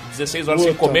vai ficar 16 horas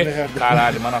sem comer.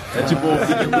 Caralho, maratona. É tipo o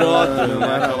Big Brother,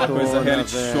 né? Aquela coisa reality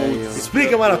show.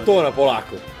 Explica a maratona,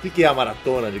 Polaco. O que é a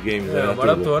maratona de games? A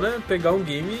maratona é pegar um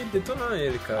game e detonar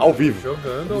ele, cara. Ao vivo.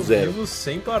 Jogando ao vivo,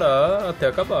 sem parar, até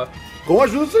acabar. Com a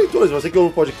ajuda dos leitores. Você que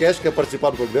ouve o podcast, quer participar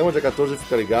do programa, dia 14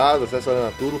 fica ligado, acessa a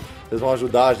Arena Turbo. Vocês vão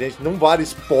ajudar a gente. Não vale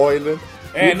spoiler.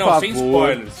 Sem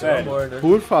spoilers, sério. Amor, né?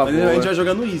 Por favor. Mas a gente vai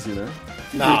jogar no Easy, né?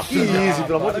 Não, que easy,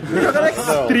 pelo amor de Deus. Jogar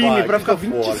Extreme pra ficar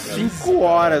 25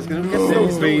 horas, que não quer ser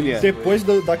Ovelha. Depois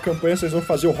da campanha, vocês vão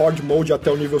fazer o Horde Mode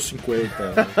até o nível 50.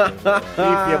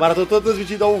 Enfim, a maratona toda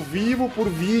transmitida ao vivo, por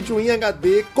vídeo, em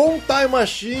HD, com Time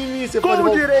Machine. Você pode Com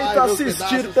voltar direito a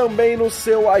assistir também no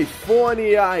seu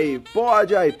iPhone,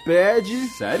 iPod, iPad.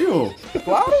 Sério?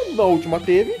 Claro, na última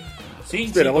teve. Sim,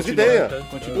 Esperamos sim, ideia.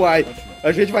 Uai,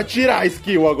 a gente vai tirar a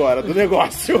skill agora do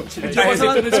negócio. A gente tá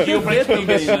recebendo skill pra gente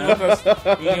investir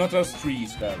em outras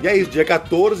trees, cara. E é isso, dia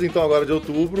 14, então agora de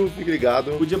outubro, fique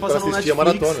ligado. Podia passar pra no assistir Netflix, a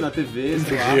maratona. na TV,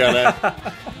 sei lá. Podia, né?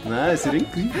 Né? Seria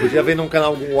incrível. Podia ver num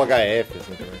canal UHF,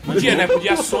 assim, também. Podia, né?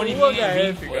 Podia a Sony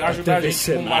vir ajudar a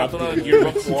gente com maratona Gears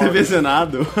of War. TV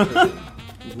Senado.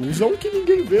 Usam que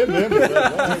ninguém vê mesmo.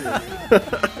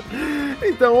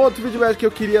 Então, outro feedback que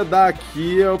eu queria dar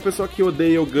aqui é o pessoal que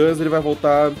odeia o Gus, ele vai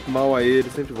voltar mal a ele,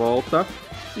 sempre volta.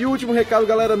 E o último recado,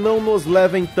 galera, não nos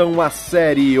levem tão a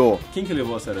sério. Quem que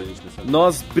levou a sério a gente nessa vez?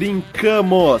 Nós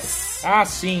brincamos. Ah,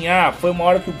 sim, foi uma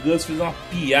hora que o Gus fez uma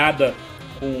piada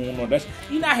com o Nordeste.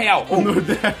 E na real... O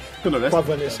Nordeste? Com a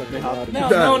Vanessa Bernardo.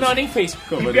 Não, nem fez.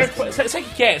 Sabe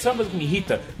o que é? Sabe uma coisa que me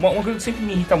irrita? Uma coisa que sempre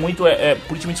me irrita muito é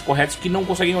politicamente corretos que não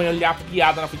conseguem olhar a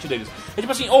piada na frente deles. É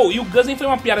tipo assim, e o Gus nem foi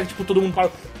uma piada que tipo, todo mundo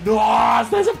fala,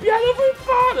 nossa, essa piada foi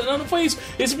foda. Não foi isso.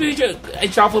 Simplesmente, a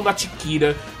gente tava falando da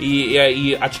Tiquira e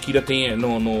aí a Tiquira tem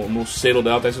no selo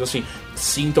dela, tá escrito assim,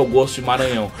 sinta o gosto de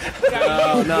Maranhão.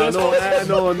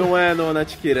 Não é na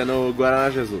Tiquira, é no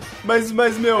Guaraná Jesus. Mas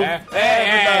meu...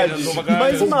 verdade.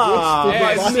 Mas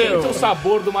sinta o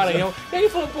sabor do Maranhão. E aí ele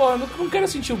falou, não quero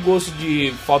sentir o gosto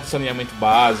de falta de saneamento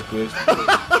básico.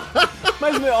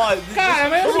 Mas, meu, olha... Cara,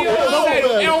 mas assim,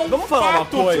 sério, é um Vamos falar uma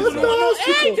coisa.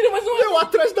 Entendeu? Mas não é...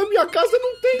 Atrás da minha casa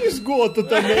não tem esgoto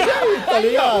também, aí, tá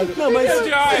ligado? Não, mas...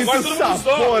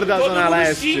 Agora todo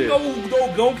mundo xinga o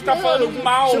Dogão que tá falando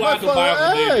mal lá do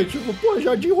bairro dele. Tipo, pô,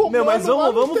 Jardim Romano... Meu, mas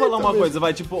vamos falar uma coisa,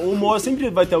 vai, tipo, o humor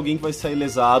sempre vai ter alguém que vai sair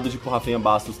lesado, tipo, o Rafinha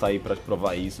Bastos tá aí pra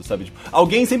provar isso, sabe? Tipo,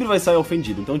 alguém sempre vai sair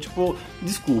ofendido, então, tipo,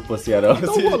 desculpa se era...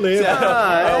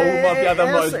 uma piada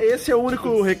mais. Esse é o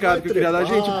único recado que eu queria dar.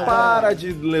 Gente, para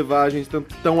de levar a gente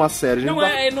tão a sério. Não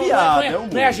é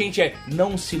a gente,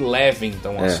 não se levem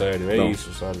tão a sério,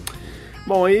 isso, sabe?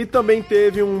 Bom, aí também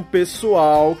teve um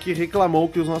pessoal que reclamou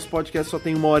que os nossos podcasts só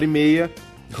tem 1h30.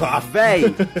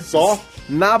 Véi, só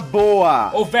na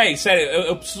boa. Ô, véi, sério,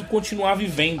 eu preciso continuar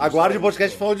vivendo. Aguarde o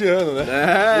podcast final de ano,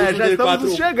 né? Já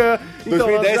estamos chegando. Então,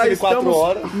 2010 já teve 4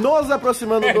 horas. Nos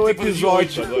aproximando do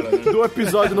episódio agora, né? Do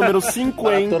episódio número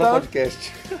 50.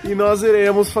 Podcast. E nós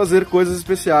iremos fazer coisas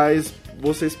especiais.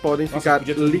 Vocês podem ficar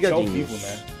ligadinhos. Ao vivo,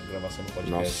 né? A gravação do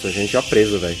podcast. Nossa, a gente é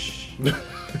preso, velho.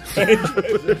 A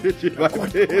gente vai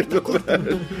preso,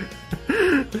 velho.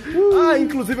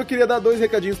 Inclusive eu queria dar 2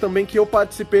 recadinhos também, que eu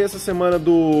participei essa semana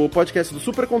do podcast do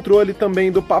Super Controle e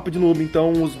também do Papo de Noob,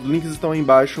 então os links estão aí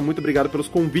embaixo. Muito obrigado pelos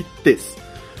convites.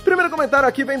 Primeiro comentário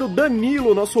aqui vem do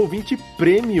Danilo, nosso ouvinte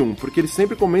premium, porque ele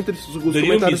sempre comenta os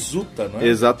comentários... Mizuta, não é?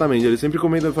 Exatamente, ele sempre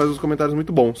comenta, faz uns comentários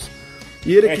muito bons.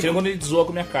 E ele tira quando ele zoa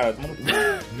com a minha cara.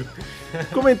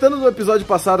 Comentando do episódio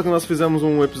passado, que nós fizemos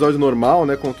um episódio normal,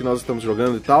 né, com o que nós estamos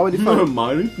jogando e tal, ele falou...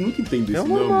 Normal? Eu nunca entendo isso.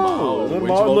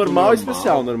 Normal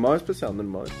especial.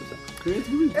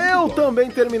 Eu também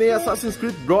terminei Assassin's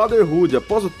Creed Brotherhood.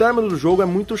 Após o término do jogo, é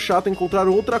muito chato encontrar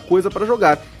outra coisa pra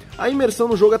jogar. A imersão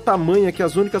no jogo é tamanha que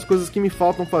as únicas coisas que me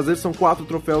faltam fazer são 4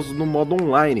 troféus no modo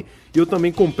online. E eu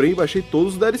também comprei e baixei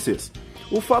todos os DLCs.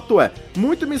 O fato é,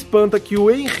 muito me espanta que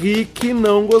o Henrique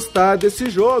não gostar desse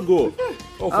jogo.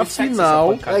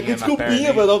 Afinal... que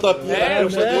desculpinha pra dar um tapinha.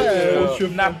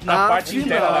 Na parte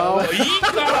interna. Ih,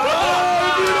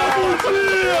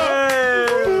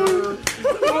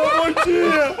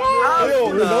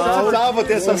 Eu não precisava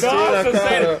ter essa cena, cara.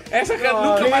 Sério, essa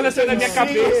nunca mais vai sair da minha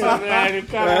cabeça, velho.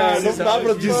 Não dá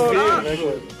pra desver, né,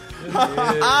 cara?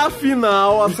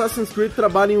 Afinal, Assassin's Creed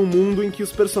trabalha em um mundo em que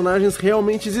os personagens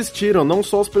realmente existiram, não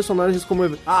só os personagens como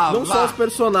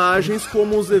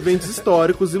os eventos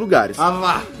históricos e lugares.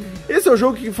 Esse é o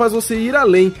jogo que faz você ir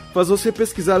além, faz você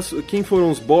pesquisar quem foram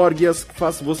os Borgias,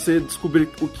 faz você descobrir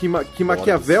o que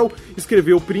Maquiavel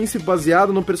escreveu O Príncipe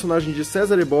baseado no personagem de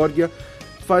César Borgia,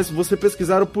 faz você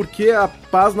pesquisar o porquê a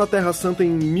paz na Terra Santa em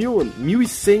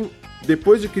 1100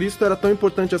 depois de Cristo era tão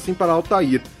importante assim para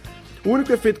Altair. O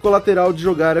único efeito colateral de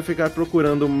jogar é ficar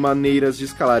procurando maneiras de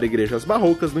escalar igrejas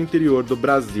barrocas no interior do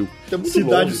Brasil.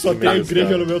 Cidade só tem a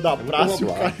igreja no meio da praça e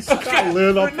o cara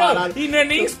escalando a parada. E não é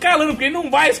nem escalando, porque ele não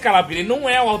vai escalar, porque ele não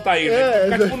é o Altair.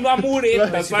 Ele fica tipo numa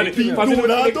mureta, sabe?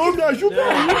 Pendurado, me ajuda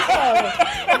aí, cara.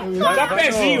 Dá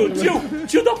pezinho,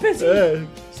 tio dá pezinho.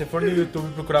 Se for no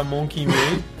YouTube procurar Monkey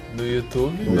Man... No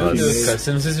YouTube, meu Deus, cara,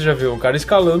 não sei se você já viu, um cara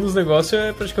escalando os negócios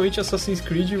é praticamente Assassin's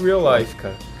Creed real life,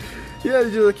 cara. E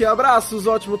ele diz aqui, abraços,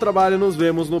 ótimo trabalho, nos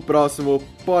vemos no próximo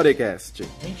podcast.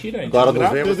 Mentira, gente. Agora nos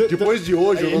vemos, depois de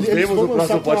hoje, nos vemos no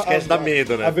próximo podcast da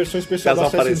Medo, né? A versão especial do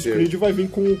Assassin's Creed vai vir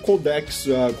com o Codex,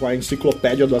 com a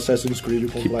enciclopédia do Assassin's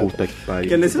Creed completa. Que puta que pariu.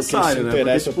 Que é necessário, né?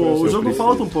 Porque, tipo, o jogo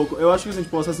falta um pouco. Eu acho que assim,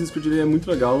 tipo, o Assassin's Creed é muito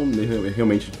legal,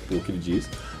 realmente, tipo, o que ele diz.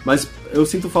 Mas eu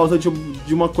sinto falta de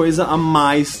uma coisa a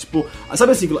mais, tipo...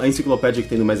 Sabe a enciclopédia que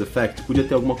tem no Mass Effect? Podia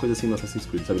ter alguma coisa assim no Assassin's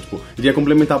Creed, sabe? Tipo, iria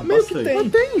complementar bastante.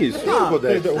 Tem isso. Tem o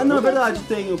Codex. Não, é verdade,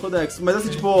 tem o Codex. Mas assim,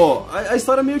 tipo, a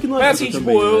história meio que não é assim, tipo,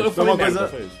 também, eu falei uma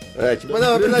coisa... tipo, não,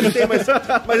 na verdade tem,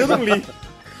 mas eu não li.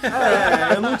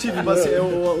 Eu não tive paciência.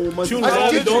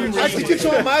 Acho que tinha que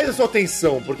chamar mais a sua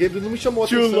atenção, porque não me chamou a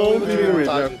atenção.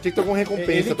 Tinha que ter alguma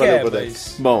recompensa pra ler o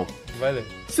Codex. Bom, vai ler.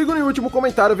 Segundo e último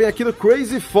comentário vem aqui do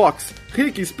Crazy Fox.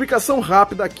 Rick, explicação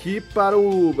rápida aqui para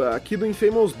aqui do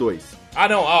Infamous 2.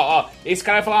 Não, esse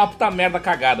cara vai falar uma puta merda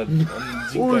cagada.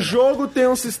 O jogo tem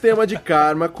um sistema de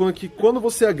karma que quando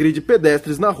você agride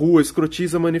pedestres na rua,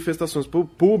 escrotiza manifestações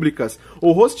públicas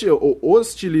ou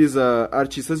hostiliza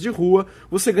artistas de rua,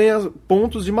 você ganha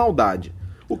pontos de maldade.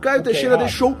 O Caio Teixeira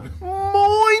deixou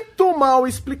muito mal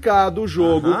explicado o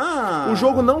jogo. O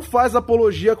jogo não faz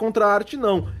apologia contra a arte,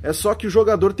 não. É só que o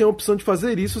jogador tem a opção de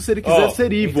fazer isso se ele quiser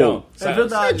ser evil. Então, É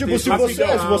verdade. Tipo, se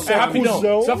você é rapidão.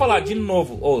 cuzão... Você vai falar de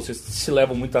novo. Vocês se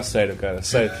levam muito a sério, cara.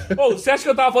 Sério. Você acha que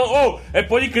eu tava falando,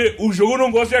 pode crer, o jogo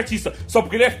não gosta de artista. Só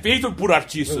porque ele é feito por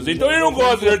artistas. Então ele não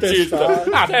gosta de artista.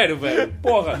 Sério, velho.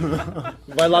 Porra.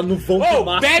 Vai lá no vão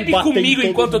bebe comigo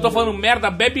enquanto eu tô falando merda.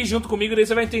 Bebe junto comigo, daí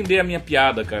você vai entender a minha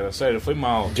piada, cara. Sério, foi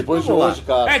mal. Depois de hoje,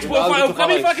 cara. Eu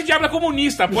acabei de falar que diabo é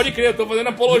comunista. Pode crer, eu tô fazendo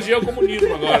apologia ao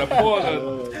comunismo agora. Porra,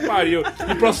 pariu.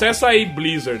 E processa aí,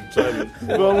 Blizzard, sabe?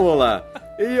 Vamos lá.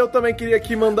 E eu também queria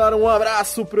aqui mandar um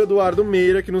abraço pro Eduardo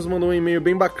Meira, que nos mandou um e-mail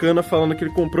bem bacana falando que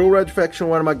ele comprou o Red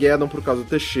Faction Armageddon por causa do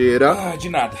Teixeira. De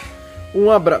nada. Um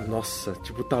abraço. Nossa,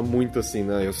 tipo, tá muito assim,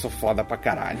 né? Eu sou foda pra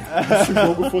caralho. Se o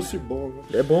jogo fosse bom,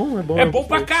 né? É bom. É bom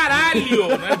pra caralho!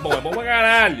 Não é bom, é bom pra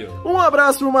caralho. Um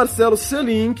abraço pro Marcelo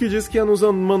Selim, que disse que ia nos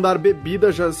mandar bebida,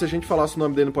 já, se a gente falasse o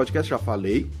nome dele no podcast, já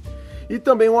falei. E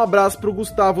também um abraço pro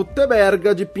Gustavo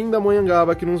Teberga, de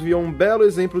Pindamonhangaba, que nos enviou um belo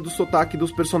exemplo do sotaque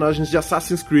dos personagens de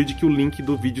Assassin's Creed, que o link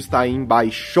do vídeo está aí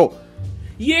embaixo.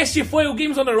 E este foi o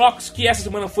Games on the Rocks, que essa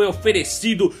semana foi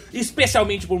oferecido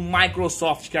especialmente por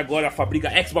Microsoft, que agora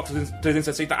fabrica Xbox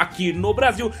 360 aqui no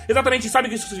Brasil. Exatamente, sabe o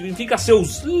que isso significa?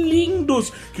 Seus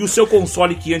lindos! Que o seu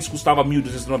console, que antes custava R$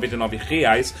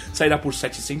 1.299, sairá por R$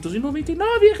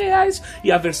 799.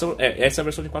 E a versão... essa é a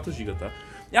versão de 4GB, tá?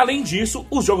 E além disso,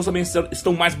 os jogos também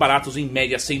estão mais baratos, em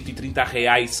média R$ 130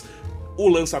 o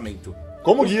lançamento.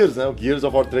 Como o Gears, né? O Gears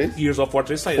of War 3. Gears of War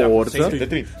 3 sairá por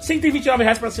R$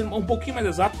 129 para ser um pouquinho mais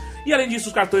exato. E além disso,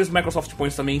 os cartões Microsoft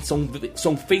Points também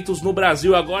são feitos no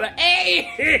Brasil agora.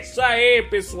 É isso aí,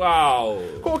 pessoal!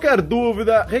 Qualquer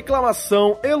dúvida,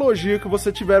 reclamação, elogio que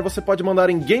você tiver, você pode mandar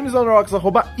em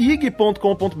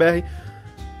gamesonrocks@ig.com.br.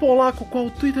 Polaco, qual o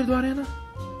Twitter do Arena?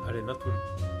 Arena Tour.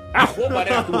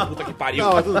 Arena Tour, puta que pariu.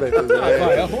 Não, tudo bem.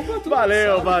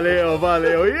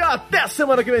 Valeu. E até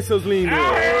semana que vem, seus lindos.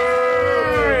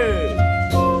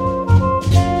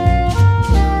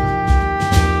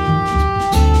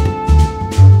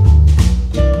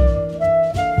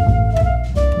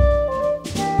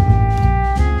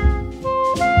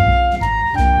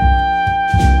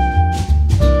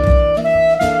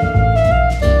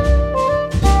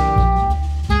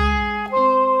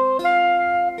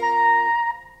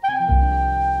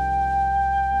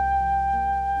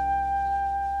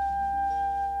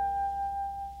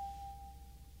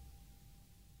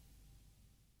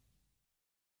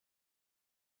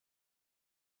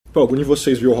 Pô, algum de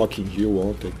vocês viu o Rock in Rio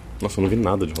ontem? Nossa, eu não vi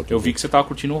nada de Rock in Rio. Eu vi que você tava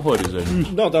curtindo horrores, velho.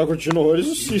 Não, tava curtindo horrores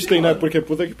o System, né? Porque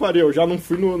puta que pariu, eu já não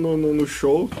fui no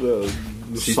show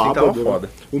do sábado. Foda.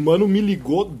 O mano me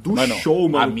ligou do show,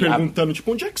 mano, perguntando,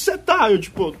 tipo, onde é que você tá? Eu,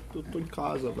 tipo, eu tô em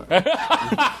casa, velho.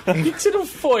 Por que você não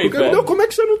foi, velho? Não, como é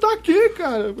que você não tá aqui,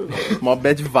 cara? Uma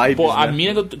bad vibe. Pô, a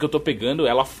mina que eu tô pegando,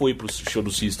 ela foi pro show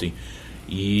do System.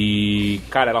 E,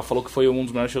 cara, ela falou que foi um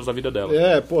dos melhores shows da vida dela.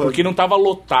 Porra. Porque não tava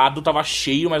lotado, tava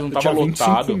cheio, mas não tava tinha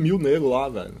lotado. 25 mil nego lá,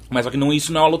 velho. Mas só que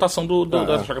isso não é a lotação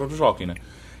da chácara do Jockey, né?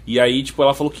 E aí, tipo,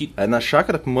 ela falou que... É na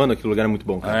chácara? Mano, aquele lugar é muito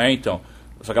bom, cara. Então.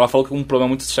 Só que ela falou que um problema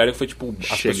muito sério foi, tipo,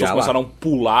 as pessoas começaram a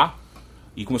pular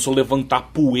e começou a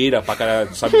levantar poeira pra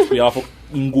cara, sabe? Tipo, e ela falou que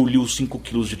engoliu 5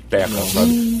 quilos de terra,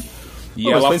 sabe?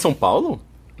 E mas foi em São Paulo?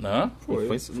 Não?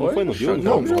 Não foi no Rio?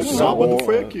 Não, sábado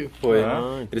foi aqui. Foi.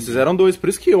 Eles fizeram 2, por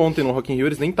isso que ontem no Rock in Rio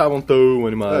eles nem estavam tão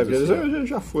animados.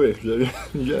 Já foi.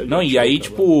 Não, e aí,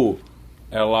 tipo,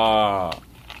 ela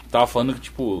tava falando que,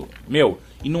 tipo,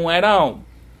 e não eram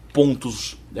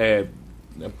pontos,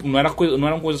 não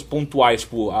eram coisas pontuais,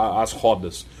 tipo, as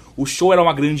rodas. O show era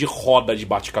uma grande roda de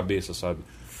bate-cabeça, sabe?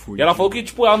 E ela falou que,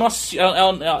 tipo, ela não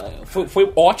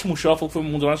foi ótimo o show, ela falou que foi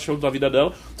um dos melhores shows da vida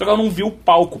dela, só que ela não viu o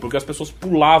palco, porque as pessoas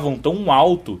pulavam tão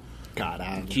alto.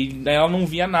 Caralho. Que ela não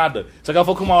via nada. Só que ela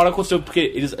falou que uma hora aconteceu,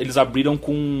 porque eles abriram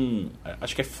com...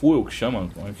 Acho que é Fuel que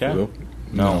chama. Como é que é?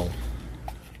 Não.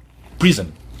 Prison.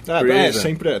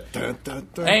 Sempre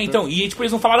é. Então, e tipo,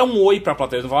 eles não falaram oi pra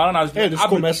plateia, eles não falaram nada. Eles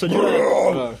começam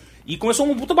direto. E começou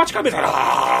um puta bate-cabeça.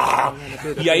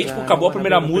 E aí, tipo, acabou a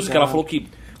primeira música, ela falou que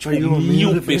tipo,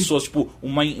 1.000 pessoas, tipo,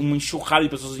 uma enxurrada de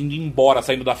pessoas indo embora,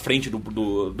 saindo da frente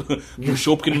do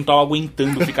show, porque não tava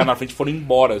aguentando ficar na frente, foram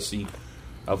embora, assim.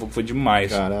 Ela falou que foi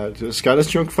demais. Caralho, os caras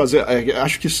tinham que fazer...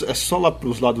 acho que é só lá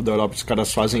pros lados da Europa que os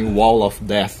caras fazem Wall of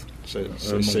Death. Você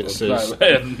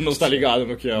tá ligado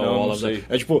no que é o Wall of Death?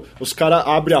 É tipo, os caras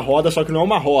abrem a roda, só que não é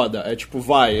uma roda. É tipo,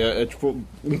 é tipo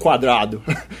um quadrado.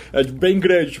 É bem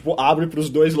grande, tipo, abre pros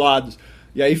dois lados.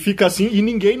 E aí fica assim, e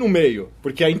ninguém no meio.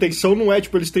 Porque a intenção não é,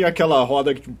 tipo, eles têm aquela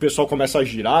roda que o pessoal começa a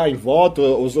girar em volta,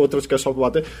 os outros que é só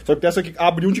bater. Só que tem essa que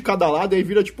abre um de cada lado e aí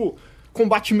vira, tipo,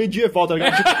 combate medieval, tá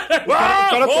ligado? Tipo, o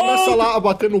cara começa lá a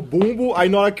bater no bumbo, aí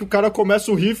na hora que o cara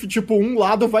começa o riff, tipo, um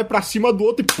lado vai pra cima do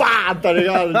outro e pá, tá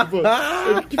ligado? Tipo,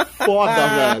 que foda,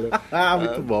 velho.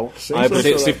 Muito bom. Aí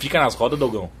você fica nas rodas,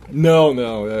 Dogão? Não,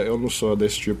 eu não sou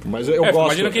desse tipo, mas eu gosto.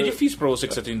 Imagina que é difícil pra você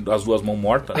que você tem as duas mãos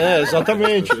mortas.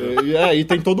 Exatamente. E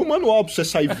tem todo um manual pra você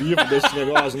sair vivo desse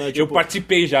negócio, né? Tipo, eu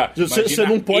participei já. Você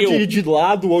não pode ir de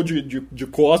lado ou de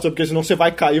costa, porque senão você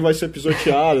vai cair e vai ser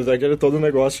pisoteado, tá? Aquele todo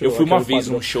negócio. Eu fui uma vez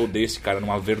num show desse, cara,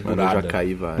 numa verdurada. Eu já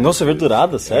caí, vai. Nossa,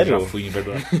 verdurada? Sério? Eu já fui em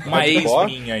verdurada. Uma ex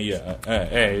minha aí,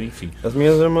 enfim.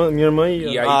 Minha irmã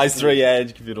ia. Aí, Stray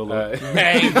Edge que virou louco.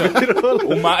 Então,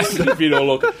 o Márcio virou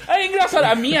louco. É engraçado,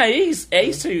 a minha ex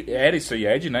era Stray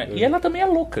Edge, né? E ela também é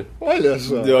louca. Olha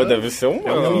só. Deve ser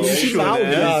um sinal,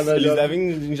 né? Eles devem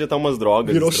injetar umas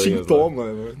drogas. Virou sintoma,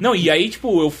 né? Não, e aí,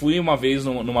 tipo, eu fui uma vez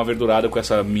numa verdurada com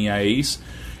essa minha ex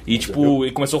e, tipo,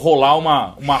 e começou a rolar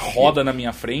uma roda na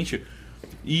minha frente.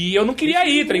 E eu não queria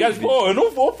ir, tá ligado? Pô, eu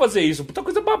não vou fazer isso. Puta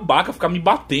coisa babaca, ficar me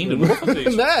batendo. Eu não vou fazer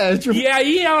isso. Né? Tipo... E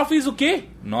aí ela fez o quê?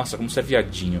 Nossa, como você é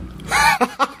viadinho.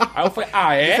 Aí eu falei,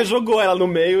 Você jogou ela no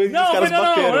meio e os caras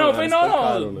bateram. Não, eu falei,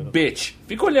 não. Bitch,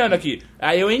 fica olhando aqui.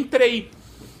 Aí eu entrei.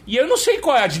 E eu não sei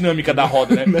qual é a dinâmica da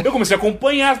roda, né? Eu comecei a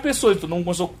acompanhar as pessoas, todo mundo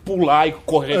começou a pular e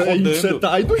correr rodando. E você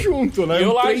tá indo junto, né? E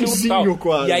eu lá junto,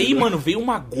 quase. E aí, mano, veio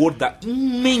uma gorda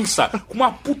imensa, com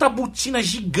uma puta botina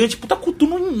gigante, puta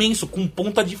coturno imenso, com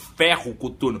ponta de ferro o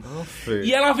coturno.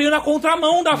 E ela veio na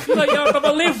contramão da fila e ela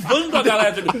tava levando a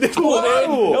galera. Tipo,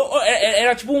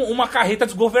 era tipo uma carreta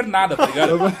desgovernada, tá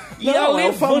ligado? E não, ela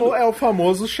levando... é o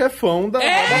famoso chefão da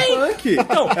roda punk.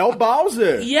 Então, é o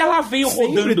Bowser. E ela veio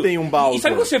rodando. Sempre tem um Bowser. E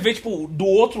sabe quando você vê, tipo, do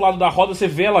outro lado da roda, você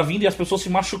vê ela vindo e as pessoas se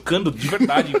machucando de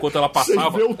verdade enquanto ela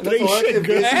passava. Você vê o trem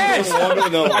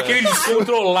chegando. Aquele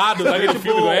descontrolado daquele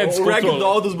filme, não é? O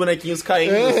ragdoll dos bonequinhos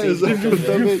caindo.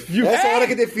 Exatamente. Essa hora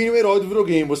que define o herói do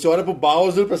videogame. Você olha pro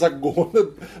Bowser, pra essa gorda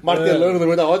martelando no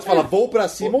meio da roda e fala, vou pra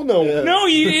cima ou não. Não,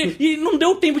 e não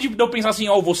deu tempo de eu pensar assim,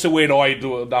 vou ser o herói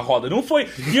da roda. Não foi.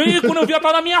 E aí, quando eu vi ela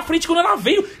tava na minha frente, quando ela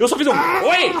veio, eu só fiz oi!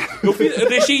 Eu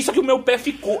deixei isso aqui, o meu pé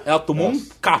ficou. Ela tomou um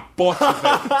capote,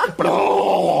 velho.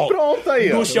 Pronto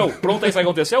aí, no chão. Pronto aí, sabe o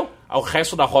que aconteceu? O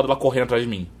resto da roda ela correndo atrás de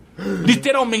mim.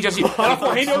 Literalmente assim, ela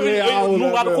correndo e eu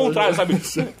no lado contrário, sabe?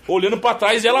 Olhando pra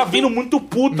trás e ela vindo muito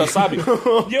puta, sabe?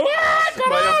 E eu,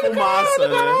 caralho, fumaça,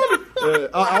 né?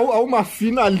 Há uma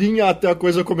fina linha até a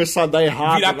coisa começar a dar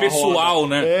errado. Virar pessoal,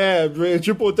 roda. Né?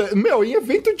 Tipo, em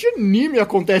evento de anime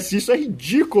acontece isso, é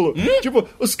ridículo. Tipo,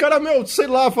 os caras, sei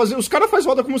lá, os caras fazem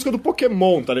roda com música do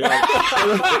Pokémon, tá ligado?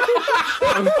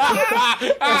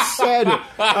 É sério.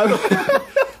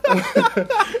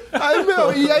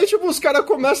 E aí, tipo, os caras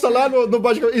começam lá no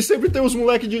bate-cabeça. E sempre tem uns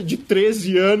moleques de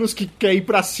 13 anos que quer ir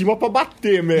pra cima pra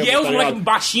bater mesmo. E é os moleques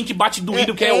baixinhos que bate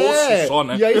doído, que é osso só,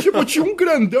 né? E aí, tipo, tinha um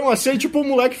grandão assim, aí, tipo, o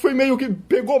moleque foi meio que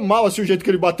pegou mal, assim, o jeito que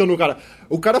ele bateu no cara.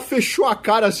 O cara fechou a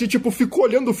cara, assim, tipo, ficou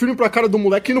olhando o filme pra cara do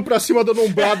moleque, indo pra cima dando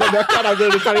ombrada na cara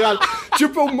dele, tá ligado?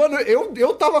 Tipo, mano,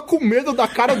 eu tava com medo da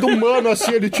cara do mano,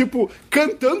 assim, ele, tipo,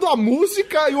 cantando a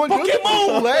música e olhando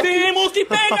pro moleque. Temos que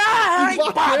pegar! E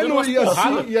batendo, e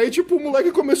assim, e aí, tipo, o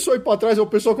moleque começou a ir pra trás, aí o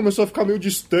pessoal começou a ficar meio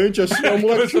distante, assim, aí o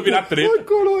moleque, começou a virar treta. Ai,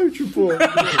 caralho, tipo...